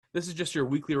This is just your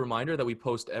weekly reminder that we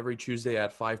post every Tuesday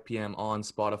at 5 p.m. on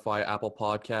Spotify, Apple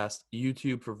Podcast,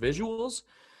 YouTube for visuals.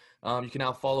 You can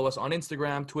now follow us on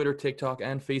Instagram, Twitter, TikTok,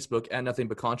 and Facebook at Nothing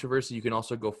But Controversy. You can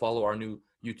also go follow our new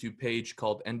YouTube page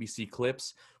called NBC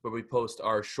Clips, where we post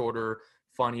our shorter,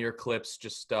 funnier clips.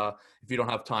 Just if you don't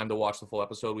have time to watch the full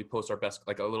episode, we post our best,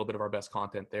 like a little bit of our best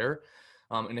content there.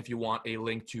 And if you want a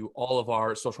link to all of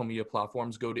our social media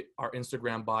platforms, go to our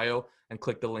Instagram bio and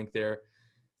click the link there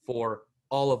for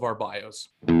all of our bios.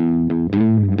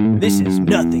 This is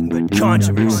Nothing But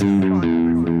Controversy. Four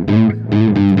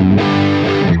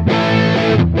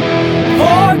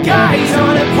guys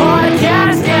on a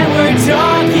podcast and we're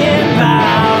talking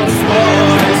about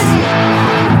sports.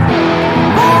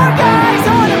 Four guys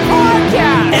on a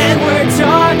podcast and we're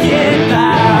talking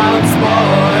about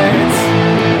sports.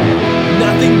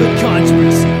 Nothing But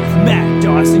Controversy with Matt,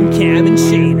 Dawson, Cam, and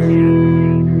Shaner.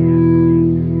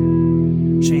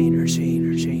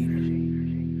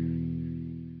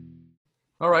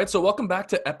 All right, so welcome back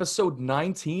to episode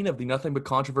 19 of the Nothing But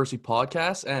Controversy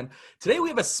podcast, and today we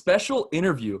have a special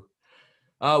interview.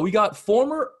 We got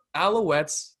former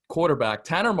Alouettes quarterback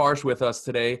Tanner Marsh with us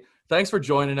today. Thanks for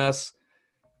joining us.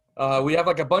 We have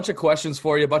like a bunch of questions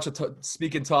for you, a bunch of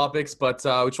speaking topics, but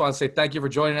we just want to say thank you for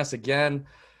joining us again.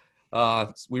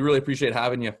 We really appreciate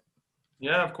having you.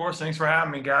 Yeah, of course. Thanks for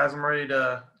having me, guys. I'm ready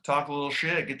to talk a little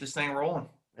shit, get this thing rolling.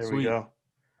 There we go.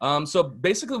 So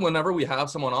basically, whenever we have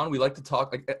someone on, we like to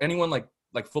talk, like anyone like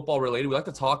football related, we like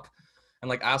to talk and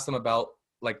like ask them about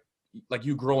like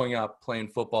you growing up playing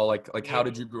football. Like how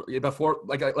did you grow before?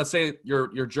 Like let's say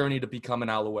your journey to become an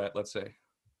Alouette. Let's say.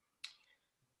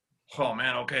 Oh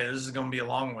man, okay, this is gonna be a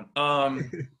long one.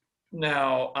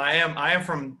 Now I am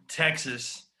from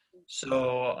Texas,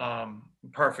 so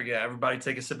perfect. Yeah, everybody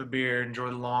take a sip of beer, enjoy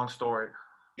the long story.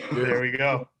 There we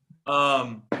go.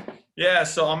 Yeah,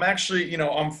 so I'm actually,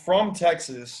 I'm from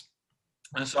Texas,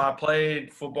 and so I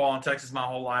played football in Texas my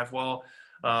whole life. Well,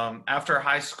 after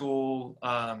high school,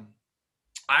 I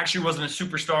actually wasn't a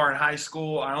superstar in high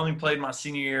school. I only played my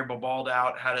senior year, but balled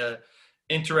out, had a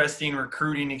interesting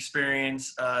recruiting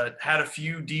experience, had a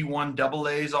few D1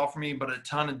 AA's offer me, but a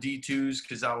ton of D2s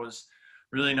because I was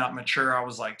really not mature. I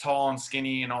was like tall and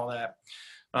skinny and all that.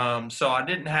 So I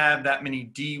didn't have that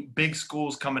many big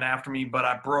schools coming after me, but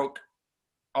I broke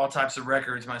all types of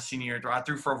records my senior year. I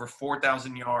threw for over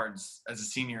 4,000 yards as a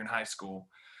senior in high school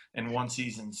in one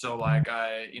season. So like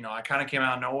I kind of came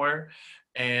out of nowhere,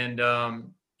 and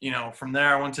from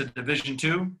there I went to Division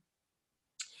II,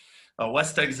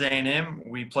 West Texas A&M.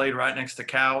 We played right next to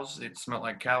cows. It smelled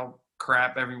like cow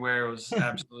crap everywhere. It was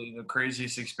absolutely the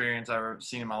craziest experience I've ever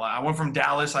seen in my life. I went from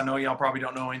Dallas. I know y'all probably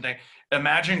don't know anything.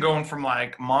 Imagine going from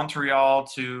like Montreal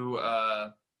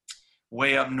to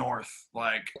way up north,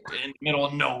 like in the middle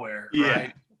of nowhere,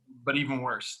 right? But even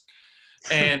worse.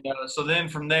 And so then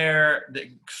from there,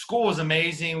 the school was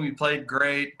amazing. We played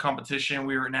great competition.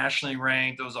 We were nationally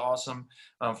ranked. It was awesome.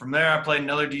 From there, I played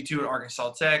another D2 at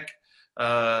Arkansas Tech.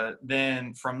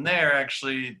 Then from there,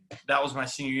 actually, that was my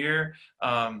senior year.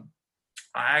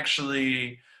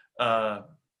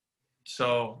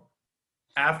 So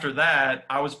after that,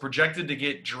 I was projected to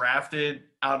get drafted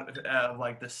out of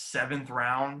like the 7th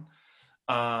round.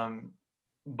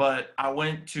 But I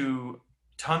went to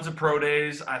tons of pro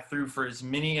days. I threw for as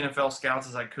many NFL scouts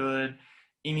as I could.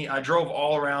 I drove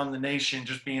all around the nation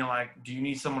just being like, do you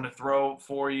need someone to throw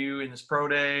for you in this pro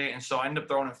day? And so I ended up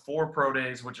throwing in 4 pro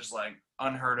days, which is like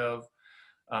unheard of.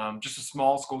 Just a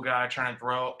small school guy trying to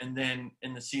throw. And then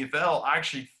in the CFL, I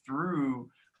actually threw,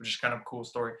 which is kind of a cool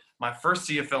story. My first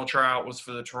CFL tryout was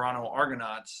for the Toronto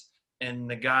Argonauts.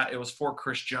 And it was for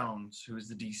Chris Jones, who was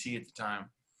the DC at the time.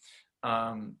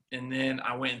 And then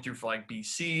I went and threw for like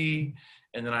BC,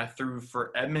 and then I threw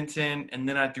for Edmonton, and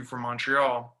then I threw for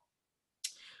Montreal.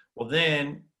 Well,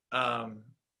 then I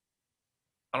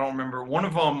don't remember. One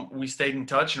of them we stayed in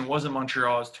touch, and it wasn't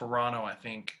Montreal, it was Toronto, I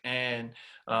think. And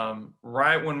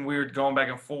right when we were going back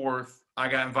and forth, I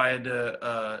got invited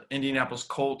to Indianapolis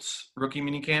Colts rookie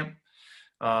minicamp.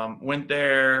 Went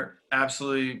there,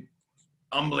 absolutely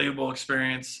unbelievable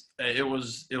experience. It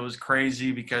was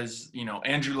crazy because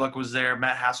Andrew Luck was there,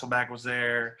 Matt Hasselbeck was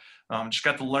there. Just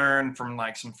got to learn from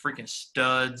like some freaking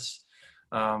studs.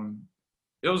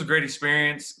 It was a great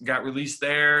experience. Got released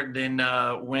there, then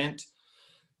I'm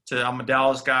a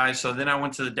Dallas guy, so then I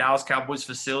went to the Dallas Cowboys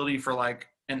facility for like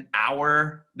an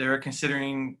hour. They were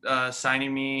considering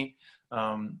signing me,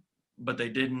 but they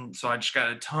didn't. So I just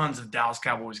got tons of Dallas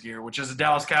Cowboys gear, which as a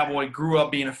Dallas Cowboy, grew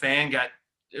up being a fan.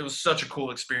 It was such a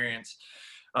cool experience.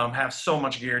 Have so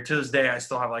much gear. To this day, I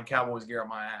still have like Cowboys gear on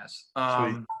my ass.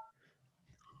 Sweet.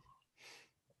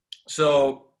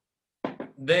 So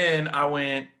then I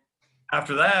went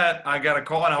after that. I got a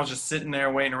call, and I was just sitting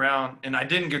there waiting around, and I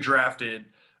didn't get drafted.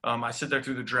 I sit there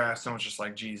through the draft, and I was just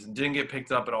like, geez, and didn't get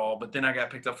picked up at all. But then I got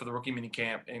picked up for the rookie mini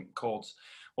camp in Colts.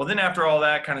 Well, then after all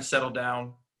that kind of settled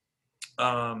down,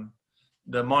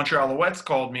 the Montreal Alouettes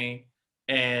called me,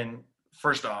 and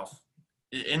first off,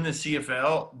 in the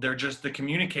CFL, they're just, the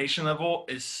communication level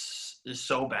is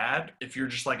so bad. If you're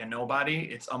just like a nobody,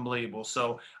 it's unbelievable.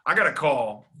 So I got a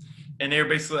call, and they were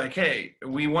basically like, hey,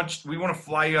 we want to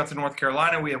fly you out to North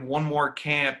Carolina. We have one more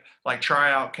camp, like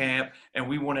tryout camp, and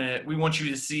we want you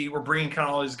to see, we're bringing kind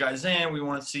of all these guys in. We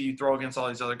want to see you throw against all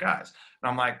these other guys. And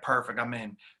I'm like, perfect, I'm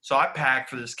in. So I packed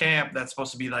for this camp that's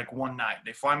supposed to be like one night.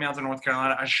 They fly me out to North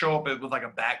Carolina. I show up with like a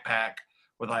backpack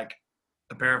with like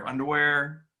a pair of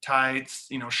underwear, tights,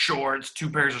 shorts, 2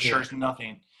 pairs of shirts,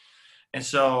 nothing. And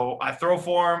so I throw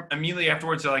for them. Immediately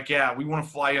afterwards, they're like, yeah, we want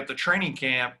to fly you up to training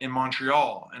camp in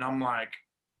Montreal. And I'm like,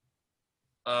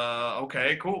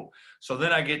 okay, cool. So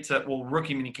then I get to,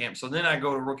 rookie mini camp. So then I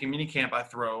go to rookie mini camp, I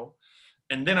throw.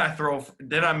 And then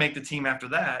then I make the team after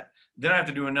that. Then I have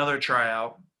to do another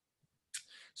tryout.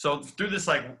 So through this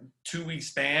like 2-week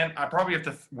span, I probably have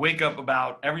to wake up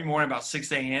every morning about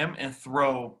 6 a.m. and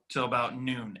throw till about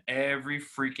noon every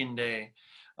freaking day.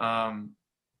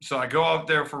 So I go out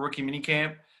there for rookie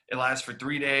minicamp. It lasts for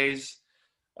 3 days.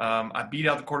 I beat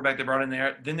out the quarterback they brought in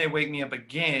there. Then they wake me up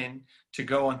again to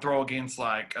go and throw against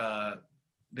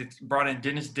they brought in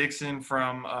Dennis Dixon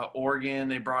from Oregon.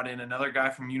 They brought in another guy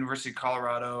from University of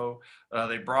Colorado.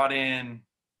 They brought in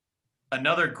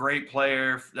another great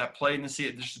player that played in the sea.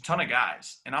 There's a ton of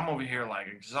guys. And I'm over here like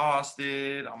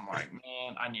exhausted. I'm like,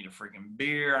 man, I need a freaking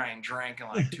beer. I ain't drank in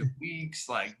like 2 weeks.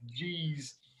 Like,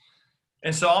 geez.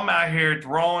 And so I'm out here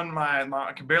throwing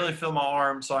I can barely feel my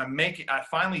arm. So I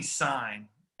finally sign.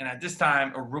 And at this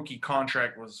time, a rookie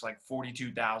contract was like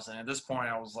 $42,000. At this point,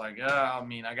 I was like,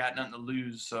 I got nothing to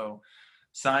lose. So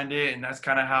signed it. And that's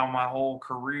kind of how my whole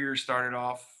career started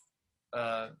off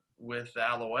with the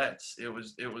Alouettes. It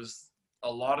was a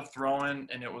lot of throwing,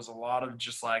 and it was a lot of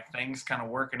just like things kind of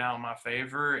working out in my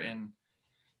favor. And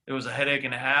it was a headache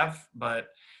and a half, but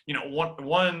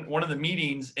one of the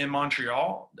meetings in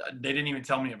Montreal, they didn't even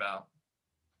tell me about.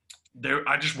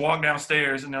 I just walked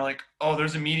downstairs, and they're like, "Oh,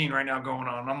 there's a meeting right now going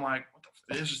on." And I'm like, "What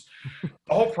the f-?" It's just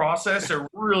the whole process. They're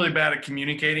really bad at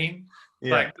communicating.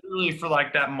 Yeah. Like literally for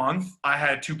like that month, I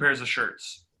had 2 pairs of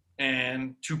shirts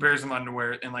and 2 pairs of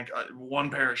underwear and like 1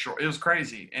 pair of shorts. It was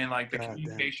crazy, and like the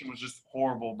communication was just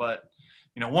horrible. But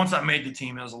once I made the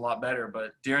team, it was a lot better.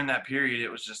 But during that period, it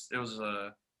was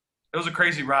a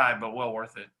crazy ride, but well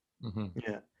worth it. Mm-hmm.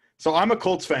 Yeah. So I'm a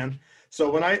Colts fan. So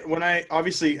when I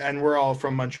obviously, and we're all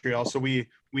from Montreal, so we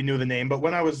knew the name. But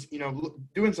when I was,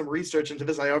 doing some research into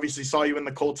this, I obviously saw you in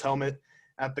the Colts helmet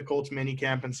at the Colts mini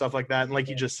camp and stuff like that. And like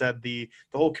you just said, the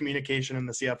whole communication in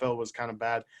the CFL was kind of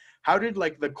bad. How did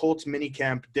like the Colts mini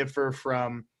camp differ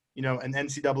from, an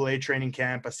NCAA training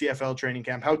camp, a CFL training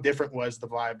camp? How different was the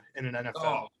vibe in an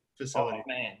NFL facility? Oh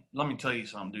man, let me tell you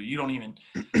something, dude. You don't even,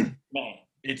 man.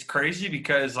 It's crazy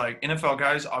because like NFL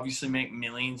guys obviously make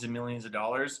millions and millions of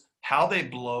dollars. How they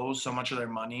blow so much of their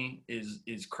money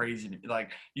is crazy.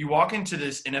 Like you walk into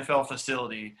this NFL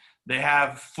facility, they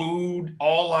have food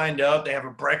all lined up. They have a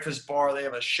breakfast bar. They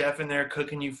have a chef in there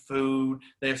cooking you food.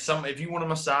 They have if you want a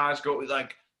massage, go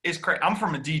like it's crazy. I'm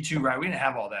from a D2, right? We didn't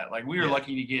have all that. Like we were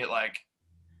lucky to get like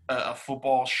a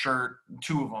football shirt,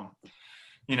 2 of them.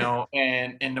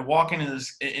 And to walk into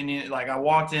this, and like I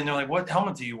walked in, they're like, "What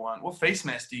helmet do you want? What face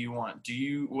mask do you want?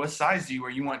 What size do you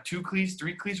wear? You want 2 cleats,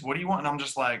 3 cleats? What do you want?" And I'm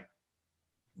just like,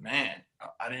 man,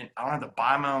 I don't have to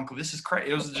buy my own cleats. This is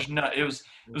crazy. It was just it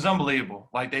was unbelievable.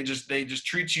 Like they just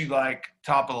treat you like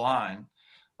top of the line.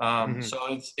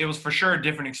 So it was for sure a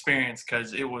different experience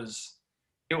because it was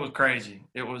crazy.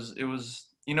 It was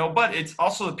but it's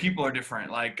also the people are different.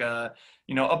 Like up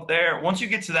there, once you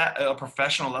get to that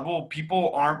professional level,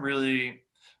 people aren't really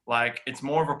like, it's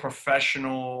more of a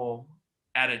professional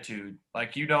attitude.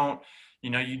 Like you don't,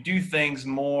 you do things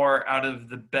more out of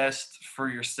the best for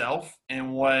yourself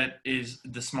and what is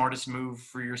the smartest move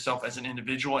for yourself as an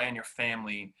individual and your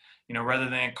family, rather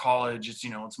than college. It's,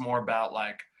 it's more about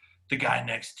like the guy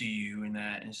next to you and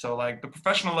that. And so like the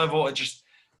professional level, it's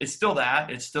still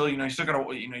that. It's still, you still got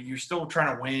to, you're still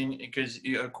trying to win because,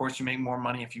 of course, you make more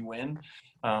money if you win.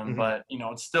 But,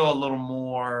 it's still a little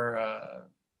more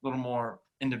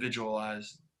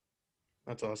individualized.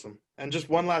 That's awesome. And just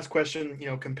one last question,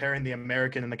 comparing the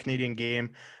American and the Canadian game.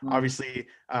 Obviously,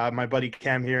 my buddy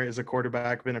Cam here is a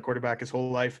quarterback, been a quarterback his whole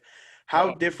life.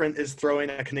 How different is throwing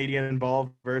a Canadian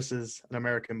ball versus an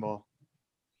American ball?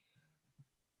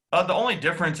 The only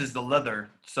difference is the leather.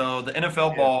 So the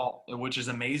NFL ball, which is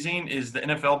amazing, is the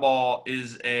NFL ball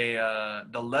is the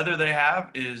leather they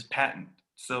have is patent.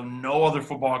 So no other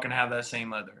football can have that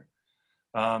same leather.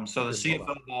 So the Didn't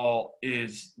know CFL ball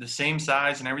is the same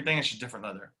size and everything. It's just different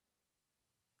leather.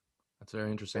 That's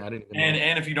very interesting. I didn't even know.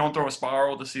 And if you don't throw a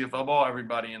spiral with the CFL ball,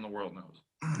 everybody in the world knows.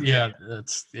 Yeah,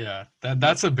 that's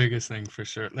the biggest thing for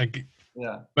sure. Like,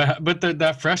 Yeah. but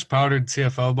that fresh powdered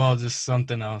CFL ball is just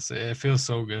something else. It feels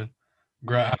so good.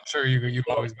 I'm sure you've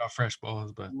always got fresh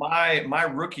balls, but My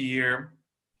rookie year,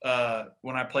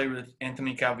 when I played with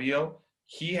Anthony Calvillo,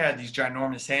 he had these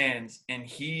ginormous hands, and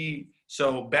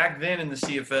so back then in the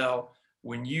CFL,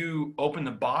 when you open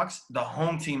the box, the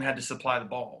home team had to supply the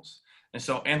balls, and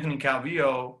so Anthony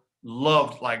Calvillo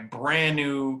loved like brand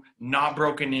new, not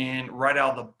broken in, right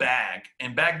out of the bag.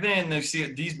 And back then,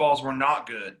 these balls were not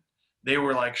good. They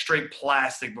were like straight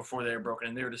plastic before they were broken,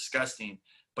 and they were disgusting.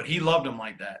 But he loved them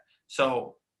like that.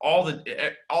 So all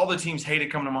the teams hated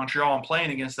coming to Montreal and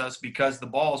playing against us because the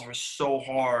balls were so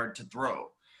hard to throw.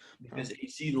 Because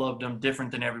AC loved them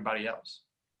different than everybody else.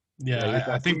 yeah,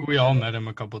 I think we all met him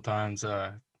a couple times.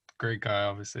 Great guy,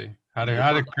 obviously. Had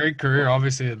a great career.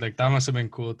 Obviously, like that must have been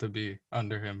cool to be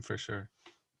under him for sure.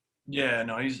 Yeah,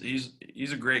 no, he's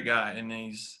a great guy, and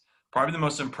he's probably the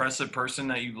most impressive person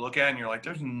that you look at, and you're like,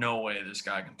 "There's no way this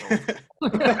guy can throw."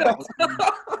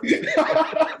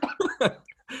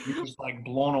 You're just like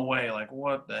blown away, like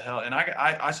what the hell? And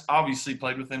I obviously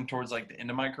played with him towards like the end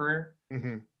of my career.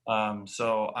 Mm-hmm.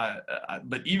 So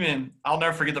but even I'll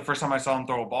never forget the first time I saw him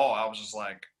throw a ball. I was just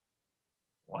like,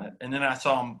 what? And then I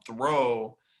saw him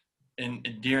throw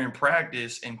during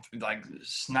practice and like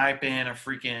sniping a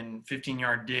freaking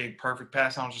 15-yard dig, perfect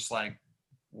pass. I was just like,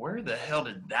 where the hell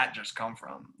did that just come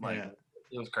from? Like,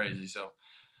 It was crazy. So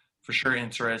for sure,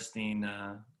 interesting.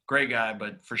 Great guy,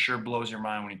 but for sure blows your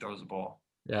mind when he throws the ball.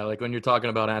 Yeah, like when you're talking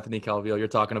about Anthony Calvillo, you're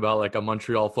talking about like a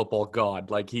Montreal football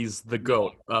god. Like he's the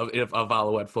GOAT of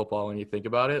Alouette football when you think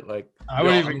about it. Like I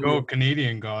would even go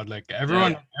Canadian god. Like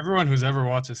everyone who's ever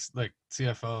watches like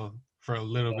CFL for a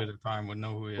little bit of time would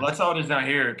know who he is. Well, that's how it is down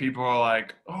here. People are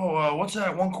like, "Oh, what's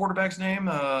that one quarterback's name?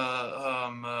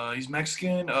 He's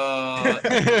Mexican. Oh,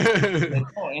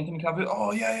 Anthony Calvillo.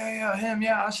 Oh, yeah, him.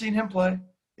 Yeah, I've seen him play."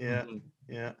 Yeah,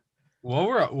 yeah. While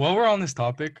we're on this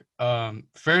topic,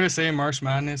 fair to say March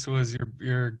Madness was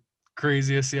your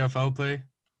craziest CFL play?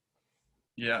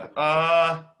 Yeah.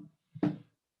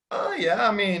 Yeah.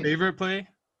 I mean, Favorite play?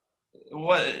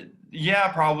 what?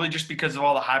 Yeah, probably just because of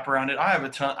all the hype around it. I have a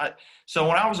ton. So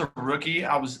when I was a rookie,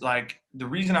 I was like, the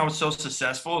reason I was so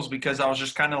successful is because I was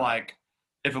just kind of like,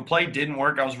 if a play didn't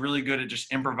work, I was really good at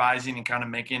just improvising and kind of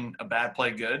making a bad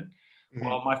play good. Mm-hmm.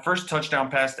 Well, my first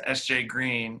touchdown pass to SJ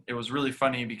Green, it was really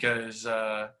funny because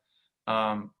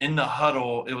in the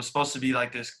huddle, it was supposed to be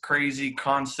like this crazy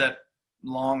concept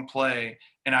long play,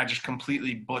 and I just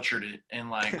completely butchered it and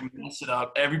like messed it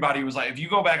up. Everybody was like, if you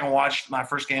go back and watch my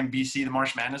first game, BC, the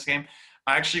March Madness game,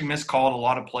 I actually miscalled a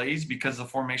lot of plays because the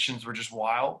formations were just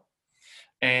wild.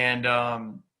 And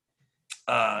I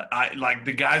like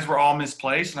the guys were all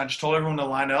misplaced, and I just told everyone to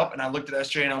line up, and I looked at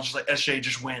SJ and I was just like, SJ,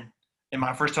 just win. And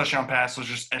my first touchdown pass was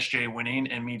just SJ winning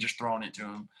and me just throwing it to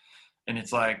him. And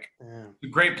it's like a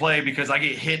great play because I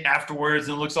get hit afterwards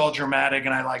and it looks all dramatic,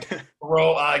 and I like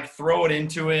throw it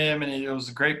into him, and it was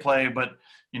a great play. But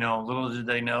you know, little did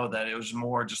they know that it was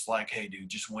more just like, hey, dude,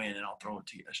 just win and I'll throw it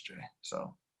to you, SJ.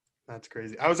 So that's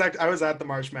crazy. I was at the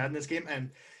March Madness game,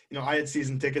 and you know, I had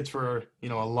season tickets for a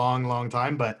long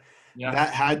time, but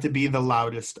that had to be the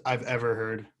loudest I've ever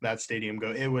heard that stadium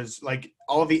go. It was like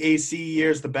all the AC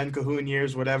years, the Ben Cahoon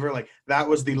years, whatever. Like that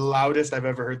was the loudest I've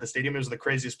ever heard the stadium. It was the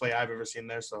craziest play I've ever seen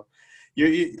there. So,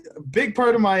 you big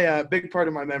part of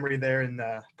my memory there in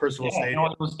Percival Stadium.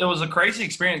 It was a crazy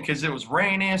experience because it was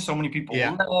raining. So many people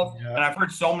left, and I've heard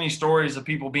so many stories of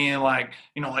people being like,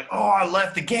 like, oh, I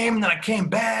left the game and then I came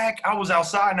back. I was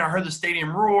outside and I heard the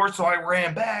stadium roar, so I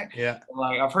ran back. Yeah,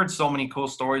 like I've heard so many cool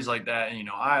stories like that, and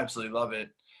I absolutely love it.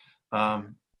 But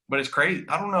it's crazy.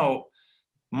 I don't know,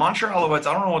 Montreal Alouettes.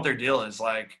 I don't know what their deal is.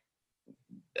 Like,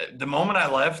 the moment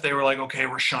I left, they were like, okay,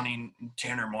 we're shunning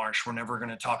Tanner Marsh. We're never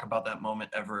going to talk about that moment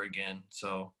ever again.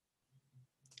 So,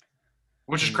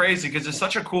 which is crazy because it's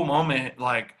such a cool moment,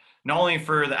 like, not only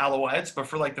for the Alouettes, but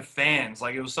for, like, the fans.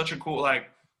 Like, it was such a cool, like,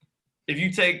 if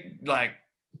you take, like,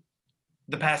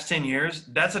 the past 10 years,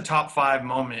 that's a top 5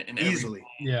 moment in easily.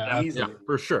 Easily,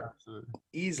 for sure. Absolutely.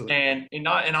 Easily. And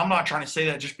I'm not trying to say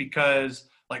that just because,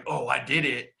 like, oh, I did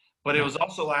it. But it was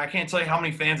also, like, I can't tell you how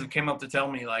many fans have came up to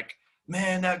tell me, like,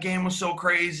 man, that game was so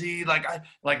crazy. Like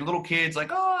little kids, like,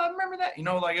 oh, I remember that.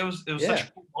 Like it was such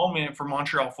a cool moment for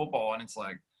Montreal football, and it's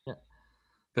like,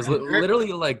 Because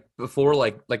literally, like before,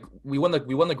 like we won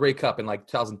the Grey Cup in like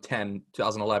 2010,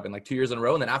 2011, like 2 years in a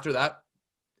row, and then after that,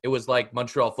 it was like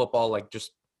Montreal football like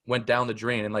just went down the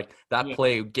drain, and like that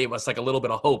play gave us like a little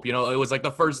bit of hope. You know, it was like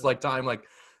the first like time like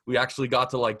we actually got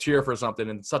to like cheer for something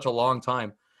in such a long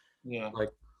time. Yeah.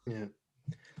 Like, Yeah.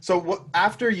 So what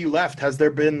after you left,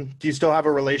 do you still have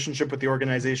a relationship with the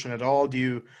organization at all? Do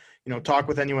you talk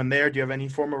with anyone there? Do you have any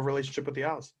form of relationship with the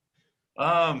Owls?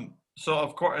 So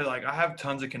of course, like I have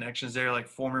tons of connections there, like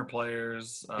former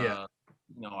players. Yeah.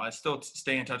 I still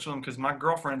stay in touch with them because my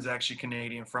girlfriend's actually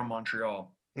Canadian from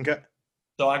Montreal. Okay.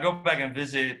 So I go back and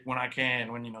visit when I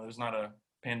can, when there's not a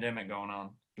pandemic going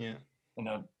on. Yeah. And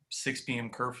a 6 p.m.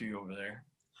 curfew over there.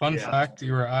 Fun fact: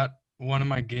 you were at one of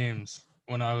my games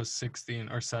when I was 16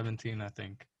 or 17, I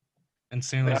think, in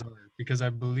St. Louis, because I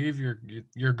believe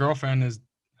your girlfriend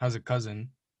has a cousin,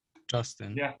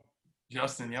 Justin. Yeah.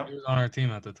 Justin, yep. He was on our team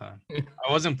at the time. I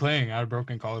wasn't playing. I had a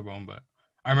broken collarbone, but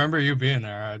I remember you being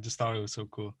there. I just thought it was so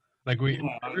cool. Like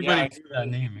everybody knew that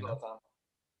name, you know.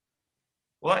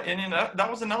 Well, and that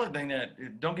was another thing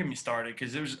that don't get me started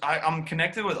because I'm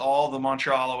connected with all the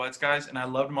Montreal Alouettes guys, and I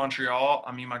loved Montreal.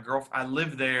 I mean, my girlfriend, I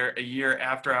lived there a year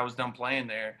after I was done playing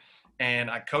there, and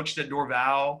I coached at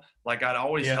Dorval. Like I'd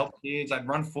always help kids. I'd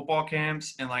run football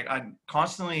camps, and like I'd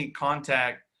constantly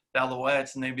contact the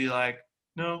Alouettes, and they'd be like,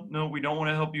 no, we don't want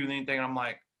to help you with anything. And I'm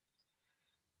like,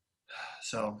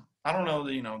 so I don't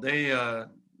know. They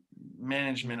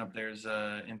management up there is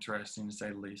interesting to say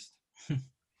the least.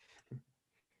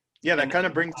 Yeah, that kind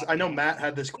of brings. I know Matt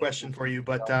had this question for you,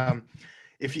 but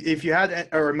if you had,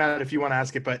 or Matt, if you want to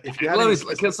ask it, but if you had,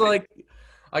 because like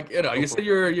you said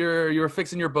you're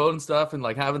fixing your boat and stuff, and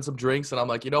like having some drinks, and I'm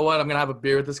like, you know what, I'm gonna have a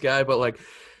beer with this guy, but like,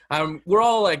 we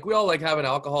all like having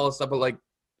alcohol and stuff, but like,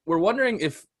 we're wondering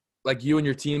if like you and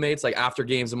your teammates, like after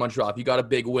games in Montreal, if you got a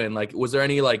big win, like was there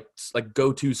any like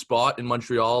go-to spot in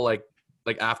Montreal, like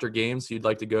after games you'd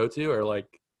like to go to, or like?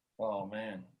 Oh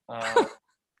man. I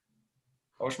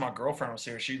wish my girlfriend was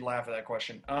here. She'd laugh at that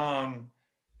question.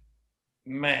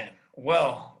 Man,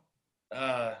 well,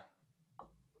 so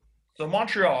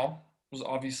Montreal was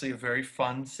obviously a very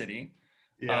fun city.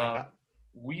 Yeah.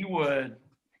 We would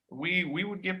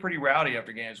get pretty rowdy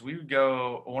after games. We would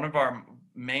go, one of our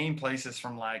main places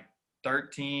from like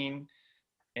 13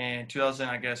 and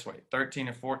 2000, 13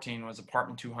 and 14 was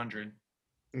Apartment 200.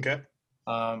 Okay.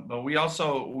 But we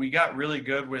got really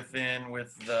good with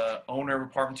the owner of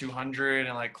Apartment 200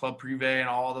 and like Club Privé and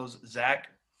all those, Zach.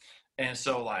 And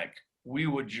so like we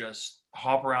would just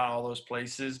hop around all those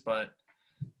places, but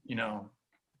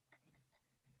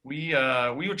we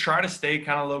would try to stay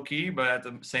kind of low key, but at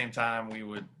the same time we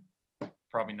would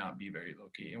probably not be very low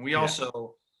key. And we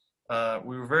also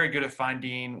we were very good at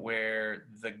finding where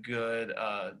the good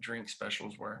drink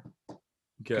specials were.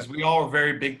 Because we all are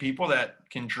very big people that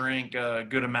can drink a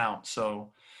good amount.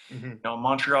 So, in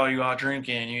Montreal, you go out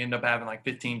drinking, you end up having like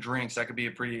 15 drinks. That could be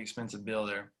a pretty expensive bill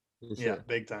there. Yeah,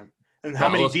 big time. And how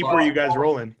many deep were you guys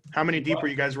rolling? How many deep were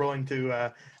you guys rolling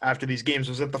to after these games?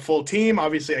 Was it the full team?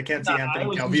 Obviously, I can't see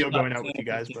Anthony Calvillo going out with you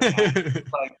guys. But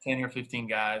like 10 or 15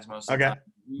 guys most of the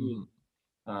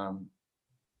time.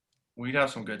 We'd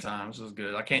have some good times. It was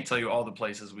good. I can't tell you all the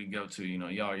places we go to.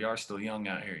 Y'all are still young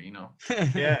out here.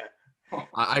 Yeah.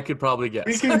 I could probably guess.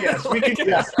 We can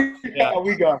guess. Yeah,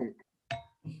 we got it.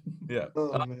 Yeah.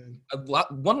 Oh, man.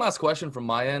 One last question from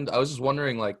my end. I was just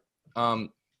wondering, like,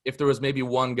 if there was maybe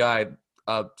one guy,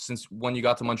 since when you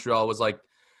got to Montreal, was like,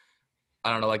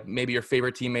 I don't know, like maybe your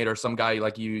favorite teammate or some guy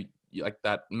like you like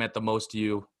that meant the most to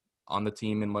you on the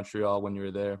team in Montreal when you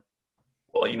were there.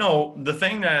 Well, the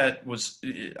thing that was,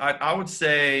 I would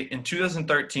say in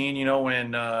 2013,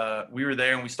 when we were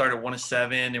there and we started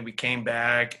 1-7 and we came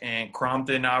back and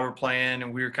Crompton and I were playing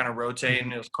and we were kind of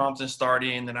rotating. It was Crompton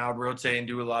starting and then I would rotate and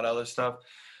do a lot of other stuff.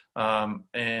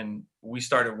 And we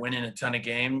started winning a ton of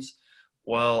games.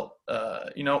 Well,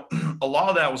 a lot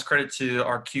of that was credit to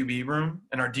our QB room,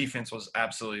 and our defense was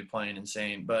absolutely playing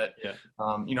insane. But,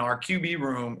 our QB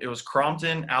room, it was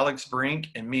Crompton, Alex Brink,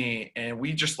 and me, and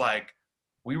we just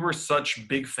we were such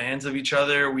big fans of each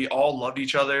other. We all loved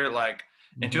each other. Like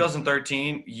in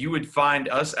 2013, you would find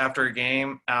us after a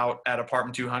game out at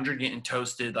Apartment 200 getting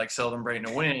toasted, like celebrating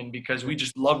a win because we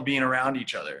just loved being around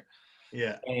each other.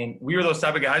 Yeah. And we were those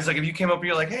type of guys. Like if you came up and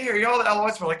you're like, hey, are y'all the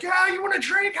Alouettes? We're like, yeah, you want a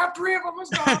drink? Have 3 of them.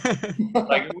 Let's go.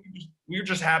 Like we were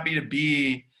just happy to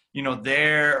be,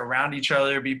 there around each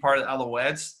other, be part of the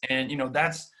Alouettes. And,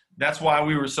 that's why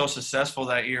we were so successful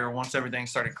that year once everything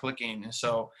started clicking. And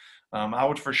so, I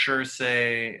would for sure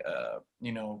say,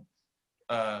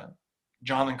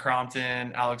 Jonathan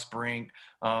Crompton, Alex Brink.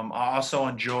 I also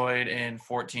enjoyed in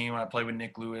 14 when I played with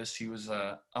Nick Lewis. He was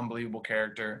an unbelievable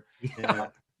character. Yeah.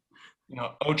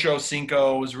 Ocho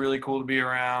Cinco was really cool to be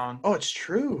around. Oh, it's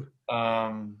true.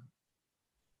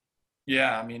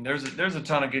 Yeah, I mean, there's a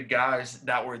ton of good guys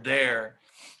that were there.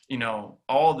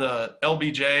 All the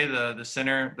LBJ, the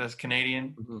center, that's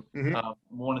Canadian,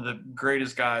 one of the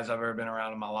greatest guys I've ever been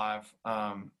around in my life.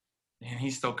 And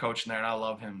he's still coaching there, and I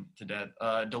love him to death.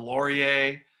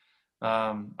 Delorier.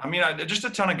 Just a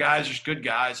ton of guys, just good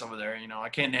guys over there. I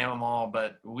can't name them all,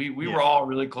 but we were all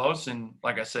really close. And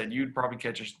like I said, you'd probably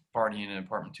catch us partying in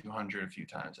apartment 200 a few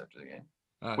times after the game,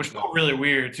 which felt really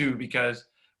weird too, because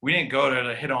we didn't go there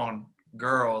to hit on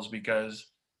girls, because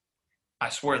I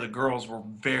swear the girls were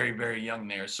very, very young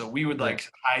there. So we would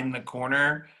like hide in the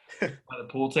corner by the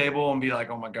pool table and be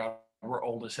like, oh my God, we're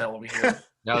old as hell over here.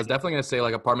 Yeah, I was definitely gonna say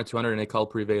like apartment 200 and École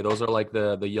Privée. Those are like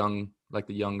the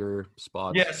younger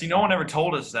spots. Yeah, see, no one ever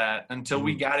told us that until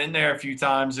we got in there a few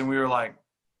times, and we were like,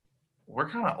 we're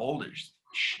kind of old as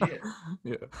shit.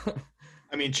 Yeah.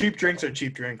 I mean, cheap drinks are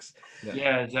cheap drinks.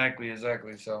 Yeah, exactly.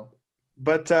 So.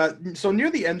 But so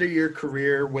near the end of your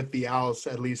career with the Owls,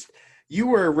 at least, you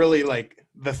were really like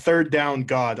the third down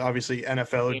god. Obviously,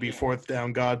 NFL would be fourth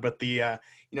down god, but the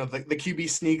the QB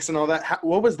sneaks and all that.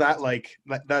 What was that like?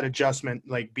 That adjustment,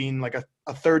 like being like a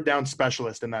third down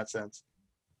specialist in that sense.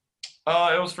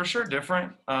 It was for sure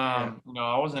different. I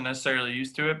wasn't necessarily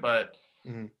used to it, but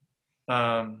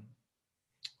I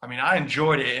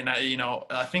enjoyed it, and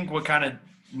I think what kind of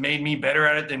made me better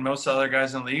at it than most other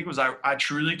guys in the league was I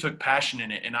truly took passion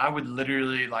in it, and I would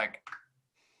literally like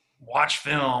watch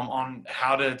film on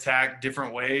how to attack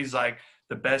different ways, like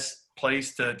the best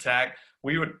place to attack.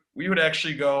 We would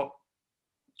actually go.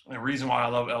 The reason why I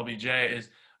love LBJ is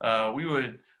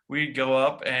we'd go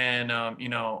up and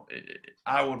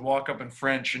I would walk up in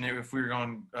French, and if we were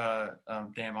going I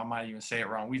might even say it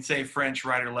wrong. We'd say French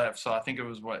right or left, so I think it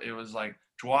was like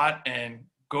droite and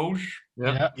gauche.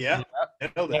 Yeah.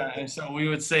 And so we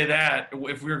would say that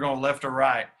if we were going left or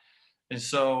right. And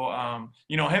so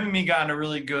him and me got in a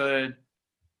really good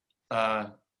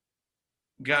rhythm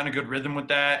with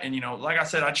that. And like I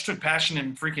said, I just took passion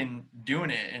in freaking doing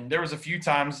it. And there was a few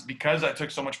times, because I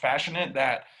took so much passion in it,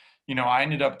 that I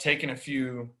ended up taking a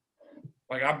few,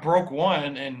 like I broke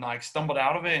one and like stumbled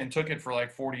out of it and took it for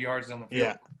like 40 yards down the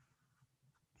field.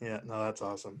 Yeah, no, that's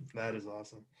awesome. That is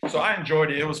awesome. So I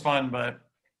enjoyed it. It was fun, but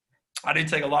I did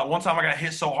take a lot. One time I got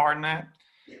hit so hard in that,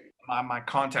 my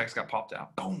contacts got popped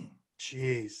out. Boom.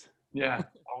 Jeez. Yeah.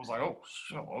 I was like, oh,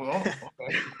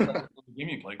 okay. Give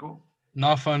me a play, cool.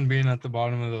 Not fun being at the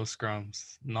bottom of those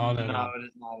scrums. Not at all.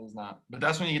 No, it is not. But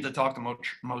that's when you get to talk the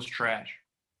most trash.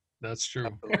 That's true.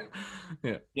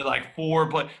 Yeah. You're like four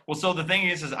play. Well, so the thing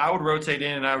is I would rotate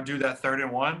in and I would do that 3rd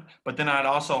and 1, but then I'd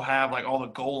also have like all the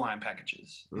goal line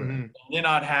packages. Mm-hmm. And then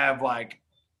I'd have like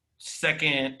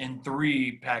 2nd and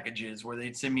 3 packages where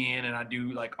they'd send me in and I'd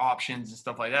do like options and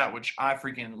stuff like that, which I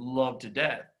freaking love to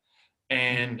death.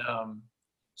 And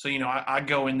so I'd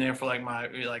go in there for like my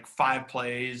 5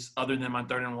 plays other than my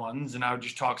 3rd and 1s, and I would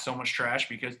just talk so much trash,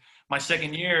 because my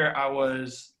second year I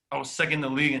was 2nd in the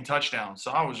league in touchdowns,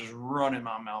 so I was just running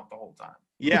my mouth the whole time.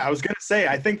 Yeah, I was gonna say,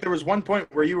 I think there was one point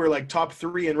where you were like top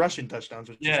 3 in rushing touchdowns.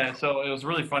 So it was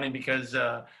really funny because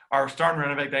our starting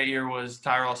running back that year was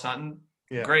Tyrell Sutton.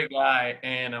 Yeah. Great guy,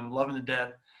 and I'm loving to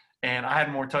death. And I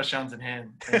had more touchdowns than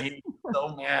him, and he was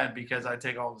so mad because I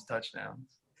take all his touchdowns.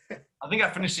 I think I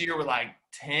finished the year with like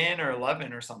 10 or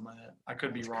 11 or something like that. I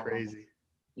could be wrong. Crazy.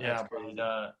 Yeah,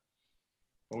 but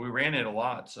we ran it a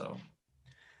lot. So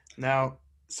now,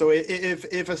 so if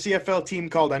a CFL team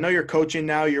called, I know you're coaching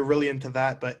now, you're really into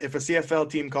that, but if a CFL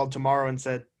team called tomorrow and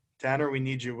said, Tanner, we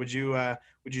need you, would you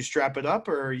strap it up,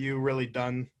 or are you really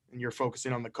done and you're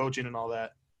focusing on the coaching and all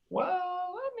that? Well,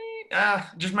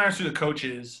 just matters who the coach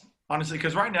is, honestly,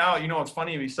 because right now, it's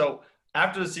funny. So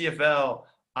after the CFL,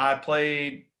 I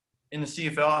played in the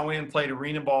CFL. I went and played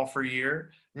arena ball for a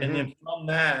year. And then from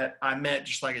that, I met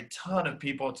just like a ton of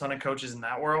people, a ton of coaches in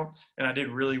that world. And I did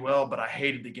really well, but I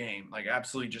hated the game. Like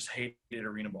absolutely just hated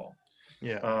arena ball.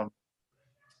 Yeah.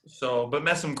 But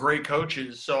met some great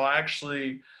coaches. So I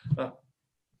actually,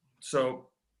 so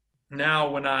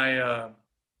now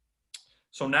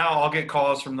I'll get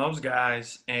calls from those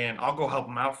guys and I'll go help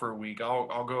them out for a week.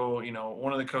 I'll go,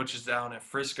 one of the coaches down at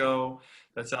Frisco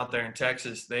that's out there in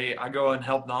Texas, I go and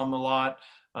help them a lot.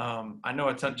 I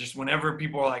know just whenever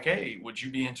people are like, hey, would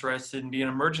you be interested in being an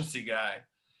emergency guy?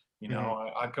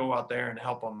 I go out there and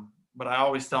help them. But I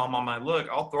always tell them, I'm like, look,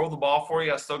 I'll throw the ball for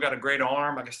you. I still got a great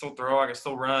arm. I can still throw. I can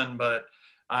still run. But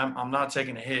I'm not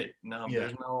taking a hit. No,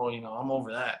 There's no, I'm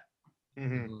over that.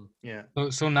 Mm-hmm. Yeah.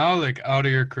 So now, like, out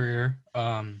of your career,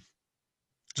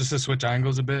 just to switch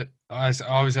angles a bit,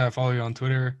 always have follow you on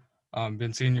Twitter.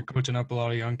 Been seeing you coaching up a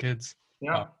lot of young kids.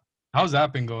 Yeah. How's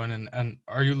that been going? And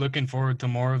are you looking forward to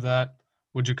more of that?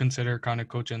 Would you consider kind of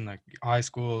coaching like high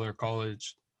school or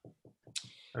college?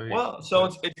 Well, so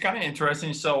it's kind of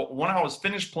interesting. So when I was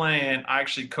finished playing, I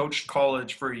actually coached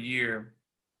college for a year.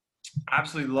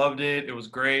 Absolutely loved it. It was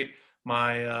great.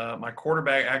 My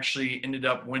quarterback actually ended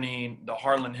up winning the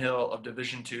Harlan Hill of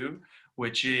Division II,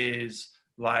 which is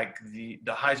like the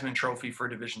Heisman Trophy for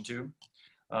Division II.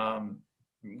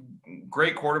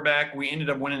 Great quarterback. We ended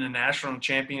up winning the national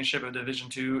championship of Division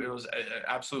II. It was an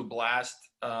absolute blast.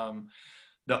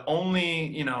 The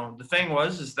only, the thing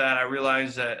is that I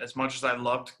realized that as much as I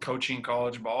loved coaching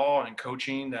college ball and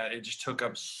coaching, that it just took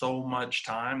up so much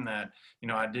time that,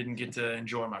 I didn't get to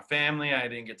enjoy my family. I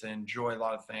didn't get to enjoy a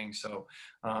lot of things. So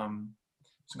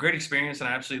it's a great experience and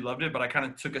I absolutely loved it, but I kind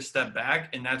of took a step back,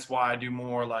 and that's why I do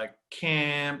more like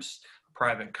camps,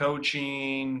 private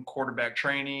coaching, quarterback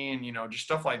training, just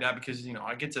stuff like that, because,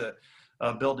 I get to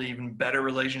build an even better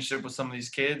relationship with some of these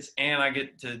kids, and I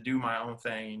get to do my own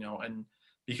thing, and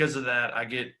because of that, I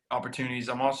get opportunities.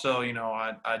 I'm also,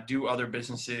 I do other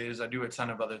businesses. I do a ton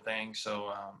of other things.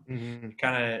 So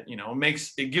kind of,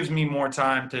 it gives me more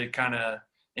time to kind of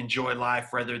enjoy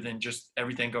life rather than just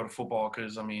everything go to football.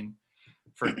 Because, I mean,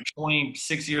 for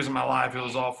 26 years of my life, it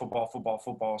was all football, football,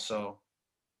 football. So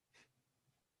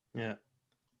yeah,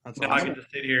 that's now awesome. I get to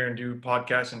sit here and do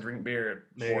podcasts and drink beer.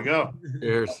 There you go.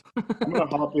 Cheers. I'm gonna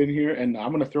hop in here and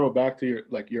I'm gonna throw it back to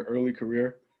your early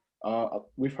career.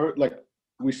 We've heard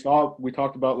we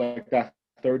talked about like that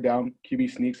third down QB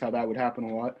sneaks, how that would happen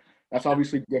a lot. That's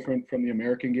obviously different from the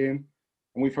American game.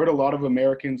 And we've heard a lot of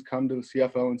Americans come to the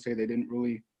CFL and say they didn't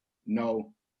really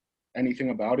know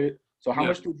anything about it. So how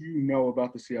much did you know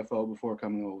about the CFL before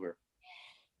coming over?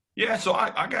 Yeah, so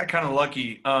I got kind of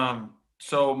lucky.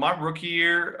 So my rookie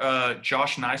year,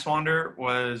 Josh Neiswander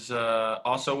was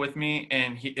also with me,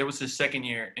 and it was his second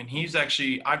year. And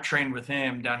I've trained with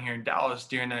him down here in Dallas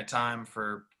during that time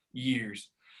for years.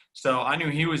 So I knew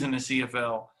he was in the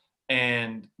CFL,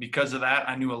 and because of that,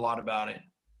 I knew a lot about it.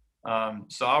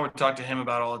 So I would talk to him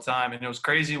about it all the time, and it was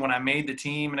crazy when I made the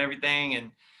team and everything,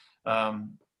 and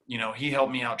he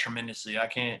helped me out tremendously. I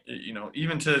can't,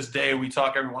 even to this day, we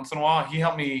talk every once in a while. He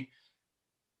helped me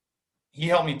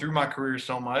through my career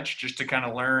so much, just to kind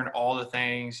of learn all the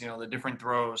things, the different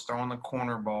throws, throwing the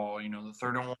corner ball, the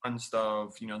 3-and-1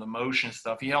 stuff, the motion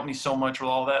stuff. He helped me so much with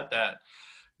all that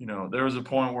there was a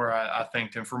point where I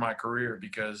thanked him for my career,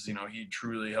 because, he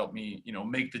truly helped me,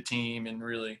 make the team and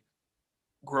really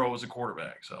grow as a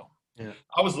quarterback. So yeah,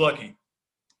 I was lucky.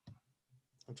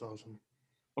 That's awesome.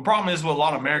 The problem is with a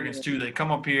lot of Americans too, they come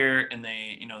up here and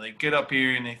they get up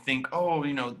here and they think, oh,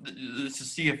 this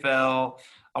is CFL.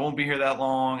 I won't be here that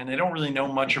long. And they don't really know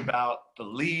much about the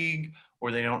league,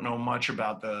 or they don't know much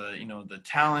about the, the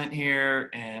talent here.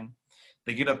 And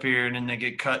they get up here and then they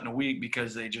get cut in a week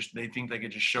because they think they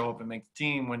could just show up and make the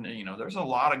team, when, there's a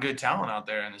lot of good talent out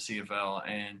there in the CFL,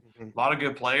 and a lot of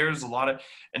good players,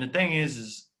 and the thing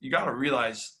is you got to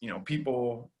realize,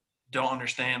 people don't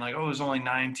understand, like, oh, there's only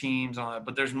 9 teams on it,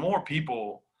 but there's more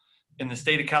people in the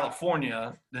state of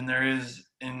California than there is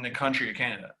in the country of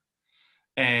Canada.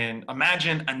 And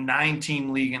imagine a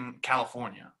 9-team league in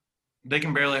California. They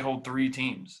can barely hold 3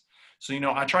 teams. So,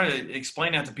 I try to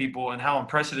explain that to people, and how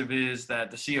impressive it is that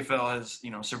the CFL has,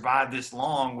 survived this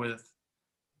long with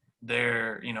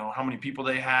their, how many people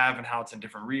they have and how it's in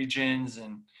different regions.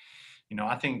 And,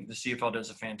 I think the CFL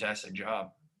does a fantastic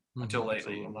job until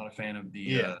lately. I'm not a fan of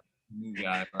the new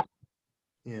guy.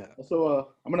 Yeah. So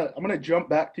I'm gonna jump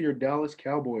back to your Dallas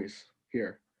Cowboys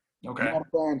here. Okay. I'm not a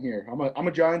fan here. I'm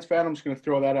a Giants fan. I'm just gonna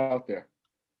throw that out there.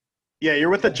 Yeah, you're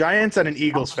with the Giants and an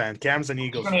Eagles fan. Cam's an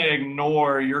Eagles I'm going to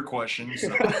ignore your question.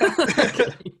 So.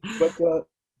 But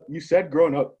you said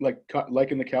growing up,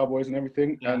 liking the Cowboys and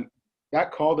everything, and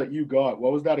that call that you got,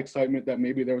 what was that excitement that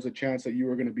maybe there was a chance that you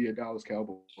were going to be a Dallas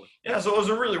Cowboy? Yeah, so it was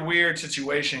a really weird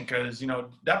situation, because,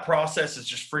 that process is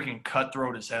just freaking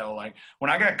cutthroat as hell. Like,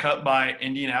 when I got cut by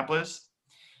Indianapolis,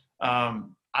 I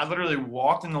literally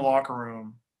walked in the locker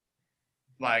room,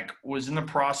 was in the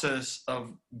process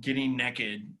of getting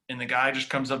naked, and the guy just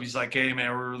comes up. He's like, hey, man,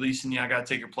 we're releasing you. I got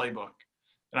to take your playbook.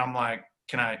 And I'm like,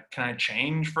 can I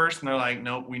change first? And they're like,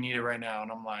 nope, we need it right now.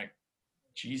 And I'm like,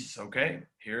 Jesus, okay,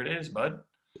 here it is, bud.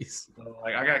 So,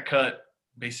 I got cut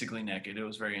basically naked. It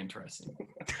was very interesting.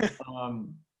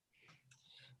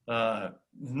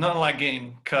 Nothing like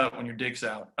getting cut when your dick's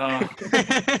out. What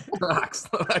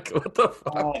the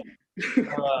fuck?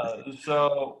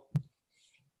 So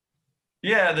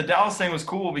Yeah, the Dallas thing was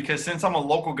cool because since I'm a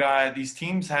local guy, these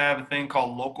teams have a thing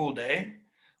called local day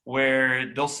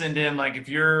where they'll send in like if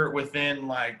you're within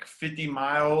like 50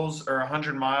 miles or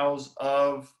 100 miles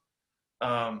of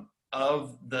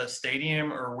the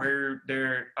stadium or where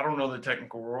they're I don't know the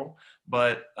technical rule,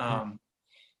 but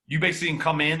you basically can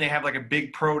come in. They have like a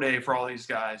big pro day for all these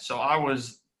guys. So I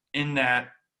was in that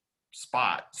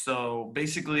spot. So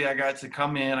basically, I got to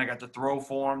come in. I got to throw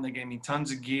for them. They gave me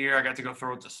tons of gear. I got to go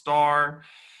throw it to Star,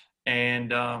 and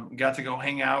got to go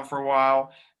hang out for a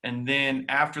while. And then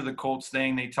after the Colts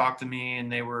thing, they talked to me,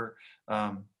 and they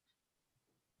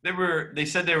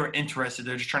said they were interested.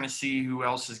 They're just trying to see who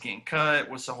else is getting cut,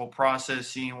 what's the whole process,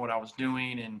 seeing what I was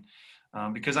doing, and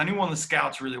because I knew one of the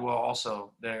scouts really well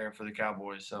also there for the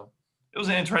Cowboys. So it was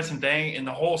an interesting thing, and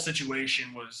the whole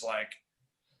situation was like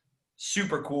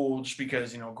super cool just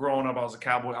because, growing up I was a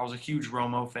Cowboy. I was a huge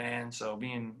Romo fan, so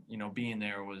being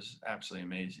there was absolutely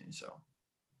amazing. So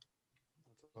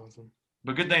That's awesome.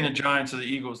 but good thing the Giants or the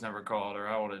Eagles never called, or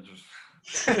I would have just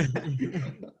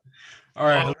All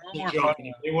right, a I was little more fun. joking.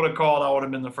 If they would have called, I would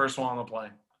have been the first one on the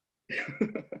plane.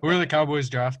 Who are the Cowboys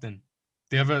drafting?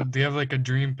 Do you have like a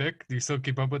dream pick? Do you still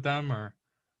keep up with them or?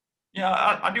 Yeah,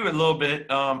 I do a little bit.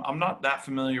 I'm not that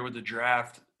familiar with the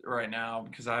draft right now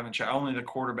because I haven't checked only the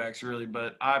quarterbacks really,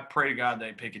 but I pray to God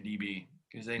they pick a DB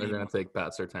because they They're need gonna one. take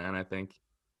Pat Surtain, I think.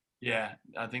 Yeah,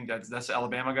 I think that's the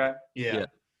Alabama guy. Yeah.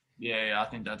 Yeah. Yeah, I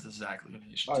think that's exactly what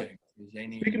they should All right. take. 'Cause they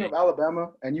need Speaking of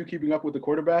Alabama and you keeping up with the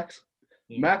quarterbacks,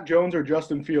 Mac Jones or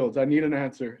Justin Fields? I need an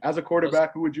answer. As a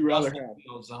quarterback, who would you rather have?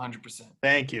 Fields 100%.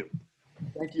 Thank you.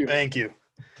 Thank you. Thank you.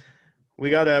 We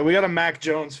got a Mac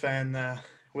Jones fan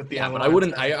with the Yeah, but Alabama I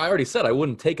wouldn't. fan. I already said I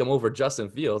wouldn't take him over Justin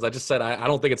Fields. I just said I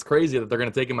don't think it's crazy that they're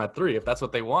going to take him at 3. If that's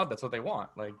what they want, that's what they want.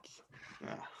 Like,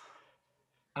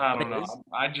 I don't know. Anyways.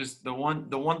 I just the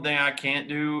one thing I can't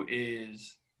do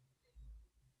is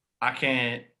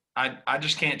I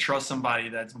just can't trust somebody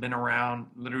that's been around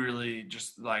literally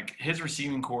just like his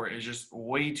receiving core is just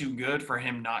way too good for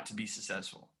him not to be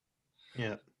successful.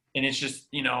 Yeah. And it's just,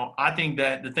 I think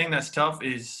that the thing that's tough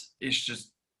is it's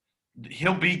just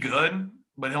he'll be good,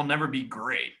 but he'll never be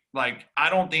great. Like I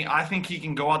think he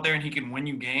can go out there and he can win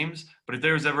you games, but if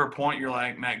there was ever a point you're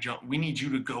like, Mac Jones, we need you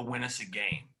to go win us a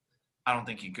game, I don't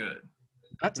think he could.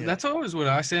 That's always what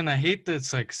I say, and I hate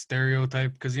this like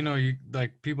stereotype because you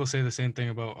like people say the same thing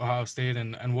about Ohio State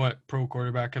and what pro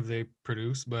quarterback have they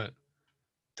produced, but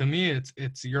to me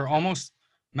it's you're almost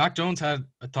Mac Jones had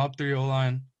a top 3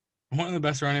 O-line, one of the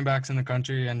best running backs in the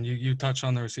country, and you touched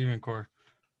on the receiving core.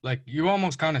 Like you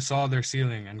almost kind of saw their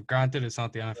ceiling, and granted it's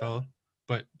not the NFL,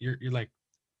 but you're like,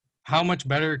 how much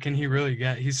better can he really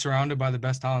get? He's surrounded by the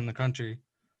best talent in the country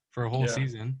for a whole Yeah.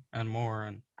 season and more.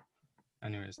 And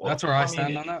anyways, Well, that's where I I mean,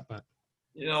 stand on that. But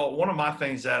One of my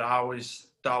things that I always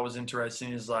thought was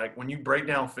interesting is like when you break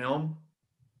down film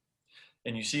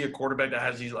and you see a quarterback that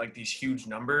has these huge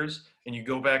numbers and you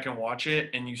go back and watch it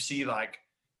and you see like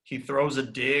he throws a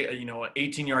dig, an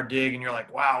 18-yard dig, and you're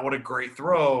like, wow, what a great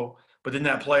throw. But then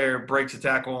that player breaks a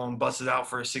tackle and busts it out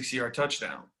for a 60-yard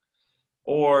touchdown.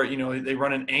 Or, they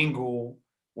run an angle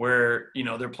where,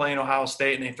 they're playing Ohio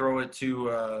State and they throw it to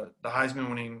the Heisman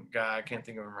winning guy. I can't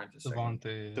think of him right this second.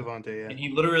 Devontae, And yeah.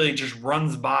 he literally just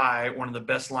runs by one of the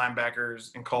best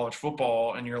linebackers in college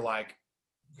football, and you're like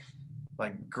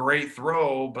great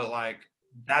throw, but like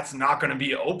that's not going to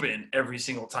be open every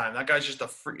single time. That guy's just a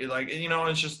free,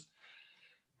 it's just,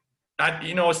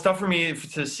 it's tough for me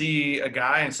to see a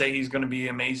guy and say he's going to be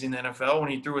amazing in the NFL when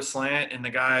he threw a slant and the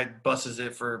guy busts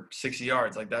it for 60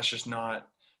 yards. Like that's just not.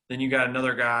 Then you got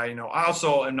another guy. I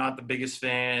also am not the biggest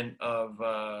fan of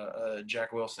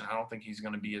Jack Wilson. I don't think he's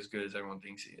going to be as good as everyone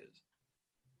thinks he is.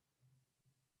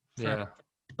 yeah.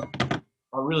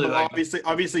 I really Well, like.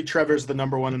 obviously, Trevor's the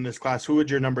number 1 in this class. Who would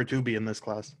your number 2 be in this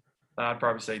class? I'd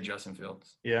probably say Justin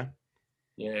Fields. Yeah.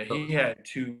 Yeah, he had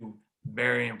 2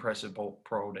 very impressive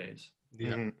pro days.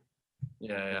 yeah, Mhm.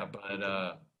 Yeah,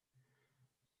 but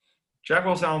Jack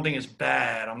Wilson, I don't think is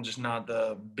bad. I'm just not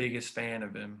the biggest fan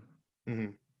of him.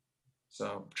 Mhm.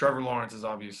 So Trevor Lawrence is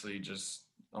obviously just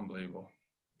unbelievable.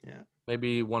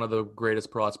 Maybe one of the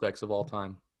greatest prospects of all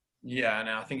time. Yeah, and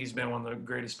I think he's been one of the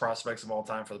greatest prospects of all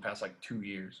time for the past 2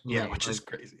 years. Yeah, Like, which is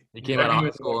crazy. He came out of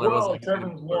high school and it was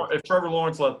Well, like if Trevor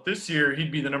Lawrence left this year,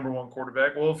 he'd be the number 1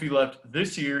 quarterback. Well, if he left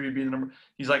this year, he'd be the number.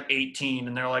 He's like 18,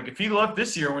 and they're like, if he left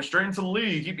this year and went straight into the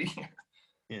league, he'd be.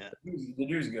 Yeah, The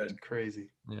dude's good.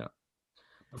 crazy.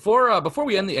 Before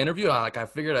we end the interview, I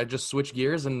figured I'd just switch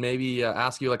gears and maybe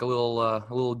ask you like a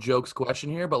little jokes question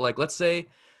here. But like, let's say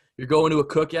you're going to a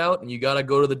cookout and you gotta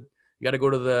go to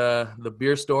the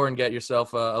beer store and get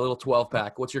yourself a little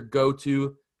 12-pack. What's your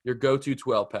go-to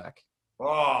 12-pack?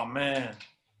 Oh man.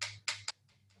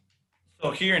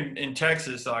 So here in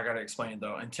Texas, I gotta explain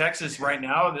though. In Texas right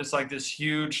now, there's like this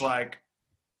huge like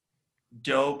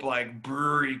dope like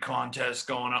brewery contest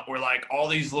going on where like all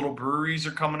these little breweries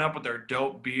are coming up with their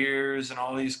dope beers and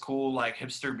all these cool like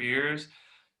hipster beers.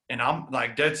 And I'm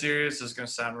like dead serious. This is gonna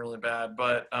sound really bad,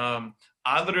 but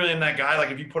I literally am that guy. Like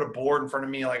if you put a board in front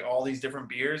of me, like all these different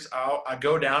beers, I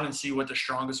go down and see what the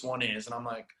strongest one is, and I'm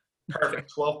like,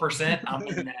 perfect, 12%. I'm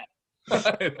in that.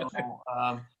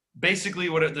 So, basically,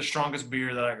 the strongest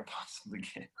beer that I could possibly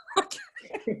get.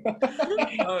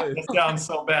 It sounds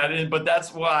so bad, but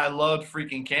that's why I loved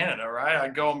freaking Canada, right?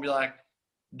 I'd go and be like,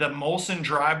 the Molson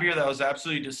dry beer that was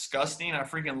absolutely disgusting. I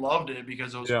freaking loved it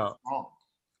because it was strong.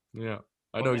 Yeah,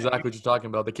 I know exactly what you're talking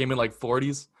about. They came in like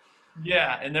 40s.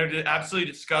 Yeah, and they're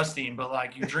absolutely disgusting. But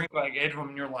like you drink like 8 of them,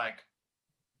 and you're like,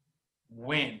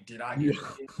 when did I get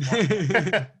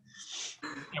this?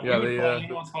 You know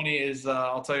what's funny is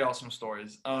I'll tell you all some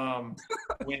stories. So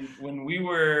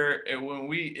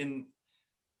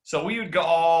we would go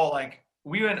all like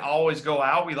we wouldn't always go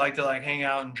out. We like to like hang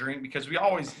out and drink because we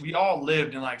all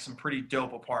lived in like some pretty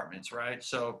dope apartments, right?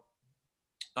 So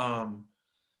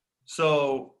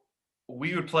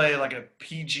we would play like a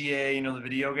PGA, you know, the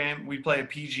video game. We'd play a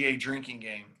PGA drinking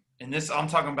game. And this, I'm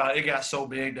talking about, it got so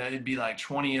big that it'd be like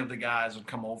 20 of the guys would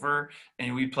come over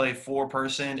and we'd play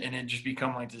 4-person and it'd just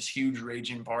become like this huge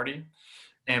raging party.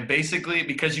 And basically,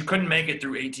 because you couldn't make it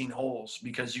through 18 holes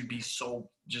because you'd be so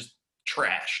just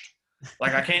trashed.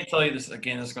 Like, I can't tell you this,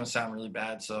 again, this is going to sound really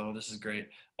bad, so this is great.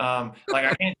 Like,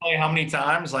 I can't tell you how many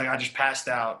times, like, I just passed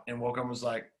out and woke up and was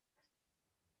like,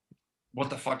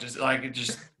 what the fuck is like it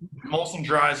just Molson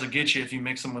Dries will get you if you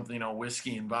mix them with, you know,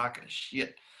 whiskey and vodka.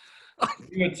 Shit.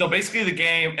 So basically the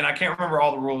game, and I can't remember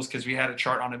all the rules because we had a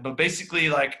chart on it, but basically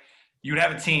like you'd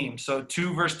have a team. So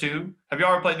 2 versus 2. Have you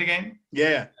ever played the game?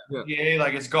 Yeah. Yeah,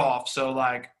 like it's golf. So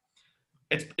like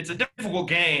it's a difficult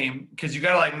game because you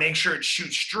gotta like make sure it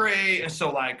shoots straight. And so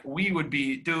like we would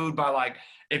be, dude, by like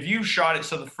if you shot it,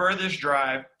 so the furthest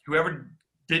drive, whoever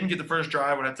didn't get the first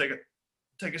drive would have to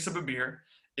take a sip of beer.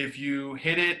 If you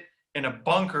hit it in a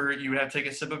bunker, you would have to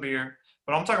take a sip of beer.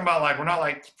 But I'm talking about like we're not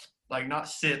like not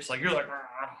sips, like you're like,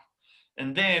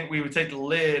 and then we would take the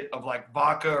lid of like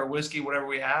vodka or whiskey, whatever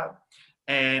we have,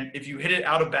 and if you hit it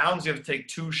out of bounds, you have to take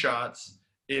 2 shots.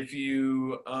 If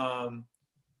you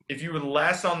were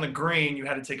last on the green, you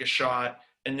had to take a shot,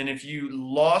 and then if you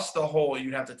lost the hole,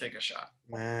 you'd have to take a shot.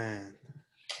 Man.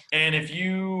 And if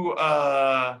you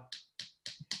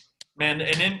and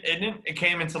then it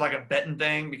came into like a betting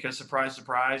thing because surprise,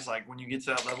 surprise, like when you get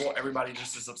to that level, everybody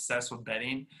just is obsessed with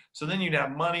betting. So then you'd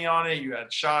have money on it, you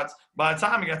had shots. By the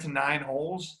time you got to 9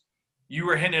 holes, you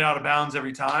were hitting it out of bounds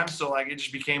every time. So like it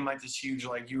just became like this huge,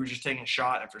 like you were just taking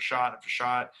shot after shot after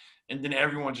shot. And then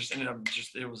everyone just ended up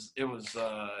just, it was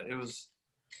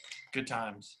good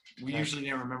times. We usually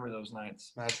didn't remember those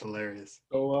nights. That's hilarious.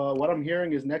 So what I'm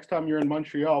hearing is next time you're in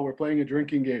Montreal, we're playing a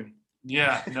drinking game.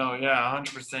 Yeah, no, yeah,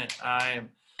 100%.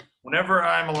 Whenever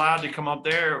I'm allowed to come up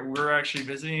there, we're actually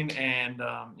visiting, and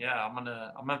yeah, I'm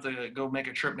gonna have to go make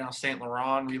a trip down Saint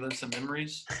Laurent, relive some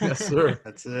memories. Yes, sir.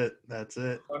 That's it.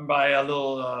 And by a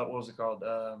little, what was it called?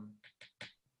 I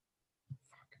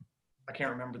can't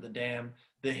remember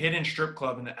the hidden strip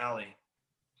club in the alley.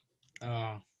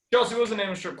 Oh. Chelsea, what was the name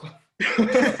of the strip club? Oh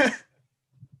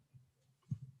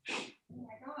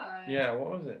my god. Yeah, what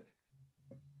was it?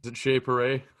 Is it Chez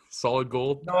Parade? Solid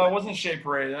gold? No, it wasn't Chez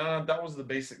Parade. That was the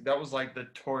basic. That was like the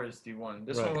touristy one.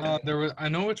 This Right. one, I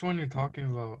know which one you're talking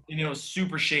about. and it was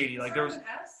super shady. Like there was, Starts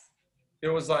with an S? it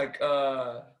was like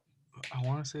I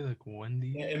want to say like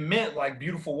Wendy. it meant like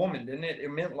beautiful woman, didn't it? It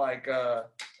meant like God,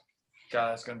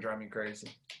 that's gonna drive me crazy.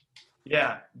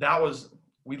 Yeah,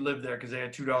 we lived there because they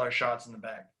had $2 shots in the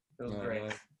back. It was great.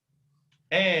 Right.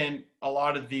 And a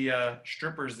lot of the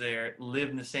strippers there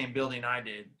lived in the same building I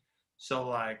did. So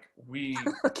like we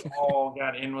all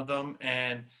got in with them,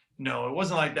 and no, it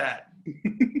wasn't like that.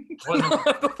 It wasn't,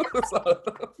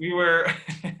 we were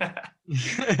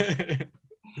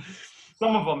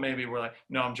some of them maybe were like,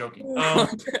 no, I'm joking.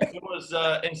 It was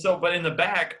and so, but in the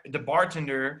back, the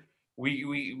bartender,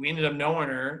 we ended up knowing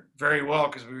her very well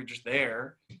because we were just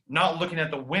there, not looking at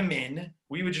the women.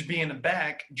 We would just be in the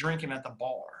back drinking at the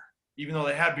bar, even though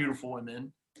they had beautiful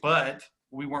women, but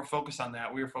we weren't focused on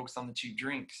that. We were focused on the cheap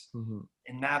drinks. Mm-hmm.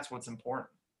 And that's what's important.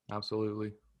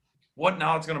 Absolutely. What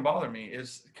now it's going to bother me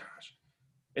is, gosh,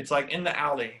 it's like in the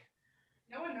alley.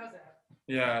 No one knows that.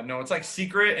 Yeah, no, it's like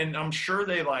secret, and I'm sure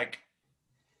they like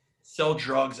sell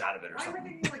drugs out of it or Why were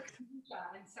something. they like kombucha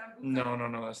and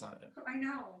sambuca? No, that's not it. I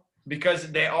know.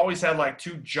 because they always had like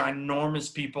two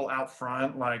ginormous people out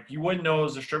front. Like you wouldn't know it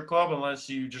was a strip club unless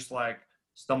you just like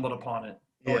stumbled upon it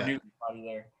or Yeah. knew somebody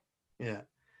there. Yeah.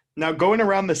 Now going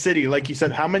around the city, like you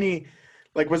said, how many,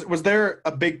 like was there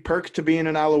a big perk to being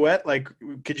an Alouette? Like,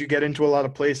 could you get into a lot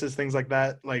of places, things like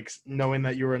that, like knowing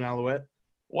that you were an Alouette?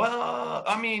 Well,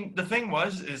 I mean, the thing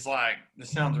is like,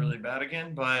 this sounds really bad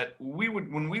again, but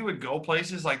when we would go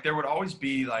places, like there would always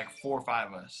be like 4 or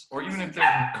 5 of us, or even if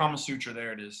there's Kama Sutra,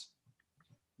 there it is.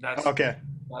 That's Okay.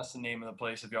 That's the name of the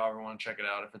place if y'all ever want to check it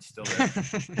out, if it's still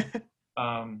there.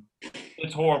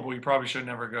 It's horrible. You probably should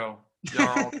never go. Y'all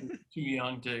are all too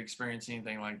young to experience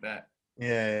anything like that.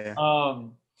 Yeah.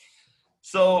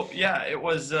 So yeah, it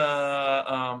was. Hey,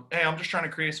 I'm just trying to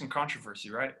create some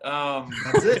controversy, right?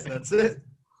 That's it. That's it.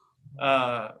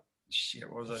 Shit,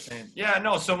 what was I saying? Yeah,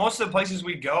 no. So most of the places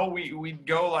we'd go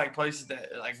like places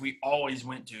that like we always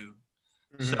went to.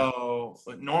 Mhm. So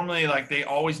normally, like they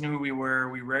always knew who we were.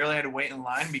 We rarely had to wait in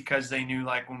line because they knew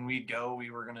like when we'd go, we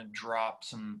were gonna drop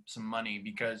some money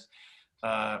because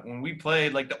when we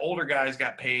played, like the older guys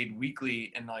got paid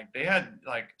weekly, and like they had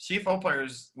like CFL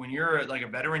players. When you're like a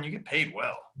veteran, you get paid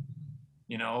well.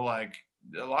 You know, like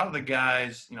a lot of the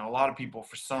guys, a lot of people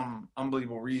for some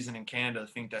unbelievable reason in Canada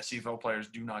think that CFL players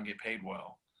do not get paid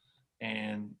well,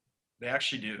 and they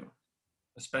actually do,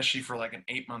 especially for like an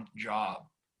 8-month job.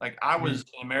 Like I was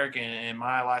an American in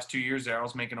my last 2 years there, I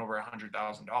was making over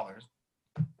 $100,000.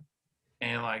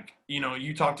 And like,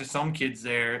 you talk to some kids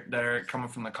there that are coming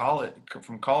from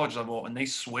college level, and they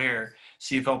swear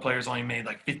CFL players only made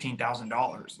like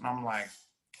 $15,000. And I'm like,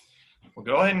 well,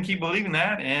 go ahead and keep believing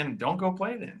that and don't go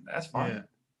play then. That's fine.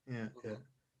 Yeah.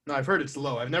 No, I've heard it's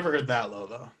low. I've never heard that low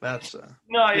though. That's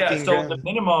No, yeah. 15 So grand. the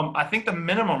minimum, I think the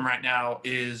minimum right now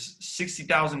is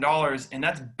 $60,000, and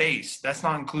that's base. That's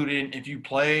not included if you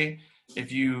play,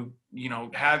 if you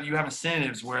have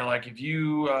incentives where like if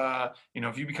you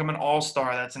if you become an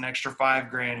all-star, that's an extra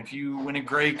 $5,000. If you win a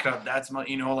Grey Cup, that's like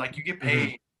you get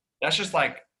paid. That's just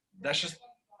like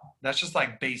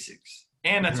basics,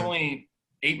 and that's only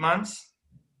 8 months.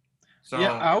 So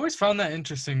Yeah, I always found that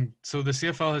interesting. So the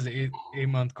CFL has an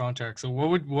 8-month contract. So what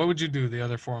would you do the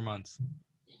other 4 months?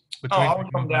 I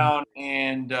would come down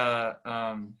and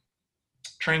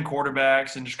train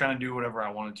quarterbacks and just kind of do whatever I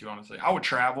wanted to. Honestly, I would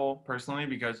travel personally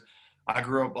because I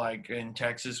grew up like in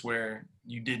Texas where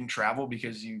you didn't travel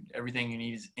because everything you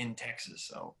need is in Texas.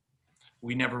 So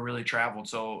we never really traveled.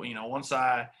 So once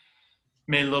I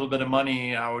made a little bit of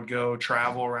money, I would go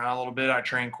travel around a little bit. I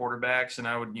train quarterbacks and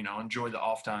I would enjoy the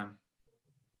off time.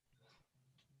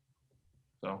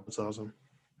 So That's awesome.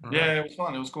 yeah, it was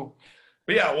fun. It was cool.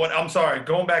 But yeah, I'm sorry,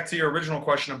 going back to your original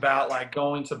question about like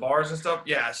going to bars and stuff.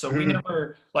 Yeah, so we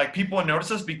never, like people would notice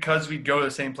us because we'd go to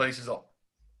the same places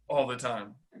all the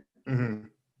time. Mm-hmm.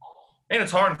 And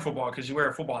it's hard in football because you wear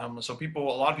a football helmet, so a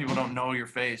lot of people don't know your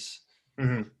face.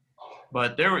 Mm-hmm.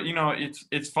 But there were,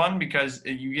 it's fun because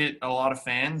you get a lot of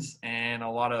fans and a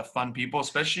lot of fun people,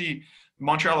 especially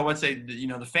Montreal. I would say,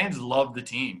 the fans love the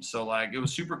team. So like, it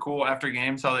was super cool after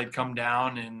games how they'd come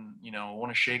down and want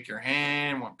to shake your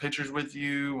hand, want pictures with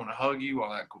you, want to hug you,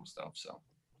 all that cool stuff. So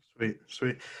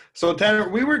Sweet. So Tanner,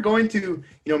 we were going to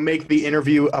make the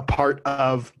interview a part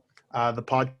of the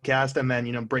podcast and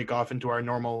then break off into our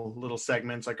normal little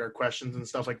segments like our questions and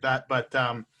stuff like that. But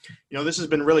this has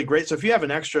been really great. So if you have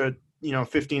an extra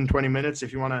 15-20 minutes,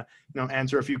 if you want to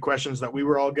answer a few questions that we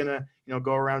were all gonna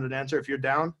go around and answer, if you're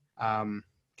down,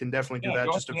 can definitely do that.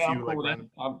 Just a few I'm like cool with random.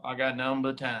 it. I got none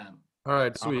but time. All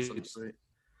right, sweet. Awesome, sweet.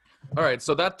 All right,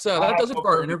 so that does it for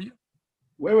our interview.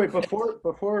 Wait,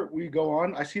 before we go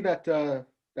on, I see that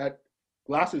that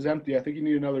glass is empty. I think you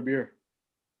need another beer.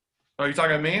 Oh, you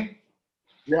talking to me?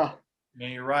 Yeah. Yeah,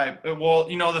 you're right. Well,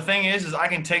 the thing is I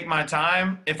can take my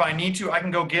time. If I need to, I can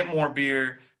go get more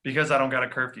beer because I don't got a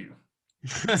curfew.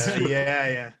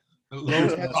 Yeah.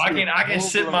 I can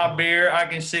sit my beer. I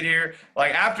can sit here.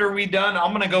 Like after we done,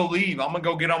 I'm gonna go leave. I'm gonna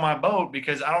go get on my boat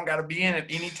because I don't gotta be in at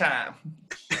any time.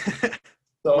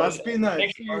 So Must be nice.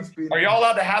 make sure- Must be Are y'all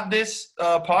allowed to have this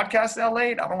podcast that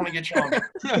late? I don't want to get you on.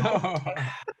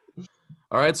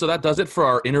 All right, so that does it for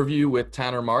our interview with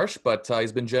Tanner Marsh, but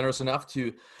he's been generous enough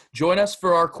to join us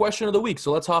for our question of the week.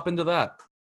 So let's hop into that.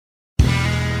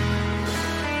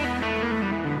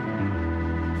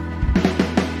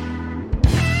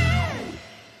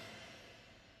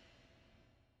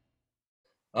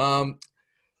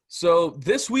 So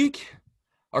this week,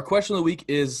 our question of the week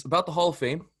is about the Hall of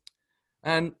Fame,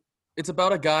 and it's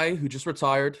about a guy who just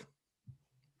retired,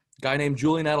 a guy named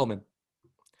Julian Edelman.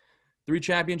 3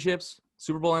 championships,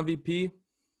 Super Bowl MVP,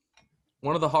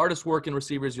 one of the hardest working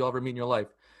receivers you'll ever meet in your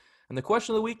life. And the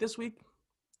question of the week this week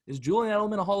Is Julian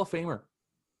Edelman a Hall of Famer?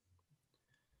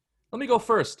 Let me go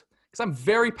first, because I'm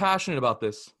very passionate about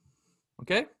this.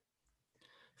 Okay?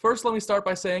 First, let me start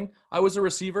by saying I was a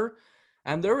receiver,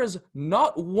 and there is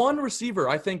not one receiver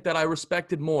I think that I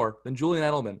respected more than Julian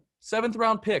Edelman. 7th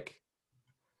round pick.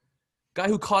 Guy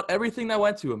who caught everything that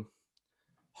went to him.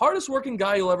 Hardest working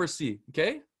guy you'll ever see,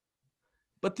 okay?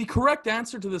 But the correct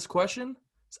answer to this question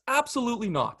is absolutely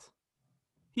not.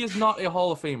 He is not a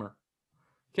Hall of Famer,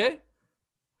 okay?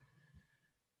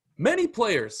 Many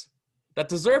players that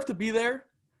deserve to be there,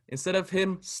 instead of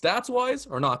him stats-wise,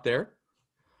 are not there.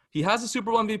 He has a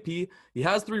Super Bowl MVP. He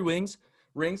has 3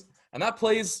 rings, and that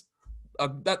plays.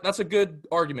 That's a good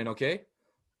argument, okay?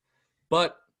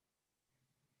 But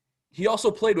he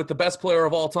also played with the best player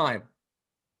of all time,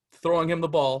 throwing him the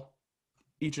ball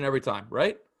each and every time,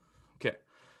 right? Okay.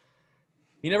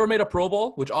 He never made a Pro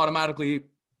Bowl, which automatically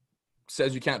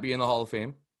says you can't be in the Hall of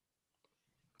Fame.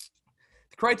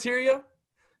 The criteria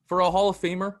for a Hall of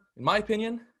Famer, in my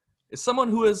opinion, is someone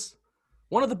who is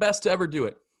one of the best to ever do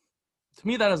it. To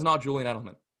me, that is not Julian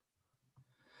Edelman.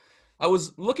 I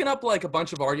was looking up like a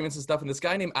bunch of arguments and stuff, and this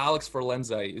guy named Alex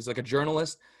Ferlenza, he's like a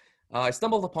journalist. I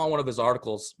stumbled upon one of his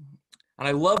articles, and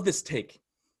I love this take.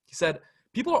 He said,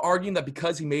 people are arguing that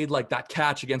because he made like that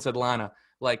catch against Atlanta,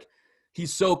 like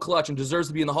he's so clutch and deserves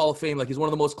to be in the Hall of Fame, like he's one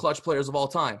of the most clutch players of all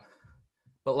time.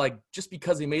 But like just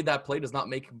because he made that play does not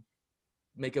make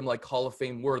him like Hall of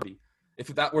Fame worthy. If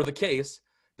that were the case,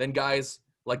 then guys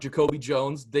like Jacoby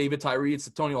Jones, David Tyree, and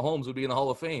Santonio Holmes would be in the Hall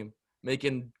of Fame,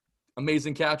 making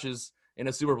amazing catches in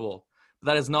a Super Bowl.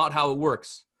 But that is not how it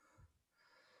works.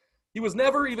 He was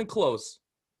never even close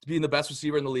to being the best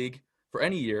receiver in the league for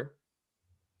any year.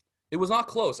 It was not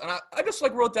close. And I just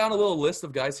like wrote down a little list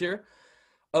of guys here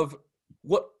of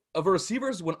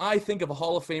receivers when I think of a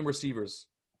Hall of Fame receivers.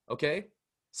 Okay?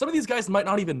 Some of these guys might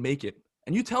not even make it.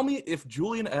 And you tell me if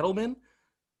Julian Edelman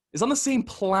is on the same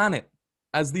planet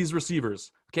as these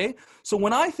receivers. Okay? So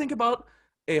when I think about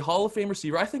a Hall of Fame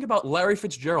receiver, I think about Larry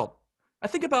Fitzgerald. I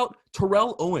think about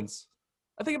Terrell Owens.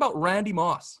 I think about Randy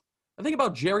Moss. I think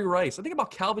about Jerry Rice. I think about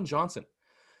Calvin Johnson.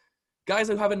 Guys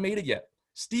who haven't made it yet.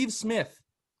 Steve Smith,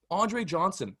 Andre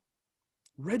Johnson,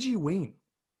 Reggie Wayne,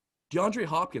 DeAndre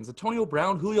Hopkins, Antonio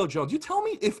Brown, Julio Jones. You tell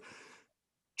me if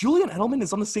Julian Edelman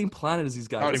is on the same planet as these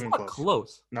guys. Not it's even not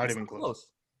close. Not It's even not close.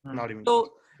 Not even So close.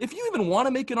 if you even want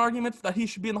to make an argument that he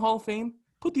should be in the Hall of Fame,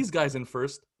 put these guys in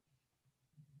first.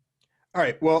 All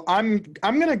right. Well, I'm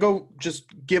gonna go just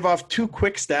give off 2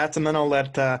 quick stats, and then I'll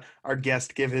let our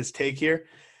guest give his take here.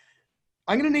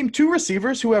 I'm gonna name 2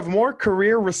 receivers who have more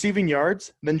career receiving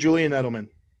yards than Julian Edelman.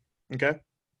 Okay.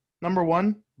 Number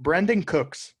 1, Brandon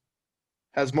Cooks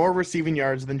has more receiving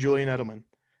yards than Julian Edelman.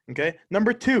 Okay.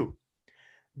 Number 2,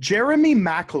 Jeremy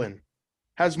Maclin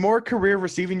has more career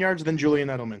receiving yards than Julian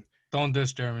Edelman. Don't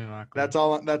diss Jeremy Maclin. That's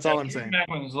all I'm saying.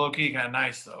 Maclin's low key kind of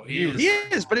nice though. He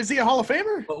is, but is he a Hall of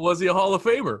Famer? But was he a Hall of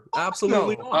Famer?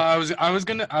 Absolutely No. not. I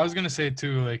was gonna say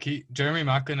too. Like Jeremy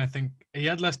Maclin, I think he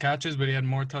had less catches, but he had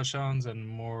more touchdowns and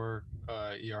more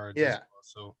yards. Yeah. As well,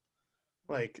 so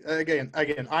Like again,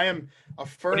 I am a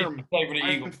firm.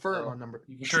 I'm firm on number.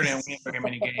 You sure didn't win very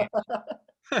many games.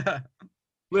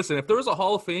 Listen, if there was a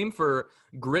Hall of Fame for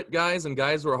grit guys and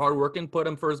guys who are hardworking, put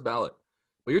him first ballot.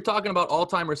 But you're talking about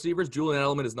all-time receivers. Julian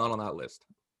Edelman is not on that list.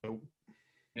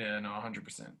 Yeah, no,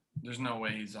 100%. There's no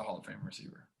way he's a Hall of Fame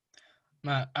receiver.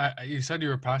 Matt, you said you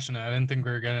were passionate. I didn't think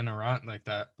we were getting a rant like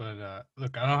that. But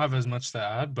look, I don't have as much to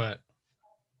add, but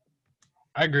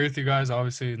I agree with you guys.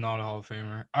 Obviously, not a Hall of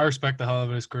Famer. I respect the hell of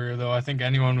his career, though. I think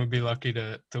anyone would be lucky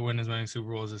to win as many Super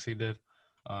Bowls as he did,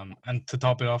 and to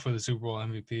top it off with a Super Bowl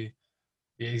MVP.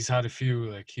 Yeah, he's had a few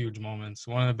like huge moments.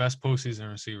 One of the best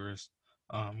postseason receivers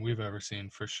we've ever seen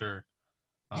for sure.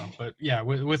 But yeah,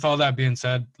 with all that being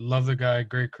said, love the guy,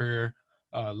 great career.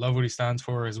 Love what he stands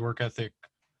for. His work ethic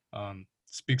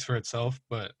speaks for itself,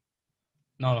 but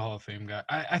not a Hall of Fame guy.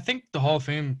 I think the Hall of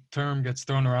Fame term gets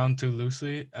thrown around too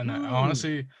loosely, and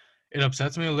honestly, it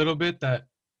upsets me a little bit that,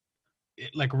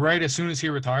 like right as soon as he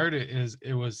retired, is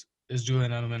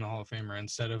Julian Edelman a Hall of Famer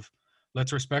instead of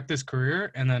let's respect his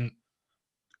career. And then,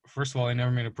 first of all, he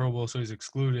never made a Pro Bowl, so he's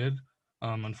excluded,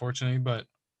 unfortunately. But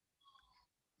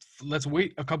let's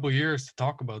wait a couple years to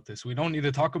talk about this. We don't need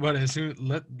to talk about it as soon.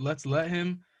 Let's let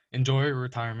him enjoy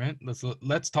retirement.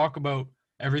 Let's talk about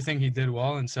everything he did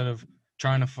well instead of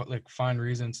trying to find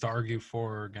reasons to argue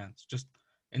for or against. Just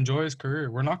enjoy his career.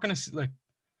 We're not gonna see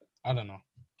I don't know.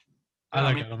 I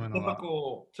like Edelman a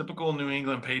lot. Typical New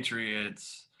England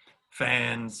Patriots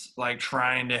fans like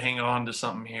trying to hang on to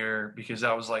something here because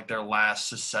that was like their last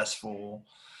successful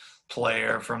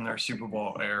player from their Super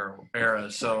Bowl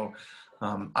era. So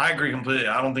I agree completely.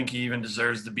 I don't think he even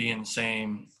deserves to be in the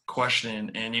same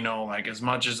question. And, like as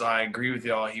much as I agree with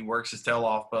y'all, he works his tail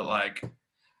off, but like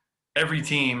every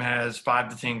team has 5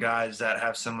 to 10 guys that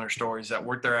have similar stories that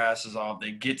work their asses off.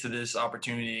 They get to this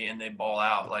opportunity and they ball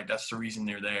out. Like that's the reason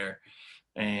they're there.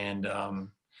 And,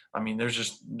 I mean,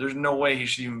 there's no way he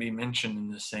should even be mentioned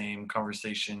in the same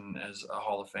conversation as a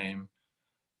Hall of Fame.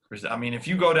 I mean, if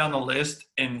you go down the list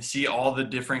and see all the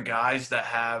different guys that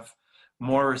have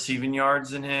more receiving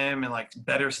yards than him and like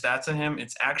better stats than him,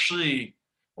 it's actually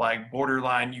like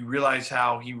borderline. You realize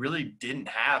how he really didn't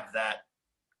have that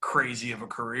crazy of a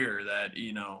career that,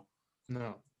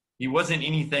 No. he wasn't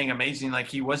anything amazing. Like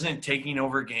he wasn't taking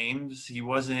over games. He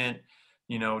wasn't,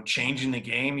 changing the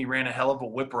game. He ran a hell of a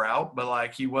whip route, but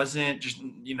like he wasn't just,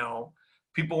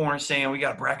 people weren't saying we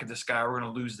got to bracket this guy, we're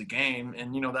going to lose the game.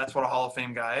 And, that's what a Hall of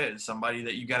Fame guy is, somebody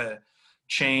that you got to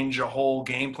change a whole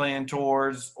game plan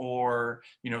towards or,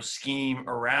 scheme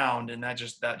around. And that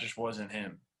just wasn't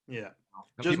him. Yeah.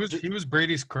 He was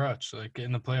Brady's crutch, like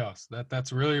in the playoffs.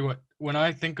 That's really what, when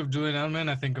I think of Julian Edelman,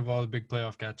 I think of all the big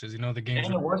playoff catches. The games.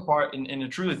 And the worst part, and to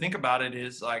truly think about it,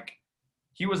 is like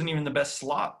he wasn't even the best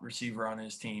slot receiver on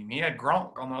his team. He had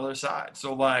Gronk on the other side.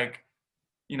 So Gronk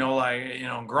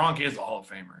is a Hall of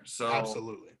Famer. So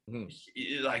Absolutely.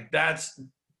 like that's,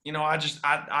 when I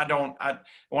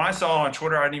saw it on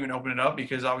Twitter, I didn't even open it up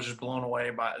because I was just blown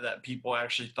away by that people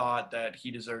actually thought that he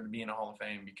deserved to be in a Hall of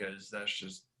Fame, because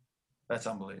that's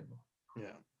unbelievable.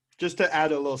 Yeah. Just to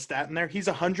add a little stat in there, he's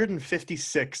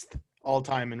 156th all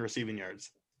time in receiving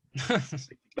yards.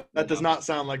 That does not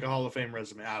sound like a Hall of Fame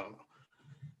resume. I don't know.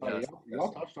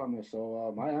 Y'all touched on this,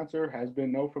 so my answer has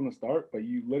been no from the start, but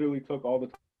you literally took all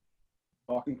the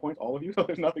talking points, all of you, so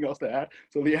there's nothing else to add.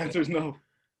 So the answer is no.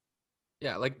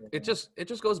 Yeah, like it just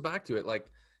goes back to it. Like,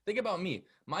 think about me.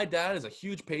 My dad is a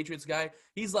huge Patriots guy.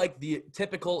 He's like the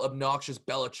typical obnoxious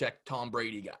Belichick, Tom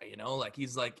Brady guy, Like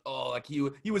he's like, oh, like he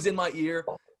was in my ear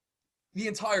the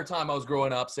entire time I was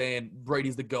growing up saying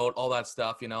Brady's the GOAT, all that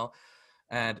stuff,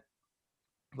 And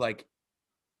like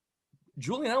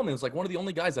Julian Edelman is like one of the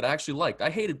only guys that I actually liked. I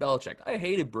hated Belichick. I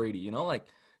hated Brady, like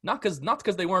not because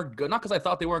they weren't good, not because I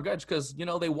thought they weren't good, just because,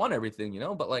 they won everything,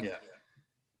 but like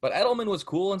But Edelman was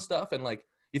cool and stuff, and like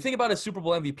you think about his Super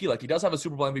Bowl MVP, like he does have a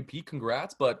Super Bowl MVP,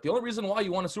 congrats, but the only reason why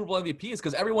you won a Super Bowl MVP is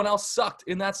because everyone else sucked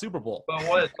in that Super Bowl.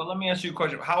 But let me ask you a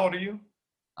question. How old are you?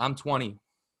 I'm 20.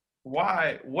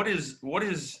 Why? What is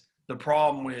the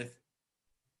problem with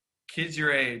kids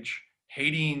your age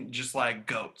hating just like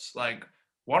goats? Like,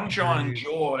 why don't y'all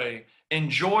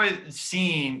enjoy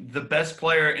seeing the best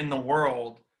player in the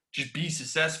world just be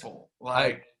successful?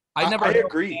 Like, I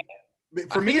agree.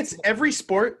 For me, it's every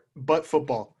sport but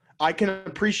football. I can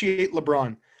appreciate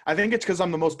LeBron. I think it's because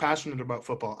I'm the most passionate about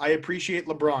football. I appreciate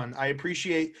LeBron. I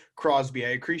appreciate Crosby. I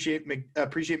appreciate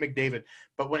McDavid.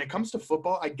 But when it comes to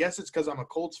football, I guess it's because I'm a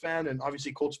Colts fan, and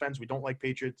obviously Colts fans, we don't like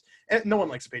Patriots. No one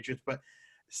likes the Patriots. But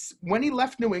when he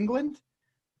left New England,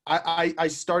 I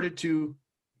started to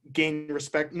gain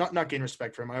respect. Not gain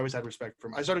respect for him. I always had respect for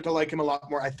him. I started to like him a lot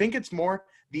more. I think it's more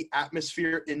the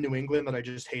atmosphere in New England that I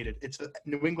just hated. It's the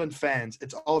New England fans.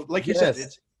 It's all like you said.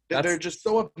 They're just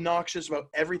so obnoxious about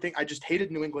everything. I just hated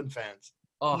New England fans.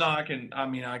 Oh. No, I can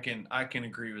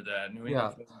agree with that. New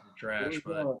England fans are trash,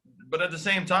 but at the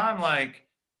same time, like,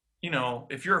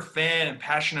 if you're a fan and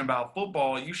passionate about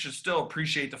football, you should still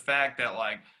appreciate the fact that,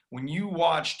 like, when you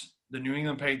watched the New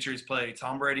England Patriots play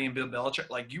Tom Brady and Bill Belichick,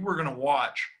 like, you were gonna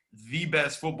watch the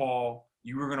best football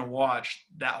you were gonna watch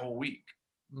that whole week.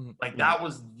 Like, that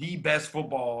was the best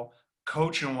football,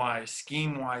 coaching wise,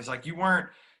 scheme wise. Like, you weren't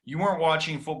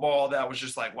watching football that was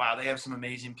just like, wow, they have some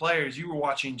amazing players. You were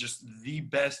watching just the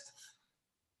best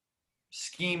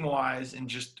scheme-wise and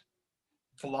just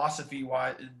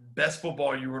philosophy-wise, best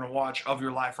football you were going to watch of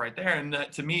your life right there. And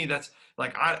that, to me, that's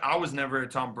like, I was never a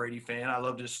Tom Brady fan. I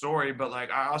loved his story, but like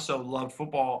I also loved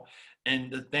football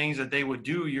and the things that they would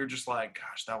do. You're just like,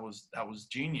 gosh, that was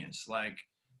genius. Like,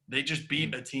 they just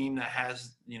beat a team that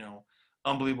has,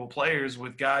 unbelievable players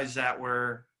with guys that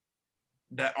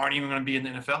aren't even going to be in the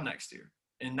NFL next year.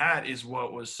 And that is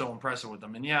what was so impressive with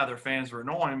them. And yeah, their fans were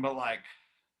annoying, but like,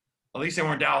 at least they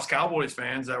weren't Dallas Cowboys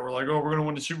fans that were like, oh, we're going to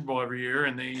win the Super Bowl every year.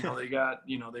 And they, they got,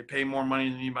 they pay more money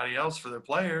than anybody else for their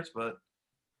players. But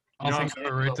I don't think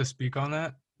I'm right to speak on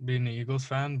that, being an Eagles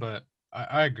fan, but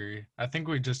I agree. I think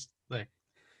we just, like,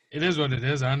 it is what it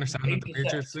is. I understand the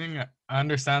Patriots thing. I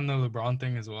understand the LeBron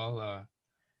thing as well.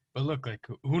 But look, like,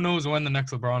 who knows when the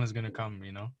next LeBron is going to come,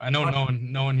 I know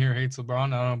no one here hates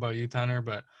LeBron. I don't know about you, Tanner,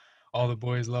 but all the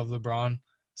boys love LeBron.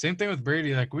 Same thing with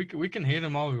Brady. Like we can hate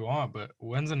him all we want, but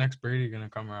when's the next Brady gonna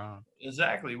come around?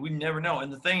 Exactly. We never know.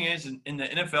 And the thing is, in the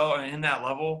NFL and in that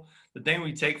level, the thing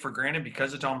we take for granted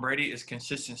because of Tom Brady is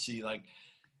consistency. Like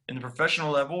in the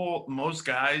professional level, most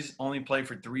guys only play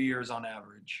for 3 years on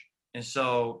average. And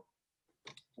so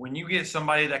when you get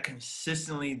somebody that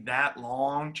consistently that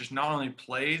long just not only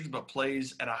plays, but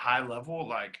plays at a high level,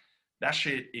 like that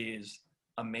shit is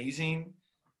amazing.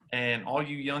 And all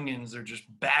you youngins are just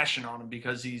bashing on him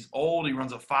because he's old. He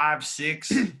runs a 5.6.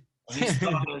 And he's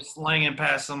still out there slanging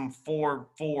past some 4.4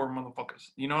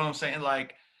 motherfuckers. You know what I'm saying?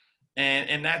 Like,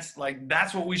 and that's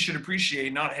what we should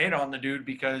appreciate, not hate on the dude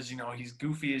because he's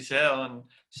goofy as hell and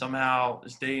somehow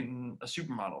is dating a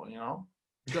supermodel.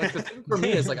 Like, the thing for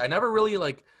me is like I never really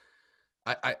like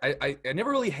I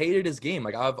never really hated his game.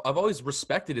 Like I've always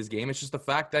respected his game. It's just the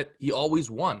fact that he always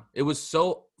won. It was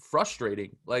so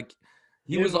frustrating. Like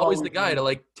he was always the guy to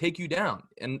like take you down,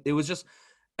 and it was just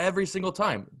every single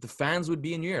time the fans would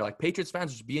be in your ear. Like Patriots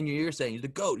fans would just be in your ear saying, "He's the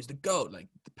GOAT. He's the GOAT. Like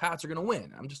the Pats are gonna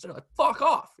win." I'm just like, "Fuck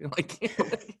off!" Like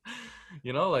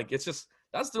it's just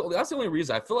that's the only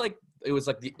reason. I feel like it was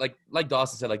like like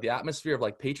Dawson said, like the atmosphere of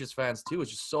like Patriots fans too is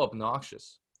just so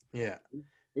obnoxious. Yeah.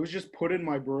 It was just put in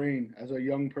my brain as a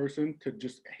young person to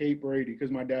just hate Brady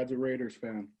because my dad's a Raiders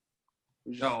fan.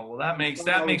 Oh, well, that makes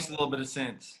a little bit of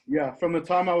sense. Yeah, from the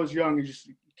time I was young, you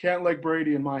can't like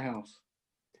Brady in my house.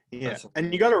 Yeah,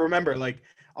 and you got to remember, like,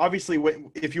 obviously,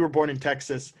 if you were born in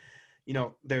Texas,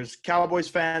 there's Cowboys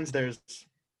fans. I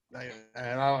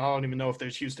don't even know if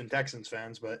there's Houston Texans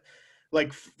fans, but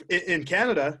like in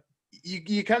Canada,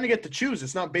 you kind of get to choose.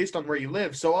 It's not based on where you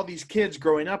live. So all these kids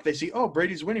growing up, they see, oh,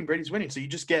 Brady's winning. So you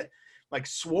just get like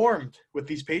swarmed with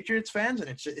these Patriots fans, and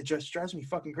it just drives me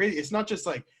fucking crazy. It's not just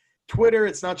like Twitter,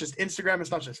 it's not just Instagram,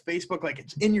 it's not just Facebook. Like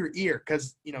it's in your ear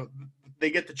because they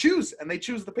get to choose, and they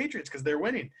choose the Patriots because they're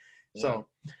winning. Yeah. So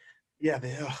yeah,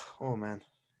 oh man,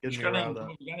 you gotta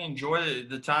enjoy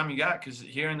the time you got because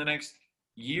here in the next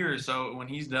year or so, when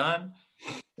he's done,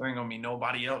 there ain't gonna be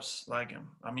nobody else like him.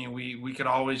 I mean, we could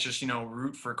always just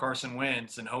root for Carson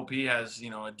Wentz and hope he has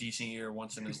a decent year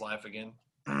once in his life again,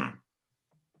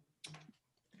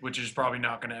 which is probably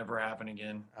not gonna ever happen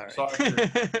again. All right. Sorry.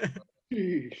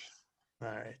 All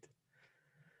right.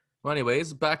 Well,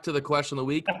 anyways, back to the question of the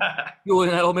week.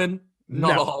 Julian Edelman,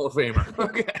 not a Hall of Famer.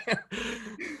 Okay.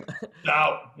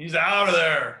 Out. He's out of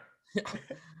there.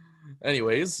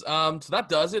 Anyways, so that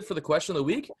does it for the question of the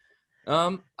week.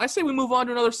 I say we move on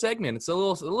to another segment. It's a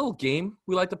little game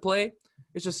we like to play.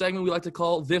 It's a segment we like to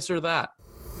call This or That.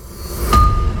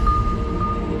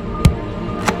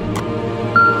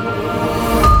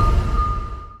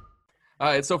 All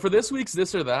right, so for this week's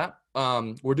This or That,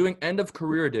 we're doing end of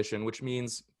career edition, which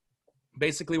means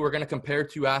basically we're going to compare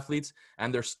two athletes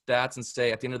and their stats and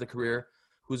say at the end of the career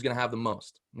who's going to have the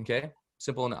most. Okay,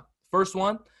 simple enough. First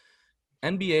one,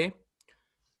 NBA.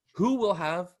 Who will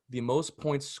have the most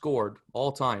points scored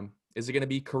all time? Is it going to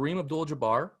be Kareem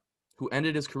Abdul-Jabbar, who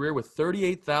ended his career with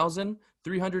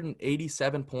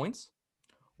 38,387 points?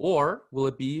 Or will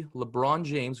it be LeBron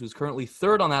James, who's currently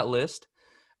third on that list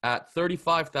at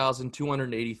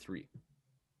 35,283?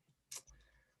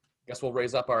 Guess we'll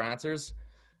raise up our answers.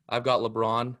 I've got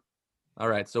LeBron. All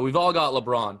right, so we've all got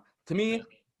LeBron. To me,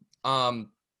 I mean,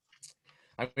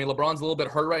 LeBron's a little bit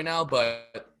hurt right now,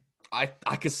 but I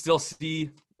could still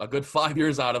see a good 5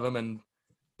 years out of him, and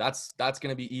that's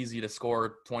going to be easy to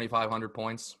score 2,500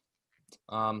 points.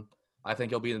 I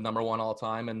think he'll be the number one all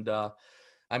time, and I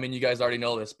mean, you guys already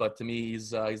know this, but to me,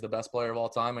 he's the best player of all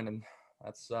time, and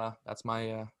that's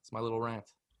my little rant.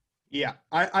 Yeah,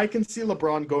 I can see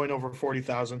LeBron going over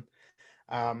 40,000.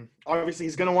 Obviously,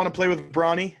 he's going to want to play with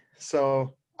Bronny,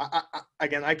 so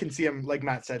I can see him, like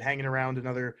Matt said, hanging around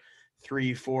another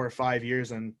 3, 4, 5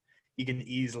 years, and he can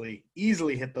easily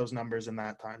hit those numbers in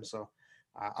that time. So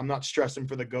I'm not stressing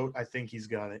for the GOAT. I think he's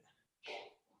got it.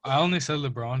 I only said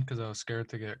LeBron because I was scared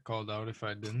to get called out if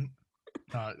I didn't.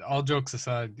 All jokes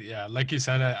aside, yeah, like you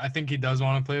said, I think he does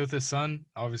want to play with his son.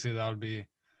 Obviously, that would be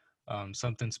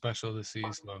something special to see.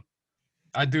 So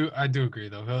I do agree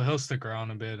though. He'll stick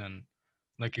around a bit, and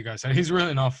like you guys said, he's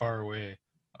really not far away.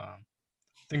 I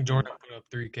think Jordan put up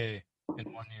 3K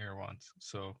in 1 year once,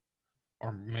 so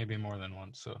or maybe more than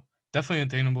once. So definitely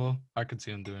attainable. I could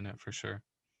see him doing it for sure.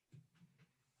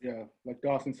 Yeah, like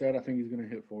Dawson said, I think he's gonna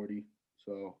hit 40.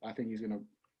 So I think he's gonna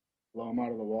blow him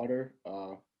out of the water.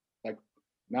 Like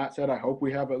Matt said, I hope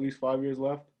we have at least 5 years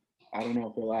left. I don't know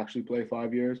if he'll actually play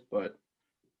 5 years, but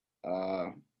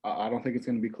I don't think it's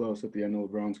gonna be close at the end of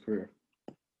LeBron's career.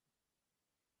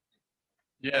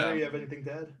 Yeah. Do you have anything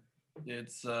to add?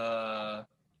 It's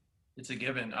It's a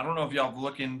given. I don't know if y'all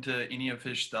look into any of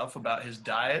his stuff about his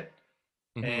diet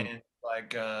Mhm. and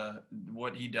like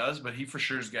what he does, but he for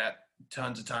sure's got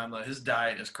tons of time. Like his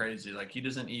diet is crazy. Like he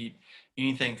doesn't eat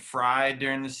anything fried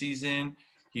during the season.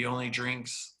 He only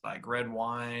drinks like red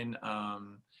wine.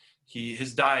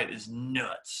 His diet is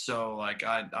nuts. So like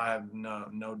I have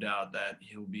no doubt that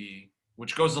he'll be,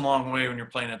 which goes a long way when you're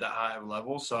playing at that high of a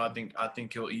level. So I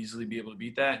think he'll easily be able to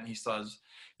beat that. And he still has,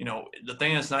 the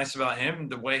thing that's nice about him,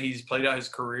 the way he's played out his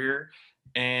career,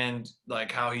 and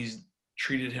like how he's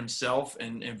treated himself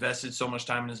and invested so much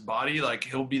time in his body, like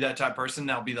he'll be that type of person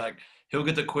that'll be like he'll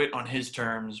get to quit on his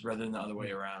terms rather than the other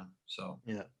way around. So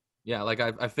Yeah, like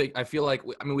I feel like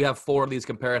we have 4 of these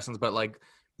comparisons, but like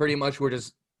pretty much we're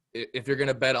just, if you're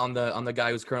gonna bet on the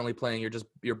guy who's currently playing,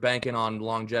 you're banking on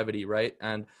longevity, right?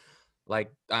 And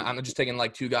like I'm just taking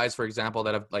like 2 guys for example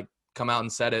that have like come out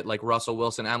and said it, like Russell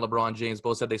Wilson and LeBron James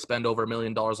both said they spend over $1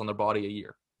 million on their body a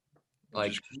year.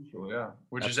 Like, which is crucial, yeah.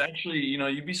 Which is actually,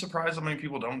 you'd be surprised how many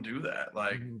people don't do that.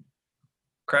 Like,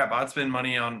 crap, I'd spend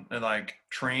money on like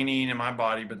training in my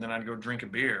body, but then I'd go drink a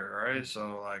beer, right?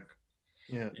 So like,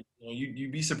 Yeah.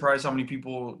 you'd be surprised how many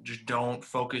people just don't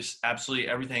focus absolutely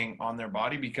everything on their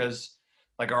body, because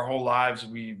like our whole lives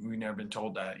we've never been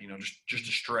told that, just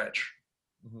to stretch.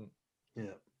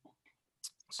 Yeah.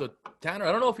 So Tanner,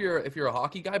 I don't know if you're a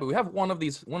hockey guy, but we have one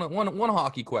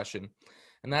hockey question,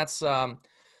 and that's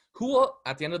who will,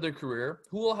 at the end of their career,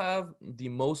 who will have the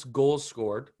most goals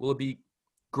scored? Will it be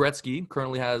Gretzky,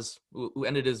 who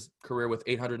ended his career with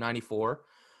 894,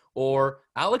 or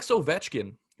Alex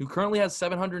Ovechkin, who currently has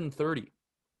 730?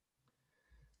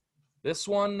 This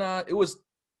one, it was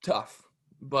tough,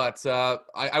 but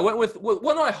I went with what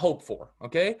do I hope for,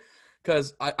 okay?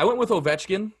 Because I went with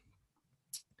Ovechkin.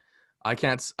 I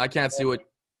can't see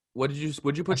what did you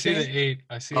put, I see Shane? the 8.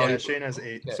 I see Yeah, it. Shane has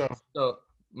 8. Okay. So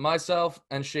myself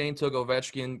and Shane took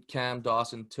Ovechkin. Cam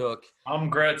Dawson took. I'm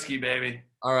Gretzky, baby.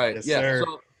 All right, Yes, yeah. sir.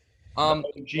 So OG.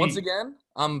 once again,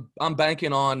 I'm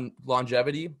banking on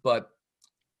longevity, but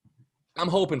I'm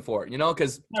hoping for it,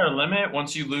 because Is there a limit?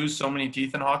 Once you lose so many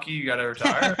teeth in hockey, you got to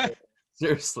retire.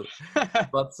 seriously.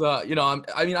 But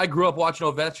I grew up watching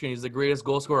Ovechkin. He's the greatest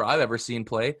goal scorer I've ever seen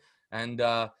play. And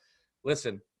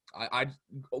listen,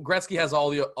 Gretzky has all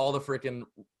the freaking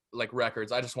like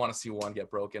records. I just want to see one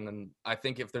get broken, and I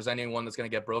think if there's anyone that's gonna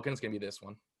get broken, it's gonna be this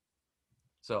one.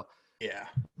 So Yeah.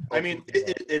 I mean,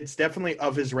 it's definitely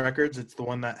of his records, it's the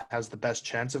one that has the best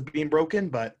chance of being broken.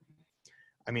 But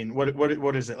I mean,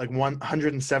 what is it, like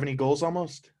 170 goals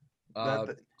almost?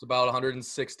 it's about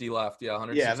 160 left. Yeah,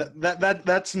 160. Yeah,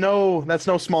 that's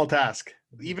no small task.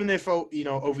 Even if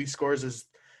Ovi scores his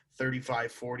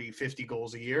 35, 40, 50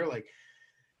 goals a year, like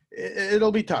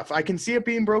it'll be tough. I can see it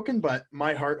being broken, but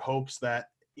my heart hopes that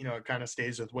it kind of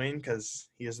stays with Wayne because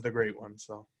he is the great one.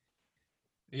 So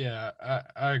Yeah,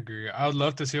 I agree. I would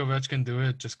love to see Ovechkin do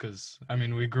it just because,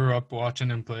 we grew up watching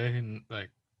him play,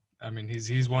 and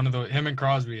he's one of him and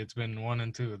Crosby, it's been 1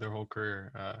 and 2 their whole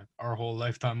career, our whole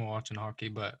lifetime of watching hockey.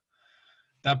 But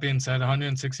that being said,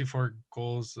 164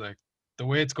 goals, like the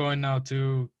way it's going now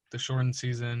too, the shortened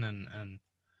season, and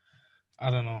I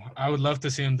don't know. I would love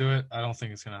to see him do it. I don't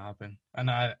think it's going to happen. And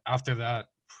after that,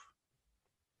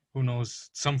 who knows?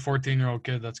 Some 14-year-old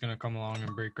kid that's going to come along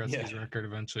and break Gretzky's record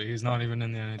eventually. He's not even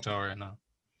in the NHL right now.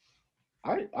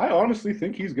 I honestly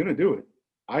think he's going to do it.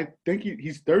 I think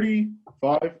he's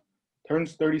 35,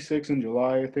 turns 36 in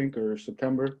July, I think, or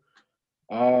September.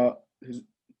 And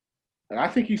I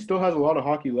think he still has a lot of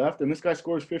hockey left, and this guy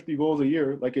scores 50 goals a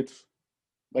year like it's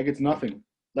nothing.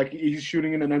 Like he's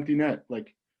shooting in an empty net.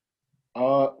 Like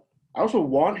I also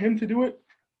want him to do it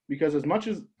because as much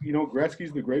as,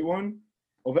 Gretzky's the great one,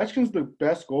 Ovechkin's the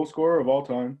best goal scorer of all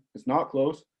time. It's not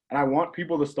close. And I want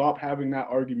people to stop having that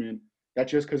argument that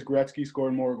just because Gretzky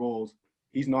scored more goals,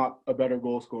 he's not a better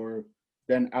goal scorer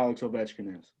than Alex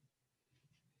Ovechkin is.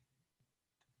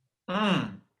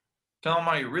 Tell them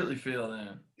how you really feel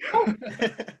then.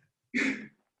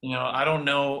 I don't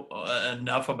know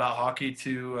enough about hockey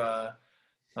to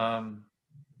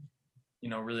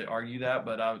really argue that,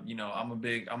 but I'm an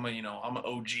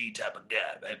OG type of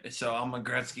guy. So I'm a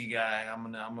Gretzky guy.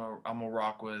 I'm a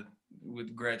rock with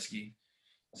Gretzky.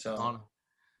 So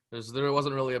there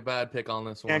wasn't really a bad pick on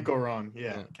this one. Can't go wrong.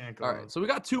 Yeah. Can't go All wrong. right, so we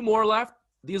got 2 more left.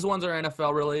 These ones are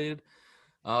NFL related.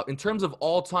 In terms of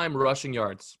all-time rushing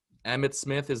yards, Emmitt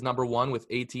Smith is number 1 with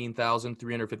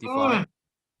 18,355.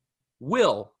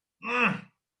 Will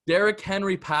Derrick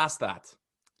Henry pass that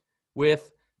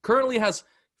with currently has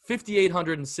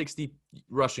 5,860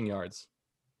 rushing yards?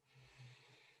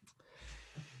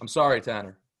 I'm sorry,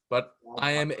 Tanner, but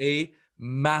I am a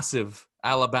massive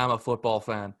Alabama football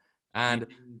fan, and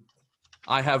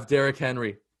I have Derrick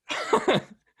Henry.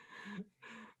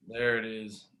 There it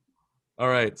is. All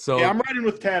right. So Yeah, I'm riding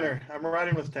with Tanner. I'm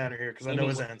riding with Tanner here because I know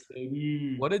his answer.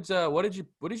 what did you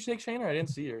take, Shane? I didn't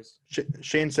see yours.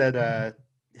 Shane said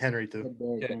Henry too.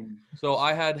 Okay. So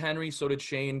I had Henry. So did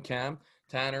Shane, Cam,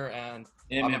 Tanner, and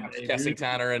I'm Emmett, guessing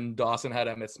Tanner and Dawson had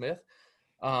Emmitt Smith.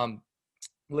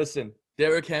 Listen,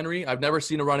 Derrick Henry. I've never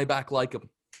seen a running back like him.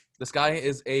 This guy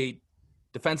is a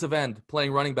defensive end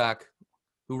playing running back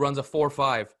who runs a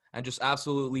 4.5 and just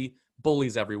absolutely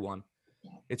bullies everyone.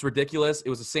 It's ridiculous. It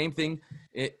was the same thing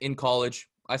in college.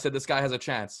 I said this guy has a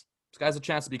chance. This guy has a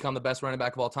chance to become the best running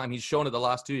back of all time. He's shown it the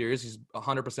last 2 years. He's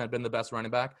 100% been the best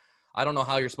running back. I don't know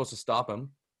how you're supposed to stop him.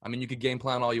 I mean, you could game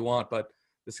plan all you want, but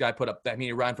this guy put up – I mean,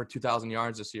 he ran for 2,000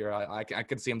 yards this year. I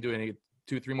could see him doing it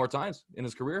 2-3 more times in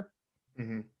his career.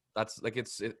 Mm-hmm. That's like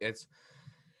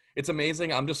it's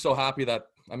amazing. I'm just so happy that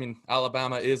 – I mean,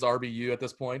 Alabama is RBU at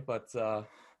this point, but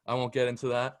I won't get into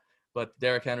that. But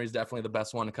Derrick Henry is definitely the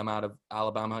best one to come out of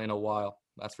Alabama in a while.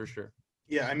 That's for sure.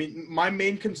 Yeah, I mean, my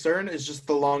main concern is just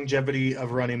the longevity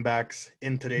of running backs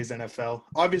in today's NFL.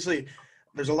 Obviously,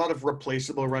 there's a lot of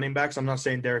replaceable running backs. I'm not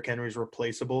saying Derrick Henry is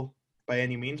replaceable by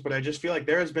any means, but I just feel like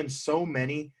there has been so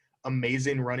many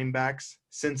amazing running backs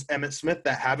since Emmitt Smith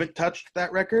that haven't touched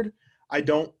that record. I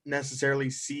don't necessarily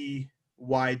see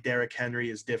why Derrick Henry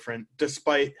is different,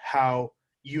 despite how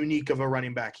unique of a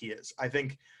running back he is. I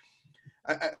think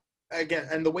again,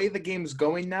 and the way the game's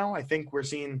going now, I think we're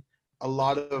seeing a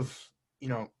lot of,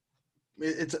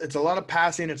 it's a lot of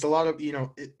passing. It's a lot of,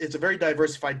 it's a very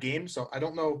diversified game. So I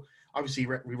don't know. Obviously,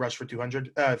 we rushed for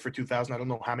 2,000. I don't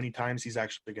know how many times he's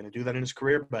actually going to do that in his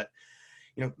career. But,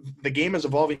 the game is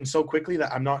evolving so quickly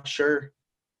that I'm not sure.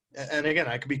 And again,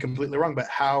 I could be completely wrong, but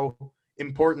how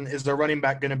important is the running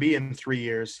back going to be in 3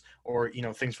 years or,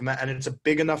 things from that? And it's a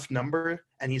big enough number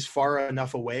and he's far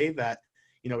enough away that,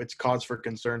 it's cause for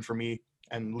concern for me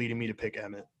and leading me to pick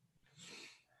Emmitt.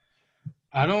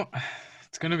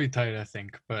 It's going to be tight, I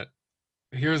think. But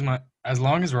as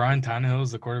long as Ryan Tannehill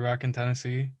is the quarterback in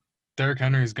Tennessee, Derrick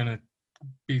Henry is going to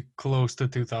be close to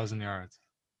 2,000 yards.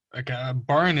 Like,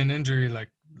 barring an injury, Ryan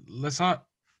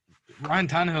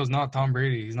Tannehill is not Tom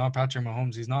Brady. He's not Patrick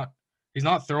Mahomes. He's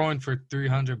not throwing for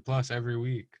 300 plus every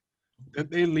week.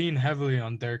 They lean heavily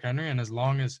on Derrick Henry, and as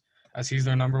long as he's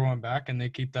their number one back and they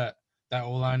keep that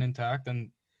O-line intact and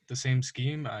the same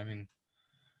scheme, I mean,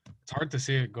 it's hard to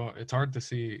see it go. It's hard to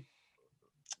see.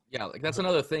 Yeah, like that's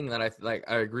another thing that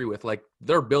I agree with. Like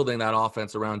they're building that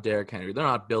offense around Derrick Henry. They're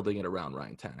not building it around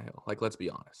Ryan Tannehill. Like let's be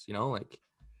honest,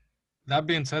 That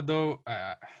being said, though,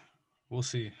 we'll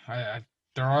see.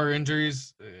 There are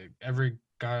injuries.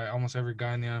 Almost every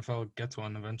guy in the NFL gets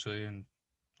one eventually, and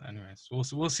anyways,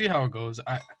 we'll see how it goes.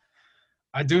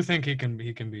 I do think he can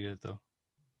beat it though.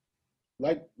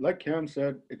 Like Cam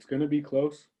said, it's going to be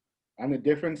close. And the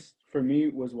difference for me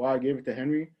was why I gave it to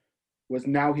Henry was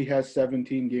now he has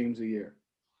 17 games a year.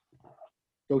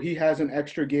 So he has an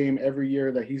extra game every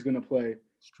year that he's going to play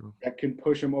that can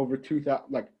push him over 2,000.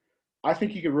 Like, I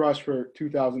think he could rush for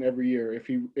 2,000 every year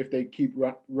if they keep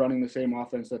running the same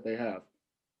offense that they have.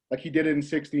 Like he did it in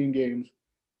 16 games.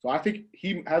 So I think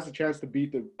he has a chance to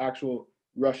beat the actual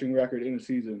rushing record in a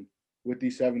season with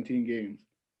these 17 games.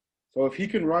 So if he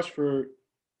can rush for,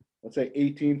 let's say,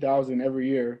 18,000 every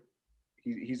year,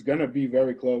 he's going to be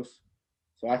very close.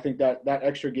 So I think that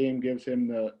extra game gives him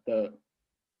the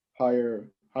higher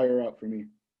up for me.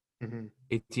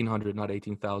 1,800, not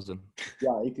 18,000. Yeah,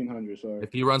 1,800, sorry.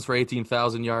 If he runs for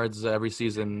 18,000 yards every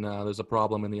season, there's a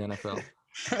problem in the NFL.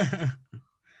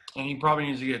 And he probably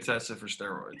needs to get tested for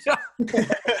steroids.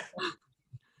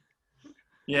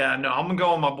 Yeah, no, I'm gonna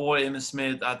go with my boy Emmitt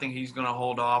Smith. I think he's gonna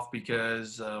hold off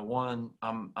because one,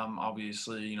 I'm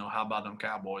obviously, how about them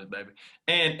Cowboys, baby?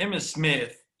 And Emmitt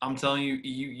Smith, I'm telling you,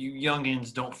 you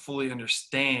youngins don't fully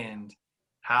understand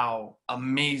how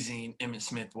amazing Emmitt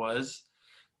Smith was.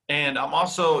 And I'm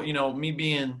also,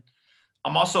 I'm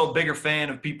also a bigger fan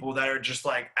of people that are just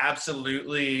like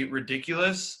absolutely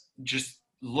ridiculous, just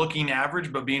looking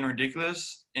average but being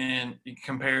ridiculous, and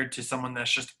compared to someone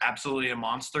that's just absolutely a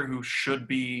monster who should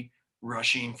be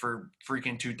rushing for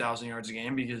freaking 2,000 yards a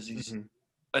game because he's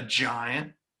a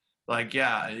giant. Like,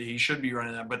 yeah, he should be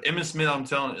running that. But Emmitt Smith, I'm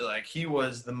telling you, like, he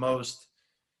was the most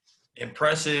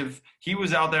impressive. He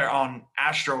was out there on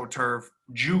AstroTurf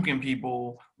juking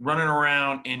people, running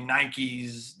around in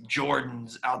Nikes,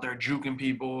 Jordans, out there juking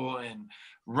people and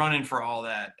running for all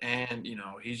that. And,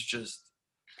 he's just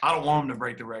 – I don't want him to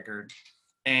break the record.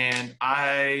 And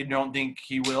I don't think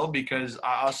he will because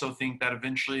I also think that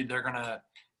eventually they're going to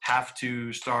have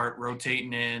to start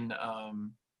rotating in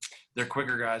their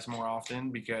quicker guys more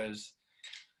often because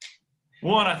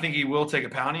One, I think he will take a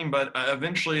pounding, but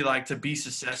eventually, like to be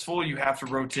successful, you have to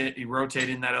rotate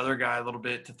in that other guy a little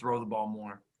bit to throw the ball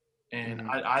more. And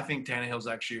I think Tannehill's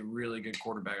actually a really good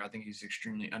quarterback. I think he's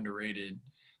extremely underrated.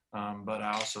 But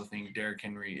I also think Derrick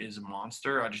Henry is a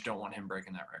monster. I just don't want him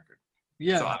breaking that record.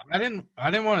 Yeah, So I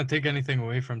didn't want to take anything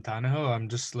away from Tannehill. I'm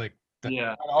just like Yeah,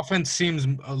 that offense seems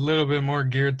a little bit more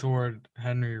geared toward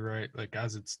Henry, right? Like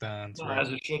as it stands, no, right?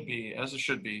 as it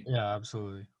should be, Yeah,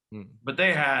 absolutely. But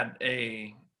they had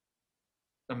a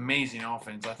amazing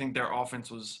offense. I think their offense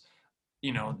was,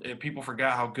 people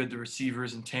forgot how good the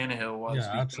receivers and Tannehill was. Yeah,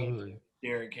 because absolutely. of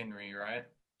Derrick Henry, right?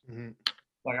 Mm-hmm.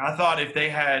 Like I thought if they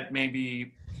had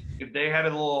a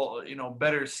little,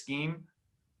 better scheme,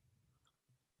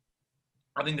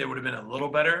 I think they would have been a little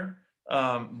better.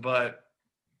 But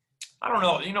I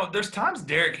don't know. There's times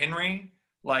Derrick Henry,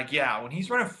 like, yeah, when he's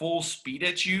running full speed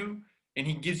at you and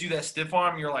he gives you that stiff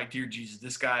arm, you're like, dear Jesus,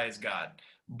 this guy is God.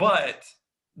 But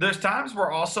there's times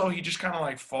where also he just kind of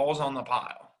like falls on the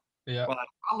pile. Yeah. Like,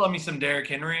 I love me some Derrick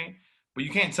Henry, but you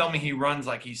can't tell me he runs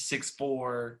like he's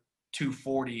 6'4",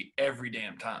 240 every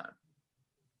damn time.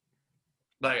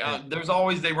 Like there's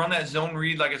always they run that zone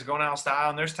read like it's going out of style,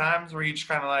 and there's times where he just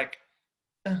kind of like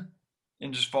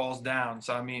and just falls down.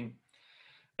 So I mean,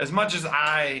 as much as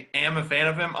I am a fan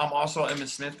of him, I'm also an Emmitt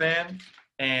Smith fan,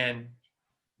 and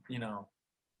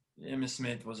Emmitt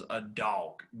Smith was a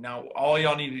dog. Now all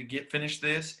y'all need to finish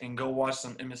this and go watch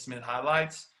some Emmitt Smith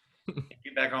highlights. And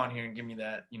get back on here and give me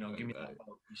that. Give me that.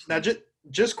 Now,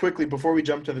 just quickly before we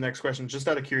jump to the next question, just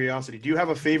out of curiosity, do you have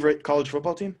a favorite college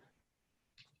football team?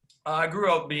 I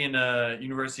grew up being a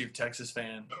University of Texas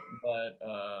fan,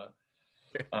 but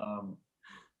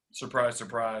surprise,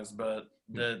 surprise. But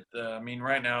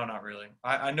right now, not really.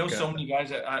 I know so many guys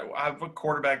that I have a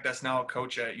quarterback that's now a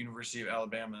coach at University of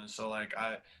Alabama. So like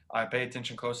I pay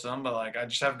attention close to them, but like I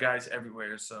just have guys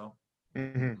everywhere. So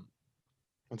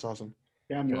That's awesome.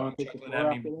 Cam, you want to take the floor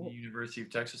after that? University of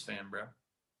Texas fan, bro.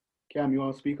 Cam, you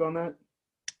want to speak on that?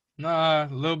 Nah,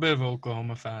 a little bit of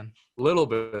Oklahoma fan. A little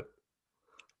bit.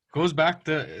 Goes back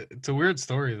to it's a weird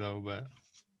story though, but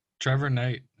Trevor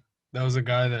Knight, that was a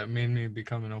guy that made me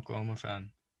become an Oklahoma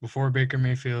fan. Before Baker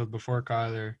Mayfield, before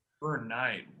Kyler. Trevor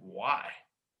Knight, why?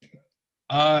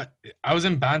 I was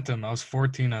in Bantam. I was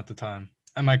 14 at the time,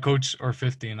 and my coach, or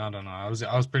 15, I don't know. I was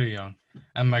pretty young,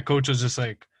 and my coach was just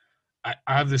like, I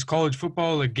have this college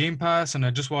football like Game Pass, and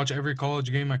I just watch every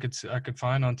college game I could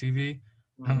find on TV.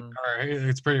 I'm like, all right,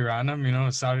 it's pretty random,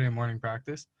 it's Saturday morning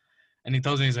practice. And he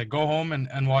tells me, he's like, go home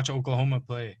and watch Oklahoma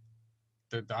play.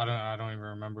 I don't even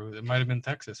remember. It might have been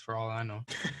Texas for all I know.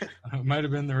 It might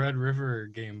have been the Red River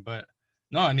game, but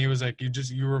no. And he was like,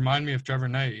 you remind me of Trevor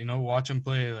Knight, watch him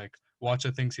play, like watch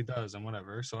the things he does and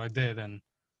whatever. So I did. And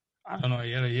I don't know,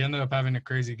 he ended up having a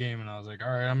crazy game. And I was like, all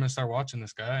right, I'm going to start watching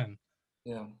this guy. And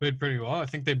played pretty well. I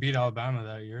think they beat Alabama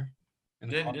that year.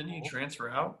 Didn't he transfer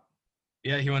out?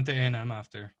 Yeah, he went to A&M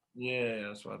after. Yeah,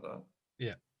 that's what I thought.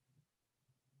 Yeah.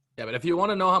 Yeah, but if you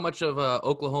want to know how much of a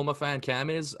Oklahoma fan Cam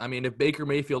is, I mean, if Baker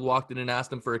Mayfield walked in and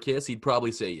asked him for a kiss, he'd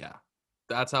probably say yeah.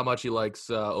 That's how much he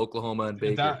likes Oklahoma and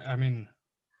Baker.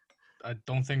 I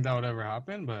don't think that would ever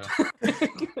happen, but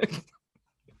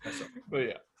but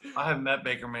yeah. I have met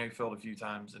Baker Mayfield a few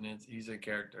times, and he's a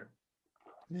character.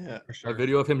 Yeah, for sure. A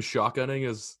video of him shotgunning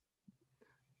is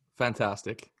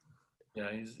fantastic.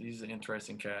 Yeah, he's an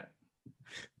interesting cat.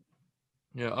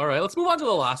 Yeah, all right, let's move on to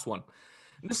the last one.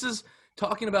 This is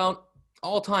talking about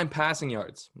all-time passing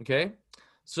yards, okay?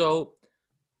 So, at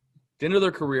the end of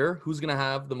their career, who's going to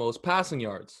have the most passing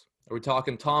yards? Are we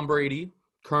talking Tom Brady,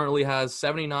 currently has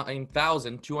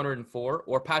 79,204,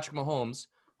 or Patrick Mahomes,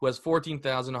 who has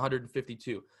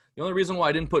 14,152? The only reason why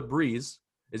I didn't put Breeze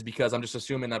is because I'm just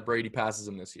assuming that Brady passes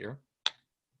him this year.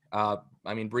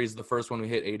 Breeze is the first one who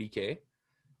hit 80K.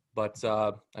 But,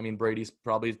 Brady's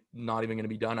probably not even going to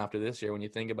be done after this year when you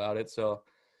think about it. So,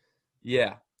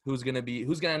 yeah, who's going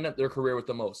to end up their career with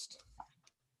the most?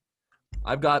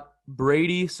 I've got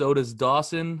Brady. So does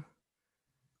Dawson.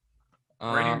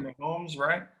 Brady and Mahomes,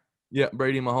 right? Yeah,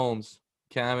 Brady and Mahomes.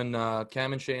 Cam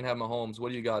and Shane have Mahomes. What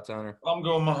do you got, Tanner? I'm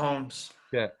going Mahomes.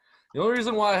 Yeah. The only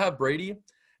reason why I have Brady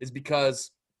is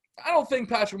because I don't think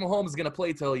Patrick Mahomes is going to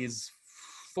play till he's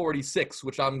 46,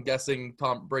 which I'm guessing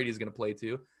Tom Brady is going to play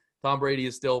to. Tom Brady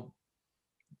is still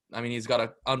 – he's got an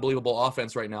unbelievable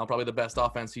offense right now, probably the best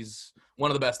offense. He's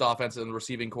one of the best offenses in the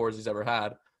receiving cores he's ever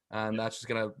had, and that's just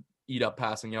going to eat up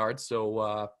passing yards.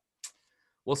 So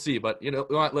we'll see. But,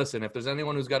 listen, if there's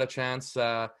anyone who's got a chance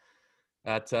at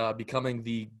becoming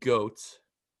the GOAT,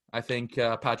 I think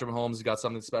Patrick Mahomes has got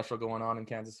something special going on in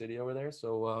Kansas City over there.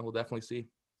 So we'll definitely see.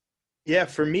 Yeah,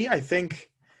 for me, I think,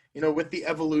 with the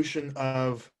evolution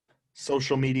of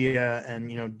social media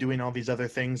and, you know, doing all these other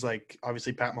things. Like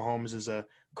obviously Pat Mahomes is a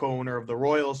co-owner of the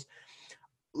Royals.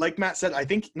 Like Matt said, I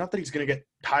think not that he's going to get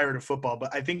tired of football,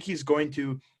 but I think he's going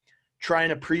to try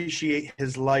and appreciate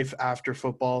his life after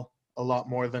football a lot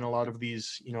more than a lot of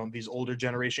these, you know, these older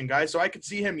generation guys. So I could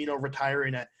see him, you know,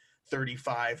 retiring at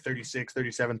 35, 36,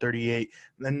 37, 38,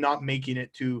 and then not making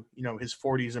it to, you know, his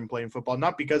 40s and playing football,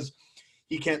 not because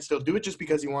he can't still do it, just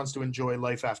because he wants to enjoy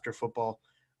life after football.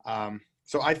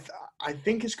 So I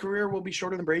think his career will be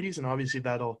shorter than Brady's, and obviously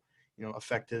that'll, you know,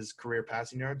 affect his career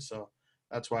passing yards. So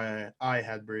that's why I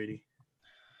had Brady.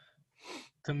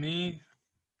 To me,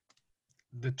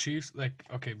 the Chiefs, like,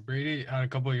 okay, Brady had a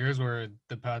couple of years where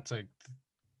the Pats, like,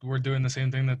 were doing the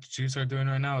same thing that the Chiefs are doing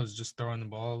right now, is just throwing the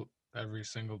ball every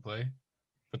single play.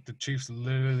 But the Chiefs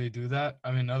literally do that.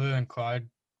 I mean, other than Clyde,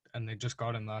 and they just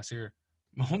got him last year,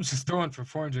 Mahomes is throwing for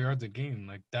 400 yards a game,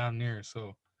 like, damn near.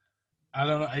 So, I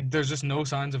don't know. There's just no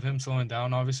signs of him slowing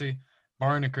down, obviously,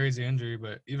 barring a crazy injury.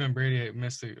 But even Brady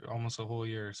missed it almost a whole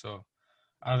year. So,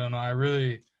 I don't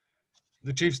know.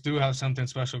 The Chiefs do have something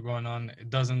special going on. It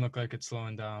doesn't look like it's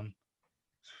slowing down.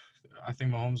 I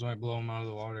think Mahomes might blow him out of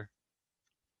the water.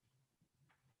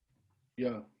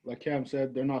 Yeah, like Cam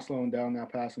said, they're not slowing down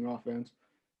that passing offense.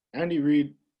 Andy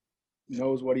Reid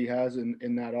knows what he has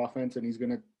in that offense, and he's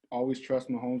going to always trust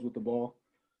Mahomes with the ball.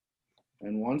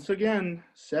 And once again,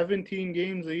 17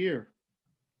 games a year.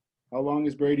 How long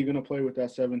is Brady going to play with that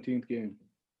 17th game?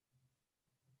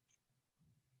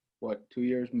 What, 2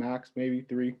 years max, maybe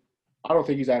 3? I don't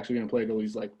think he's actually going to play till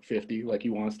he's like 50, like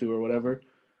he wants to or whatever.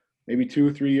 Maybe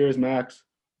 2-3 years max,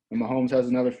 and Mahomes has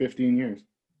another 15 years.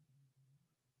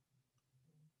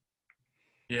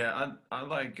 Yeah, I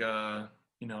like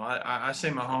you know, I say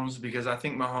Mahomes because I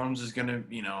think Mahomes is gonna,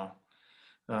 you know,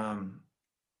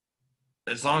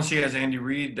 as long as he has Andy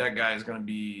Reid, that guy is gonna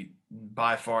be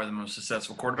by far the most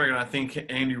successful quarterback. And I think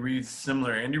Andy Reid's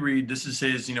similar. Andy Reid, this is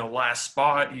his, you know, last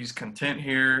spot. He's content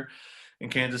here in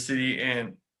Kansas City,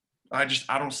 and I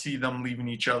don't see them leaving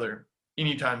each other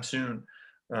anytime soon.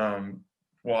 Well,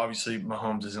 obviously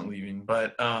Mahomes isn't leaving,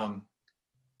 but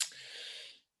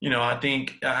you know, I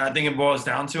think it boils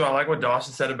down to, I like what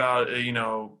Dawson said about, you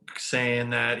know,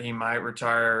 saying that he might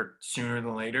retire sooner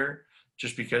than later,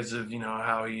 just because of, you know,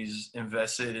 how he's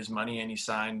invested his money and he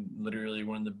signed literally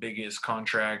one of the biggest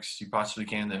contracts you possibly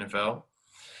can in the NFL.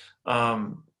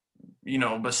 You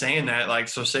know, but saying that, like,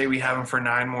 so say we have him for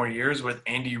 9 more years with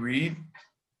Andy Reid.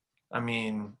 I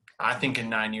mean, I think in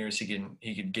 9 years he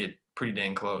could get pretty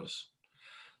dang close.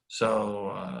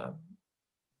 So,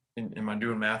 am I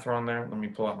doing math wrong there? Let me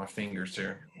pull out my fingers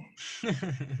here.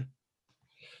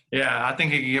 Yeah, I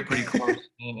think it could get pretty close.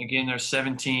 And again, there's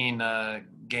 17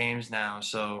 games now,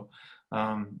 so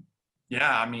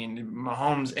yeah, I mean,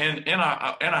 Mahomes and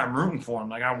I'm rooting for him.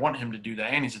 Like, I want him to do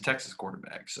that, and he's a Texas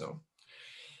quarterback, so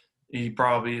he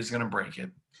probably is going to break it.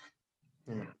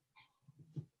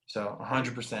 So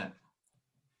 100%.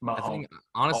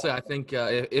 I think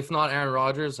if not Aaron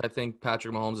Rodgers, I think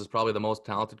Patrick Mahomes is probably the most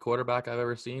talented quarterback I've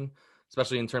ever seen,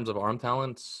 especially in terms of arm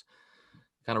talents.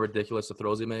 Kind of ridiculous the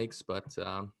throws he makes, but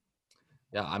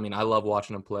yeah, I mean, I love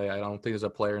watching him play. I don't think there's a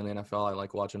player in the NFL I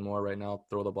like watching more right now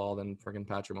throw the ball than freaking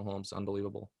Patrick Mahomes.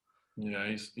 Unbelievable. Yeah,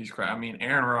 he's crazy. I mean,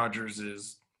 Aaron Rodgers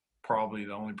is probably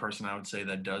the only person I would say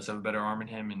that does have a better arm in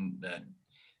him and that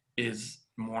is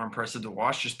more impressive to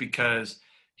watch, just because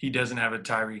he doesn't have a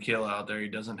Tyreek Hill out there. He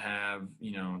doesn't have,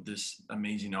 you know, this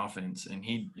amazing offense. And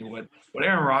what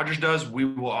Aaron Rodgers does, we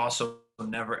will also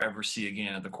never, ever see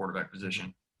again at the quarterback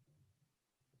position.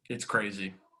 It's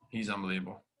crazy. He's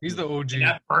unbelievable. He's the OG. And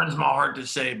that burns my heart to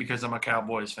say because I'm a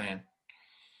Cowboys fan.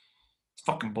 It's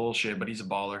fucking bullshit, but he's a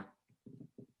baller.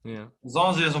 Yeah. As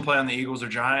long as he doesn't play on the Eagles or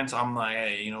Giants, I'm like,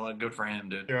 hey, you know what? Good for him,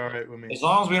 dude. You're all right with me. As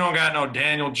long as we don't got no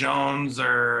Daniel Jones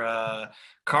or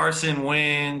Carson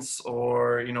Wentz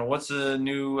or, you know, what's the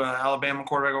new Alabama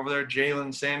quarterback over there?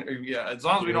 Jalen Sanders. Yeah, as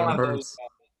long as we don't have those,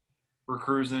 we're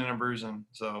cruising and bruising.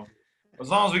 So as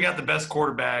long as we got the best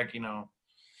quarterback, you know,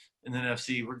 in the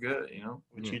NFC, we're good, you know.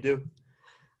 Which you do.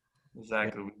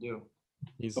 Exactly, we do.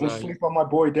 Don't sleep on my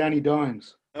boy Danny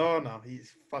Dimes. Oh, no,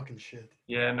 he's fucking shit.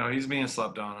 Yeah, no, he's being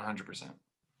slept on 100%.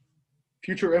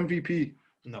 Future MVP.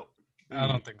 No. I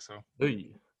don't think so.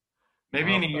 Maybe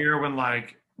in a year when,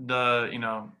 like, the, you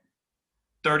know,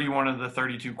 31 of the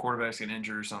 32 quarterbacks get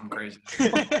injured or something crazy.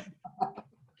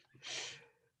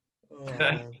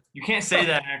 You can't say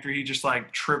that after he just,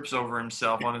 like, trips over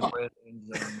himself on his way to the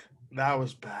end zone. That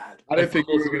was bad. I didn't think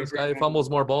this guy fumbles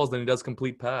more balls than he does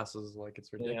complete passes. Like,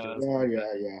 it's ridiculous.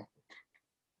 Yeah.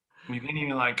 We didn't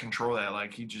even, like, control that.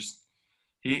 Like, he just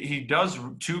He does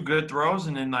two good throws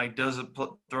and then like does a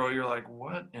throw. You're like,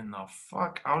 what in the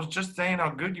fuck? I was just saying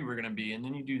how good you were gonna be, and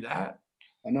then you do that.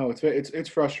 I know it's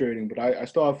frustrating, but I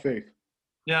still have faith.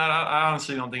 Yeah, I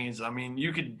honestly don't think he's. I mean,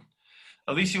 you could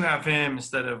at least you have him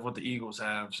instead of what the Eagles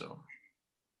have. So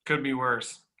could be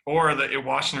worse. Or the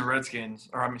Washington Redskins.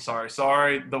 Or I'm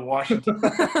sorry, the Washington.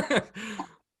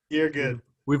 You're good.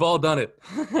 We've all done it.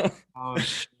 Oh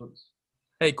shit.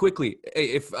 Hey, quickly,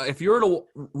 hey, if you were to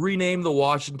rename the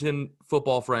Washington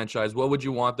football franchise, what would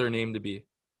you want their name to be?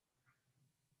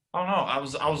 I don't know.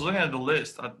 I was looking at the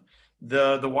list.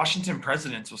 The Washington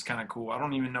Presidents was kind of cool. I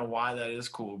don't even know why that is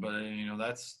cool, but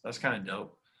that's kind of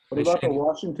dope. What about the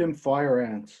Washington Fire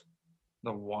Ants?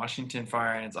 The Washington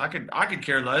Fire Ants. I could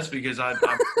care less because I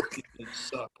it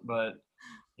suck, but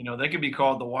they could be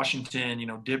called the Washington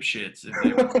dipshits if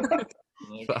they were.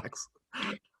 Facts.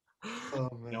 Oh,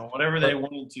 man. Whatever they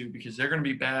wanted to, because they're going to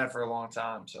be bad for a long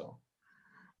time. So,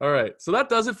 all right. So that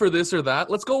does it for this or that.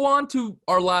 Let's go on to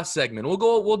our last segment.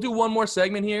 We'll do one more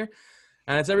segment here,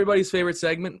 and it's everybody's favorite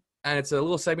segment, and it's a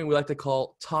little segment we like to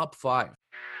call Top 5.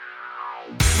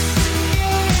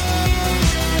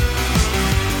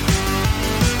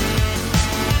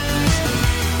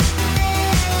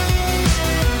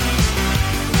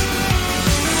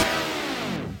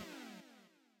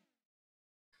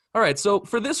 All right, so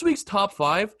for this week's top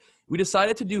 5, we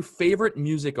decided to do favorite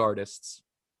music artists.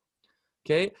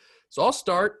 Okay, so I'll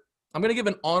start. I'm gonna give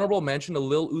an honorable mention to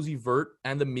Lil Uzi Vert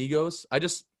and the Migos.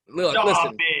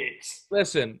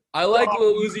 Listen. I like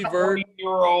Lil Uzi Vert.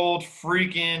 20-year-old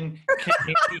freaking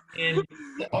Canadian.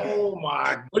 Oh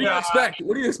my god! What do you expect?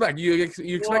 What do you expect? You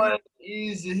expect? What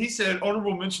is it? He said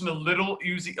honorable mention to Little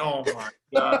Uzi. Oh my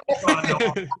god! I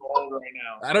know I'm old right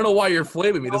now. I don't know why you're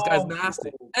flaming me. This guy's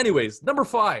nasty. Anyways, number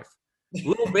 5,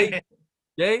 Lil Baby.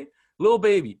 Okay, Lil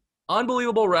Baby,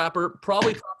 unbelievable rapper.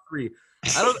 Probably top 3.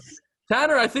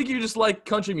 Tanner, I think you just like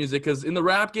country music because in the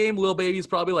rap game, Lil Baby is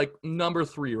probably like number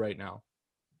 3 right now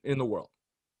in the world.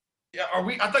 Yeah, are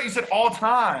we? I thought you said all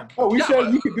time. Oh, we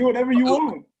said you could do whatever you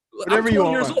want. Whatever I'm 20 you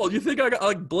want. years old. You think I got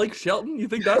like Blake Shelton? You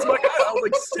think that's my guy? I was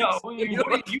like 6. No, you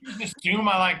just assume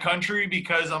I like country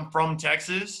because I'm from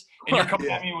Texas, and you're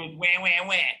coming at me with wah wah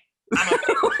wah.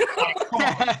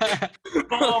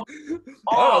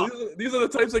 These are the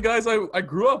types of guys I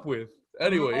grew up with.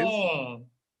 Anyways,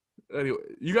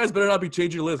 you guys better not be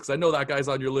changing your list because I know that guy's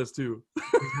on your list too.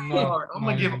 I'm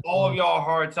gonna give all of y'all a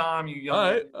hard time. You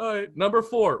young. All right. Number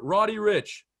 4, Roddy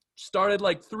Ricch. Started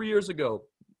like 3 years ago.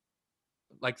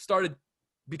 Like started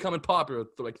becoming popular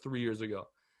like 3 years ago.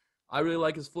 I really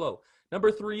like his flow.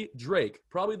 Number 3, Drake.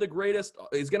 Probably the greatest.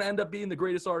 He's gonna end up being the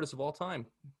greatest artist of all time.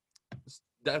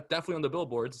 Definitely on the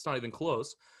billboards. It's not even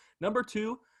close. Number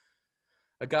 2,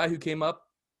 a guy who came up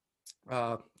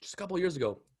just a couple of years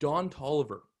ago, Don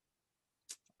Toliver.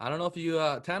 I don't know if you,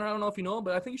 Tanner, I don't know if you know him,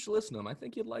 but I think you should listen to him. I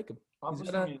think you'd like him. I'm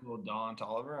listening to little Don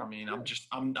Toliver. I mean, I'm just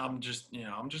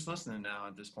listening now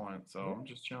at this point, so I'm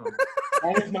just chilling.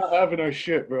 I'm not having our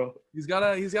shit, bro. He's got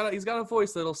a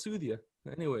voice that'll soothe you.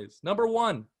 Anyways, number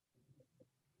 1.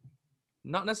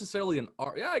 Not necessarily an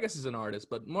art. Yeah, I guess he's an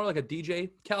artist, but more like a DJ.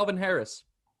 Calvin Harris.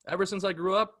 Ever since I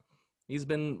grew up, he's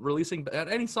been releasing.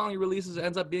 Any song he releases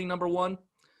ends up being number 1.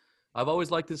 I've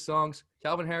always liked his songs.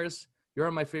 Calvin Harris, you're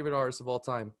my favorite artist of all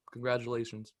time.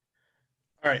 Congratulations.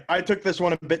 All right, I took this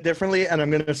one a bit differently, and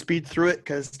I'm going to speed through it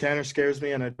because Tanner scares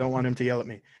me, and I don't want him to yell at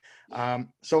me.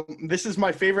 So this is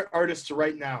my favorite artists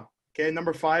right now. Okay,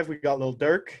 number 5, we got Lil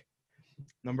Durk.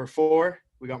 Number 4,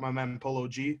 we got my man Polo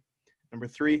G. Number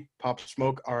 3, Pop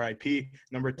Smoke, R.I.P.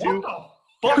 Number 2.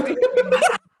 What the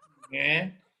fuck,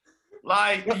 man?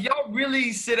 Like, y'all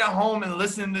really sit at home and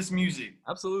listen to this music?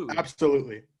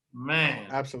 Absolutely. Man.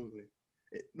 Absolutely.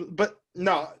 But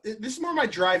no, this is more my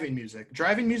driving music.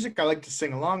 Driving music, I like to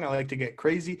sing along. I like to get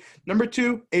crazy. Number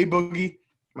 2, A Boogie,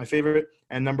 my favorite.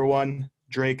 And number 1,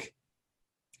 Drake,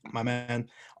 my man.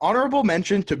 Honorable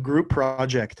mention to Group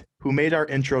Project, who made our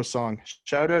intro song.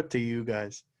 Shout out to you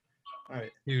guys. All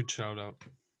right. Huge shout out.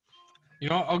 You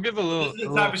know, I'll give a little. This is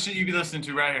the type of shit you be listening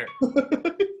to right here.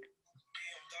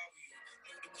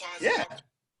 Yeah.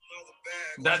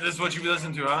 This is what you be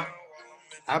listening to, huh?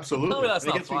 Absolutely. Tell me that's It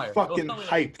not gets me fire. fucking Don't tell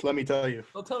me hyped, let me tell you.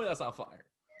 Don't tell me that's not fire.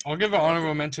 I'll give an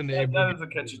honorable mention to That Abe. is a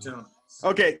catchy tune.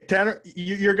 Okay, Tanner,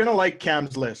 you're going to like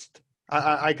Cam's list.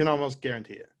 I can almost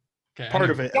guarantee it. Okay,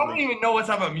 Part of it. Y'all don't even know what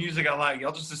type of music I like.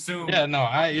 Y'all just assume. Yeah,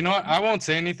 no, you know what? I won't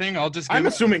say anything. I'll just. I'm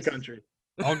give assuming country.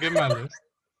 I'll give my list.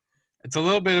 It's a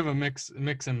little bit of a mix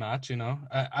and match, you know.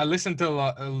 I listen to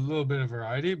a little bit of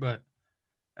variety, but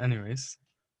anyways,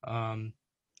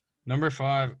 number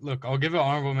 5. Look, I'll give an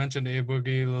honorable mention to A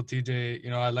Boogie, Lil TJ. You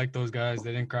know, I like those guys.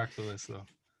 They didn't crack the list though.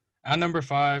 At number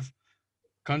 5,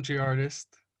 country artist.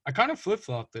 I kind of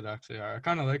flip-flopped it, actually. I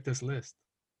kind of like this list.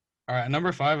 All right, at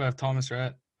number 5, I have Thomas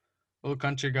Rhett. Little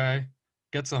country guy.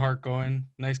 Gets the heart going.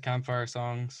 Nice campfire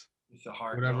songs. It's a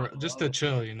hard Whatever. going. Just to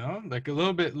chill, you know? Like a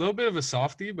little bit of a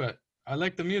softie, but I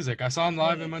like the music. I saw him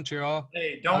live in Montreal.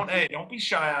 Hey, don't be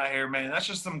shy out here, man. That's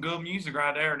just some good music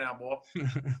right there now, boy.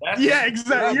 That's Yeah,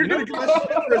 exactly. You're gonna Yeah. go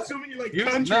for assuming you like You-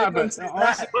 country. nah, and but say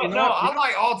honestly, that. But you no, know- I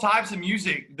like all types of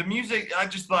music. The music, I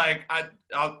just like.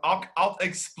 I'll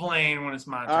explain when it's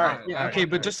my turn. All right. Yeah, okay,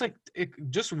 but just like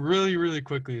just really, really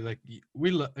quickly, like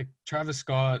like Travis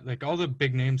Scott, like all the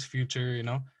big names, Future, you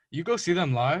know, you go see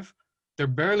them live, they're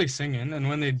barely singing, and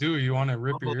when they do, you want to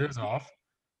rip your ears off.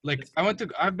 Like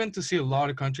I've been to see a lot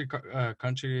of country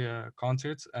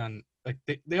concerts, and like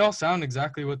they all sound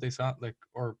exactly what they sound like,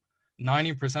 or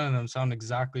 90% of them sound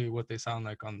exactly what they sound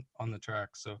like on the track.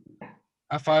 So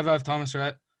at 5, I have Thomas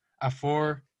Rhett. At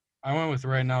 4, I went with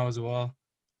Right Now as well.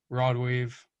 Rod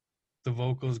Wave. The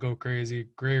vocals go crazy.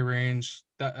 Gray Range.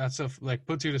 That stuff like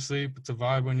puts you to sleep. It's a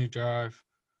vibe when you drive.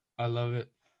 I love it.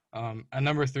 At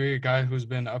number 3, a guy who's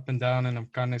been up and down, and I'm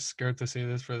kind of scared to say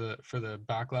this for the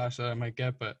backlash that I might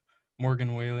get, but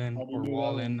Morgan Wallen or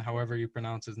Wallen, however you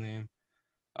pronounce his name.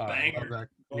 Banger. love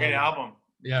Great it. album.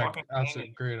 Yeah, Fucking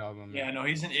absolutely banger. great album. Yeah, no,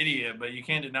 he's an idiot, but you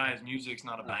can't deny his music's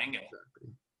not a banger.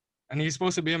 Exactly. And he's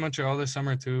supposed to be in Montreal this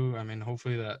summer too. I mean,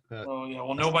 hopefully that. Oh yeah,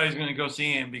 well nobody's gonna go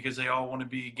see him because they all want to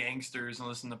be gangsters and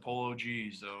listen to Polo G.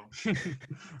 So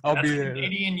I'll that's be there.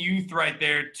 Canadian youth right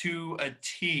there to a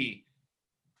T.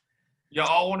 You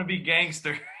all want to be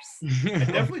gangsters. I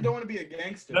definitely don't want to be a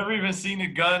gangster. Never even seen a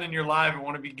gun in your life and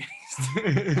want to be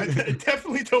gangster. I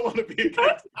definitely don't want to be a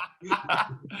gangster.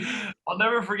 I'll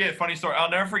never forget. Funny story. I'll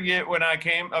never forget when I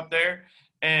came up there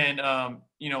and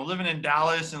living in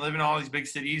Dallas and living in all these big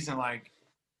cities and like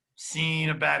seeing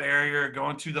a bad area or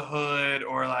going to the hood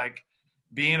or like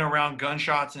being around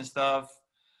gunshots and stuff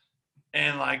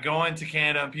and like going to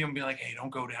Canada and people being like, hey, don't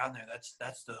go down there.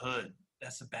 That's the hood.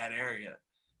 That's a bad area.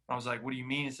 I was like, what do you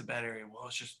mean it's a bad area? Well,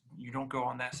 it's just you don't go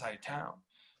on that side of town.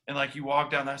 And like you walk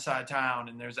down that side of town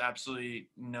and there's absolutely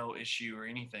no issue or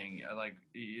anything. Like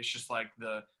it's just like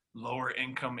the lower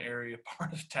income area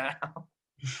part of town.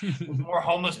 There's more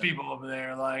homeless people over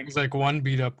there. Like It's like one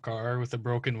beat up car with a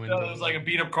broken window. there's like a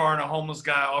beat up car and a homeless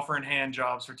guy offering hand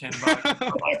jobs for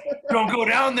 $10. Like, don't go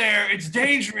down there. It's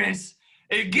dangerous.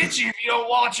 It gets you if you don't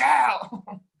watch out.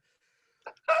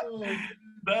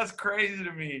 That's crazy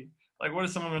to me. Like, what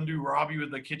is someone gonna do? Rob you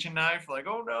with a kitchen knife? Like,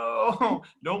 oh no,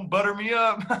 don't butter me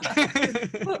up.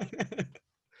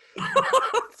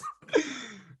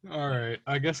 All right,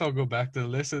 I guess I'll go back to the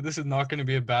list. So this is not going to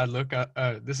be a bad look.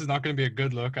 This is not going to be a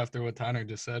good look after what Tanner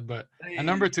just said. But at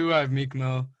number 2, I have Meek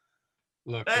Mill.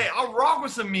 Look, Hey, I'll rock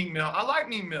with some Meek Mill. I like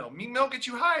Meek Mill. Meek Mill gets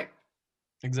you hyped.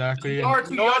 exactly. Y'all are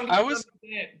too No, young. I was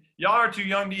Y'all are too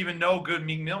young to even know good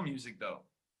Meek Mill music, though.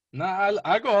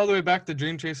 I go all the way back to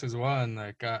Dream Chase as well, and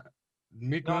like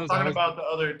Meek No, I'm Mill's talking always- about the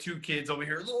other two kids over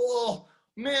here. Oh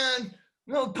man,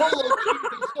 no Polo is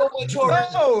so much harder.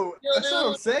 No, that's what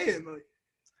I'm saying. Like,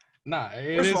 Nah,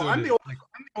 it first is of all, what I'm it the, is. I'm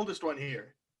the oldest one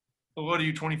here. What are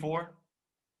you, 24?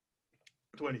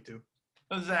 22.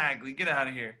 Exactly. Get out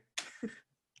of here.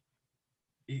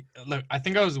 Look, I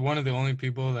think I was one of the only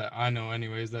people that I know,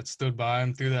 anyways, that stood by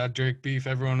him through that Drake beef.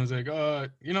 Everyone was like, "Oh,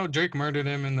 Drake murdered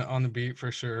him on the beat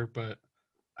for sure," but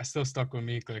I still stuck with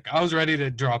Meek. Like, I was ready to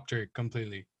drop Drake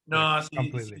completely. No, Like, see,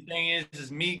 completely. the thing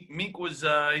is Meek was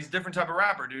he's a different type of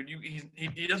rapper, dude.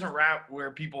 He doesn't rap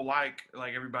where people like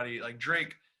everybody like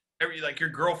Drake. Like your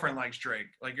girlfriend likes Drake.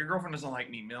 Like your girlfriend doesn't like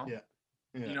Meek Mill. Yeah.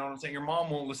 Yeah. You know what I'm saying? Your mom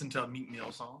won't listen to a Meek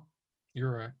Mill song, You're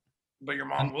right. but your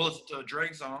mom will listen to a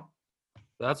Drake song.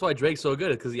 That's why Drake's so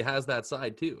good, because he has that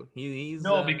side too. He's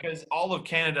No, because all of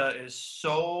Canada is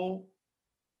so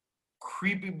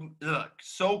creepy,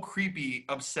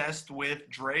 obsessed with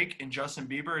Drake and Justin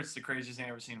Bieber. It's the craziest thing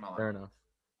I've ever seen in my life. fair enough.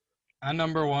 At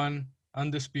number 1,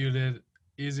 undisputed,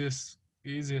 easiest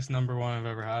number 1 I've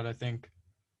ever had, I think.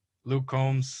 Luke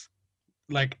Combs.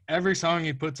 Like every song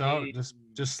he puts out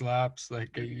just slaps.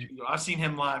 Like I've seen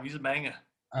him live. He's a banger.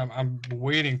 I'm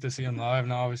waiting to see him live.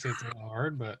 Now obviously it's a little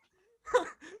hard, but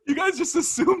You guys just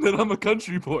assume that I'm a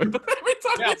country boy, but every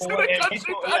time Yeah, it's in well, a and country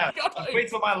people- band, yeah, wait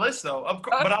till my list though.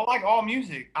 But I like all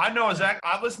music. I know exactly.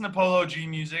 I listen to Polo G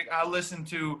music. I listen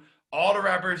to all the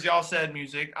rappers y'all said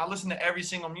music. I listen to every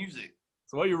single music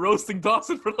So why are you roasting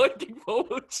Dawson for liking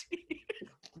Polo G?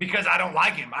 because I don't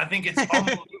like him. I think it's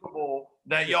unbelievable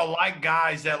that y'all like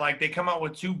guys that like they come out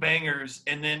with 2 bangers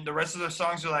and then the rest of their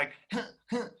songs are like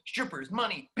strippers,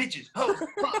 money, bitches, hoes,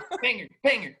 banger,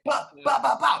 banger, pop, pop,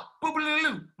 pop, pop,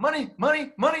 boo, money,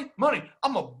 money, money, money.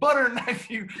 I'm a butter knife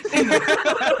you. In the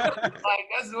like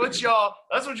that's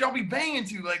what y'all be banging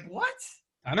to. Like what?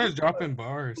 Tanner's dropping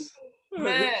bars.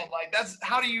 Man, like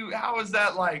how is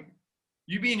that like?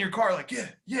 You be in your car like,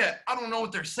 yeah, I don't know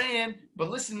what they're saying, but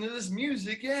listen to this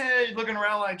music, yeah, you're looking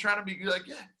around like trying to be like,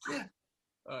 yeah.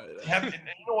 And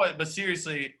you know what? But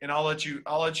seriously, and I'll let you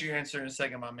answer in a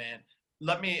second, my man.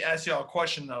 Let me ask y'all a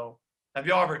question though. Have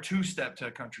y'all ever 2-step to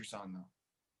a country song though?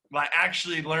 Like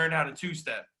actually learn how to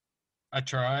 2-step? I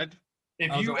tried.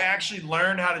 If you actually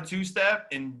learned how to 2-step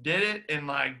and did it and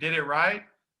like did it right,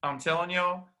 I'm telling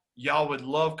y'all would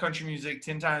love country music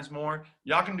 10 times more.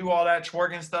 Y'all can do all that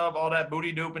twerking stuff, all that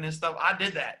booty dooping and stuff. I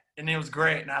did that, and it was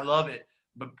great, and I love it.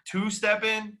 But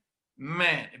 2-stepping,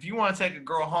 man, if you want to take a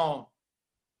girl home,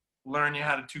 learn you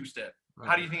how to 2-step.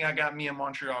 How do you think I got me a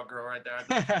Montreal girl right there?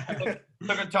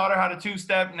 Taught her how to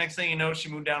 2-step. Next thing you know, she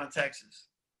moved down to Texas.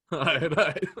 All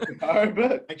right,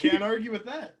 bet. I can't argue with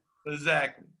that.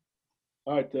 Exactly.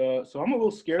 All right, so I'm a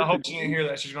little scared. I hope she didn't hear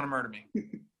that. She's going to murder me.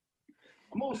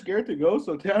 I'm a little scared to go,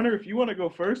 so Tanner, if you want to go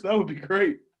first, that would be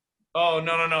great. Oh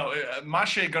no! My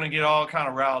shit gonna get all kind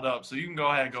of riled up, so you can go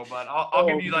ahead and go, bud. I'll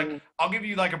give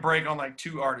you like a break on like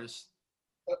 2 artists.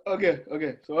 Okay.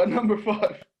 So at number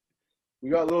 5, we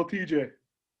got Lil TJ.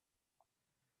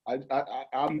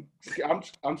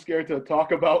 I'm scared to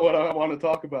talk about what I want to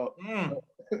talk about. I'm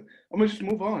gonna just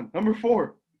move on. Number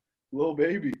 4, Lil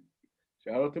Baby.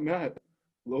 Shout out to Matt.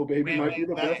 Lil Baby might be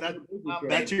the best.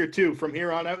 That's your 2. From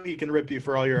here on out, he can rip you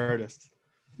for all your artists.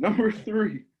 Number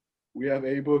 3, we have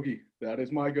A Boogie. That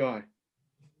is my guy.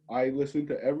 I listen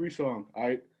to every song.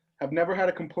 I have never had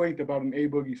a complaint about an A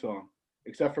Boogie song,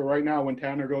 except for right now when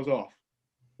Tanner goes off.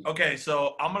 Okay,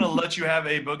 so I'm gonna let you have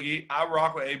A Boogie. I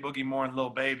rock with A Boogie more than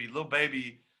Lil Baby. Lil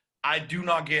Baby, I do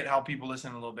not get how people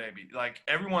listen to Lil Baby. Like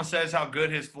everyone says how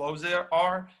good his flows there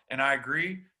are, and I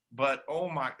agree. But oh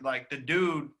my, like the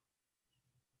dude.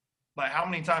 Like, how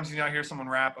many times can y'all hear someone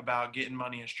rap about getting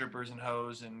money and strippers and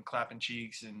hoes and clapping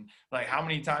cheeks? And, like, how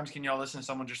many times can y'all listen to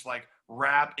someone just, like,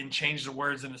 rap and change the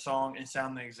words in the song and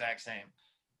sound the exact same?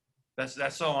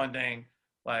 That's so undang.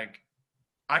 Like,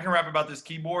 I can rap about this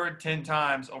keyboard 10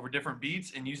 times over different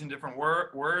beats and using different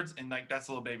words, and, like, that's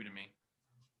Lil Baby to me.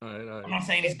 All right. I'm not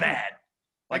saying he's bad.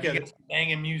 Like, he gets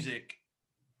banging music.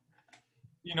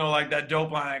 You know, like that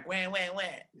dope line, like, wham,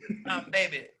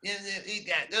 baby. He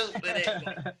got dope with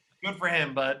it. Good for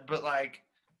him, but like,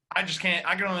 I can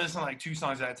only listen to like 2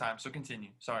 songs at a time. So continue.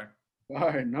 Sorry. All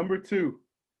right, number 2.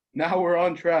 Now we're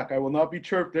on track. I will not be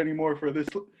chirped anymore for this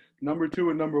number 2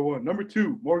 and number 1. Number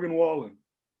 2, Morgan Wallen.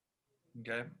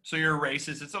 Okay. So you're a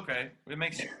racist. It's okay. It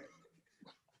makes you.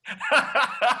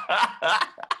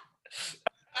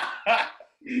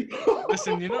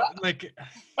 Listen, you know, like,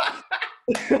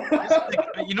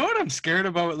 you know what I'm scared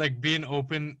about, like being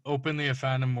openly a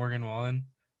fan of Morgan Wallen.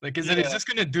 Like, is that he's just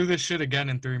gonna do this shit again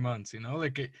in 3 months? You know,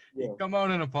 like he come out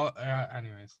and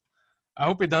anyways. I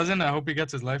hope he doesn't. I hope he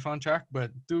gets his life on track. But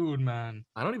dude, man,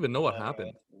 I don't even know what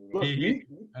happened. Look,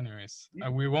 anyways,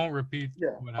 we won't repeat. Yeah,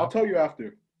 what I'll tell you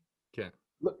after. Okay.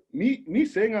 Look, me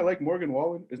saying I like Morgan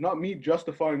Wallen is not me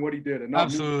justifying what he did, and not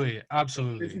absolutely.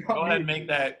 Go ahead and make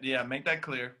that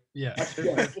clear. Yeah.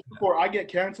 Just before I get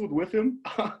canceled with him,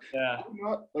 Yeah.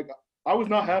 I was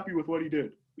not happy with what he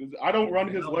did. I don't run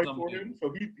his life for him,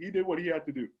 so he did what he had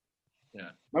to do. Yeah.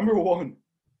 Number 1,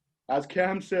 as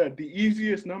Cam said, the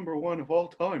easiest number 1 of all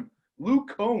time,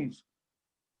 Luke Combs.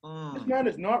 This man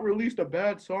has not released a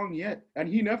bad song yet, and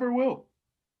he never will.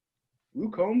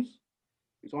 Luke Combs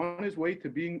is on his way to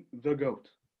being the GOAT.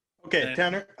 Okay,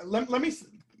 Tanner, let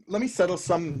me settle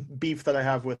some beef that I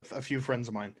have with a few friends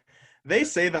of mine. They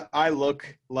say that I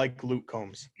look like Luke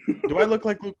Combs. Do I look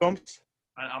like Luke Combs?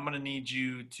 I'm gonna need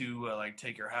you to like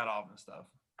take your hat off and stuff.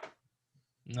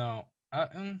 No,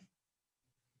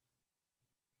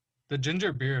 the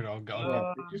ginger beard, I'll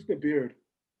go. It's just a beard.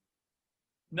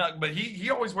 No, but he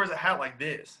always wears a hat like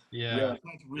this. Yeah.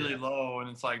 It's really low and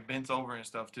it's like bent over and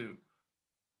stuff too.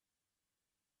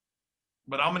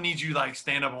 But I'm gonna need you like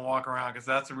stand up and walk around because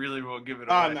that's really what give it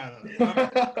away.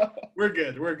 No. We're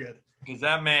good. Because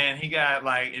that man, he got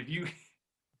like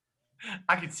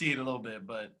I could see it a little bit,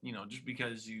 but you know, just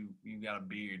because you got a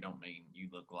beard don't mean you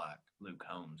look like Luke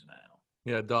Combs now.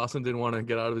 Yeah, Dawson didn't want to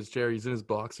get out of his chair. He's in his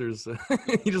boxers.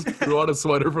 He just threw on a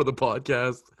sweater for the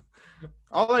podcast.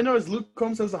 All I know is Luke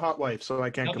Combs has a hot wife, so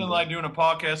I can't Nothing complain. like doing a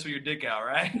podcast with your dick out,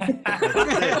 right?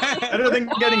 Better than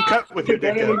getting cut with your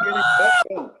dick out.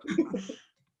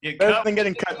 Get Better cut than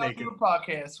getting with it, cut I'll naked. do a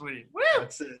podcast with it. Woo!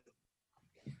 That's it.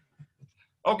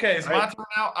 Okay, it's my Alright. turn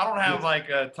now. I don't have Yes. like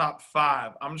a top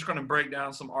 5. I'm just gonna break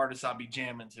down some artists I'll be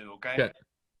jamming to. Okay. Okay.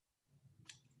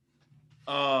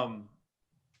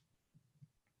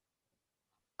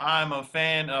 I'm a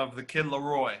fan of the Kid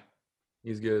Laroi.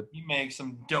 He's good. He makes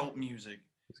some dope music.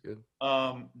 He's good.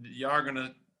 Y'all are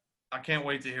gonna. I can't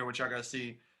wait to hear what y'all gotta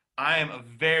see. I am a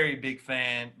very big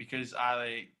fan because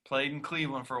I played in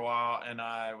Cleveland for a while and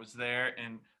I was there,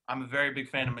 and I'm a very big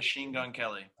fan of Machine Gun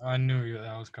Kelly. I knew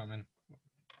that was coming.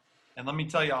 And let me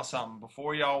tell y'all something.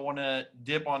 Before y'all want to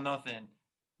dip on nothing,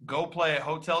 go play at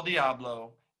Hotel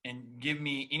Diablo and give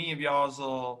me any of y'all's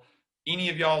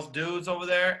dudes over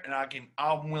there, and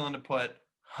I'm willing to put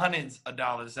hundreds of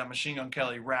dollars that Machine Gun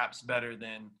Kelly raps better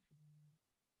than.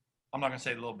 I'm not gonna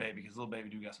say Lil Baby because Lil Baby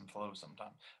do got some flow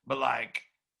sometimes, but like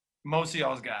most of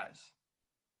y'all's guys,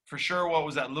 for sure. What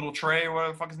was that? Little Trey or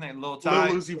whatever the fuck his name? Lil Ty.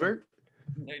 Lil Uzi Vert.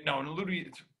 No,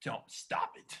 don't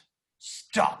stop it.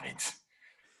 Stop it.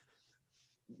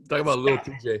 Talk about Lil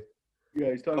TJ.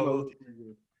 Yeah, he's talking Oh. about.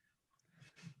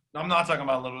 I'm not talking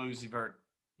about Little Uzi Vert.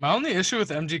 My only issue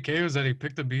with MGK was that he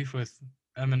picked a beef with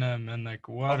Eminem, and like,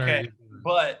 what are Okay, you doing?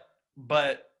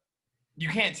 but you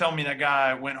can't tell me that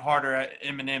guy went harder at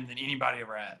Eminem than anybody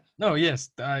ever has. No, yes,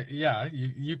 yeah,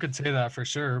 you could say that for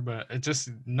sure, but it just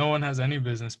no one has any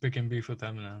business picking beef with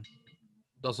Eminem.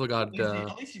 Also got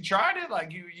At least he tried it.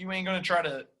 Like you ain't gonna try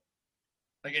to.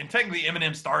 Like, and technically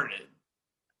Eminem started it.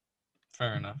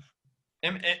 Fair enough.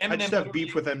 Eminem just have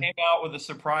beef with him. came out with a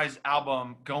surprise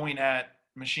album going at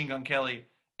Machine Gun Kelly.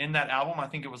 In that album, I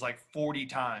think it was like 40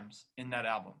 times in that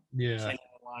album. Yeah, Saying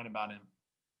a line about him.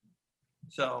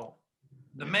 So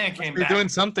the man came he's back. doing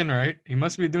something right. He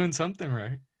must be doing something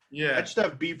right. Yeah. I just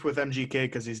have beef with MGK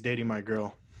because he's dating my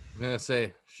girl. I'm gonna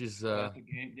say she's Have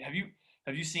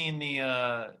you seen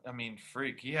the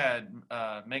freak, he had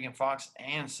Megan Fox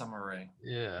and Summer Rae.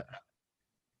 Yeah.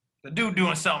 The dude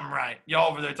doing something right.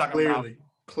 Y'all over there talking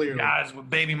Clearly. about guys with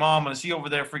baby mamas. He over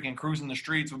there freaking cruising the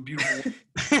streets with beautiful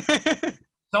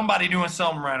somebody doing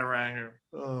something right around here.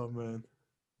 Oh man.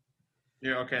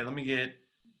 Yeah, okay,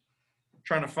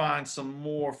 trying to find some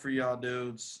more for y'all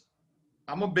dudes.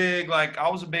 I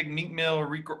was a big Meek Mill,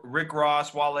 Rick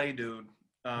Ross, Wale dude.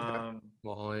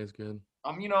 Wale is good.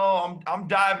 I'm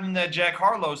diving in that Jack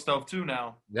Harlow stuff too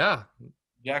now. Yeah.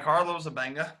 Jack Harlow's a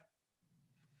banger.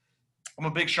 I'm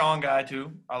a Big Sean guy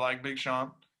too. I like Big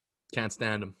Sean. Can't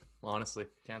stand him. Honestly.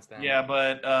 Can't stand him. Yeah,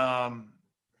 but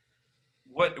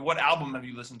what album have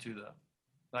you listened to though?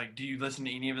 Like, do you listen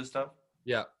to any of his stuff?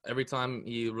 Yeah. Every time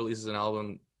he releases an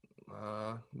album,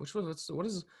 what's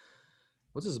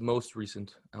his most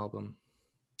recent album?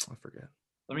 I forget.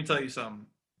 Let me tell you something.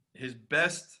 His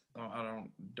best,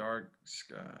 Dark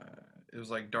Sky. It was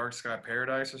like Dark Sky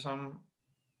Paradise or something.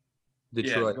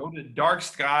 Detroit. Yeah, go to Dark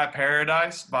Sky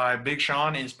Paradise by Big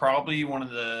Sean is probably one of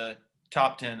the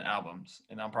top 10 albums,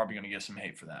 and I'm probably gonna get some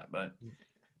hate for that, but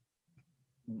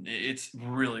it's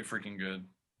really freaking good.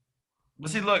 But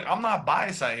see, look, I'm not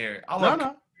biased out here. I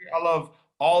love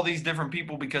all these different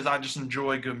people because I just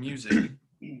enjoy good music.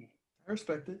 I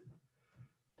respect it.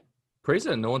 Praise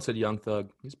it. No one said Young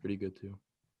Thug. He's pretty good too.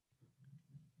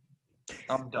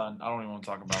 I'm done. I don't even want to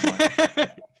talk about mine.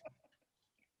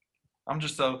 I'm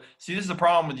just see, this is the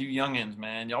problem with you youngins,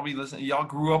 man. Y'all be listening. Y'all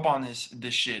grew up on this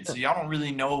shit, so y'all don't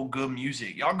really know good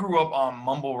music. Y'all grew up on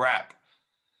mumble rap,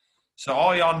 so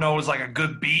all y'all know is like a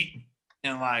good beat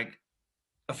and like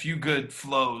a few good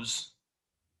flows.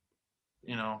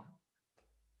 Oh,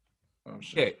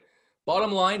 shit. Okay.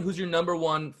 Bottom line, who's your number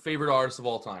one favorite artist of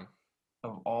all time?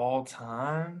 Of all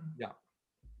time? Yeah.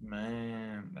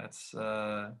 Man, that's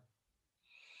all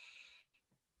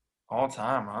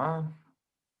time, huh?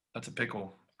 That's a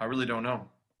pickle. I really don't know.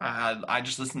 I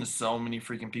just listen to so many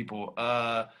freaking people.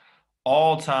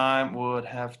 All time would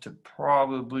have to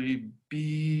probably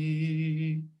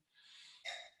be.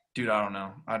 Dude, I don't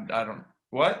know. I don't.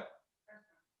 What?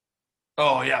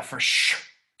 Oh yeah, for sure.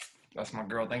 That's my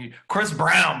girl. Thank you, Chris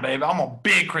Brown, baby. I'm a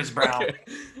big Chris Brown. Okay.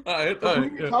 All right. Who are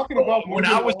you talking about? When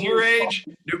I was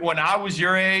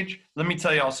your age, let me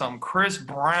tell y'all something. Chris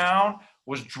Brown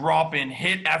was dropping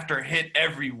hit after hit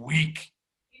every week.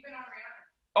 Even on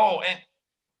Rihanna. Oh, and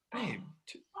babe,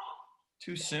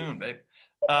 too soon, babe.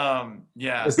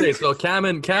 Yeah. Let's say so. Cam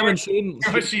and Shane.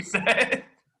 What she said.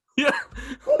 Yeah.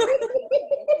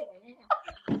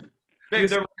 Babe,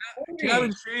 they're Cam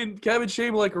and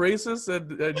Shane like racist, and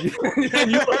you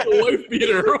like a wife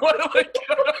beater. What? Like,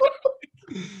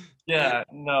 yeah,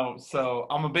 no. So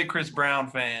I'm a big Chris Brown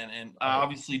fan, and I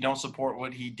obviously don't support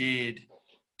what he did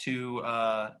to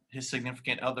his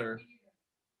significant other.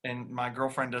 and my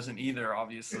girlfriend doesn't either,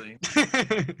 obviously.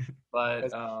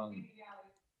 But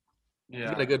He's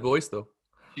yeah. got a good voice though.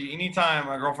 Anytime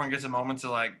my girlfriend gets a moment to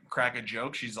like crack a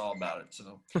joke, she's all about it.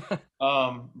 So,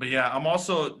 but yeah, I'm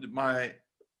also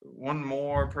one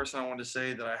more person I wanted to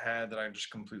say that I had that I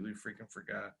just completely freaking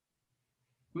forgot.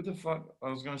 Who the fuck? I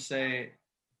was gonna say,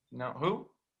 no, who?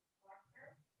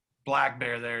 Black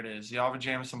Bear. There it is. Y'all have a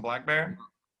Jameson Black Bear?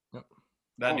 Yep.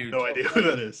 That dude. No idea who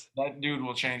that is. That dude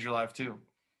will change your life too.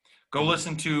 Go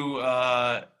listen to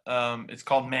it's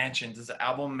called Mansions. It's an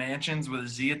album Mansions with a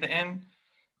Z at the end.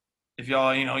 If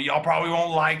y'all probably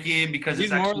won't like it because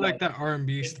He's it's more actually like that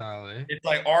R&B style, eh? it's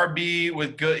like R&B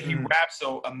with good. He raps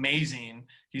so amazing.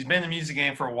 He's been in the music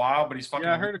game for a while, but he's fucking.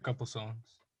 Yeah, I heard a couple songs.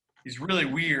 He's really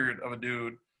weird of a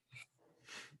dude.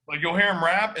 Like you'll hear him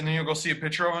rap, and then you'll go see a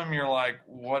picture of him. And you're like,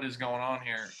 what is going on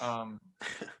here?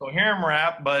 So hear him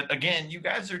rap, but again, you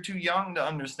guys are too young to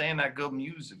understand that good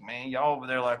music, man. Y'all over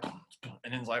there like,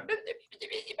 and then it's like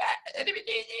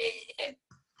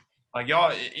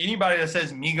y'all. Anybody that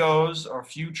says Migos or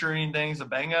Future anything,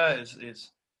 Zabanga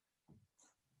is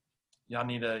y'all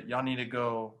need to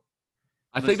go.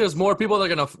 I think there's more people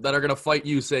that are gonna fight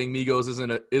you saying Migos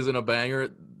isn't a banger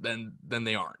than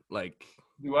they aren't. Like,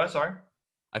 Do what? Sorry.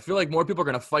 I feel like more people are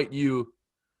gonna fight you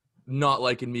not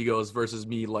liking Migos versus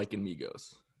me liking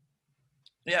Migos.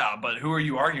 Yeah, but who are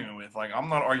you arguing with? Like, I'm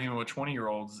not arguing with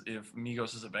 20-year-olds if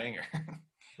Migos is a banger.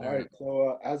 All right.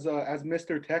 So as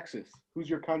Mr. Texas, who's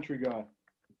your country guy?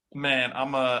 Man,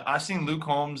 I've seen Luke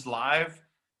Holmes live,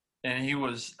 and he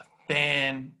was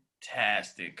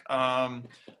fantastic. I'm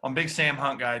a big Sam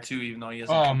Hunt guy too, even though he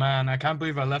hasn't. Oh man, I can't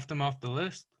believe I left him off the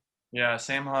list. Yeah,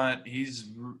 Sam Hunt.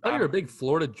 He's. I thought you're a big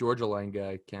Florida Georgia Line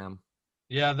guy, Cam.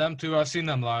 Yeah, them too. I've seen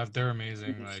them live. They're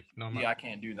amazing. Like no Yeah, I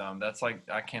can't do them. That's like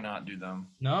I cannot do them.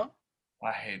 No?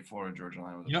 I hate Florida Georgia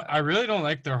Line. With a You know, passion. I really don't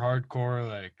like their hardcore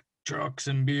like trucks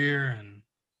and beer and.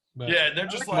 But Yeah, they're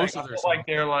just like most of their like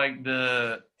they're like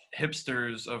the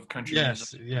hipsters of country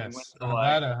Yes, music. yes. They went to, On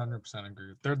like, that I 100%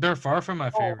 agree. They're far from my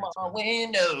favorites. roll my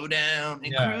man. window down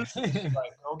and Yeah. cruise.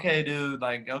 Like, okay, dude.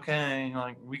 Like, okay,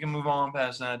 like we can move on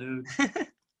past that, dude.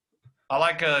 I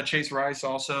like Chase Rice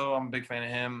also. I'm a big fan of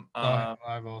him.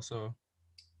 Live also.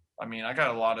 I mean, I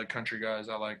got a lot of country guys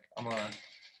I like.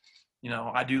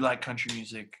 I do like country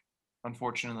music,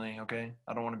 unfortunately, okay?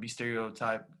 I don't want to be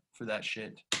stereotyped for that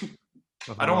shit.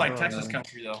 I don't like Texas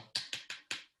country, though.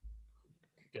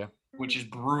 Yeah. Which is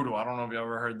brutal. I don't know if you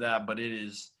ever heard that, but it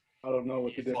is I don't know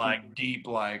what the difference. like deep,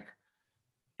 like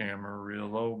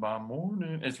Amarillo by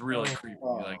morning. It's really creepy.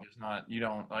 Like it's not. You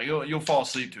don't like. You'll fall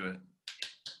asleep to it.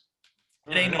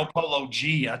 It ain't no Polo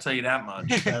G. I tell you that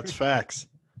much. That's facts.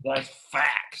 That's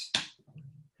facts.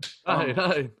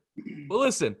 Hi. Well,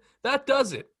 listen, that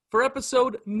does it for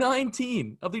episode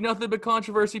 19 of the Nothing But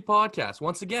Controversy podcast.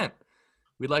 Once again,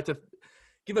 we'd like to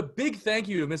give a big thank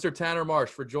you to Mr. Tanner Marsh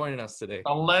for joining us today.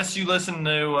 Unless you listen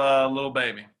to Lil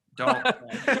Baby, don't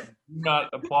do not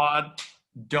applaud.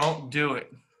 Don't do it.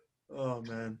 Oh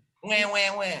man. Wah.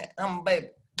 I'm a baby.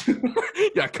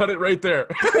 Yeah, cut it right there.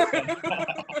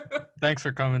 Thanks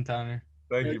for coming, Tanner.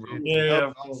 Thank you, bro.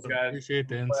 Yeah, Awesome. guys. Appreciate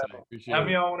the insight. Appreciate Have it.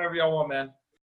 me on whenever y'all want, man.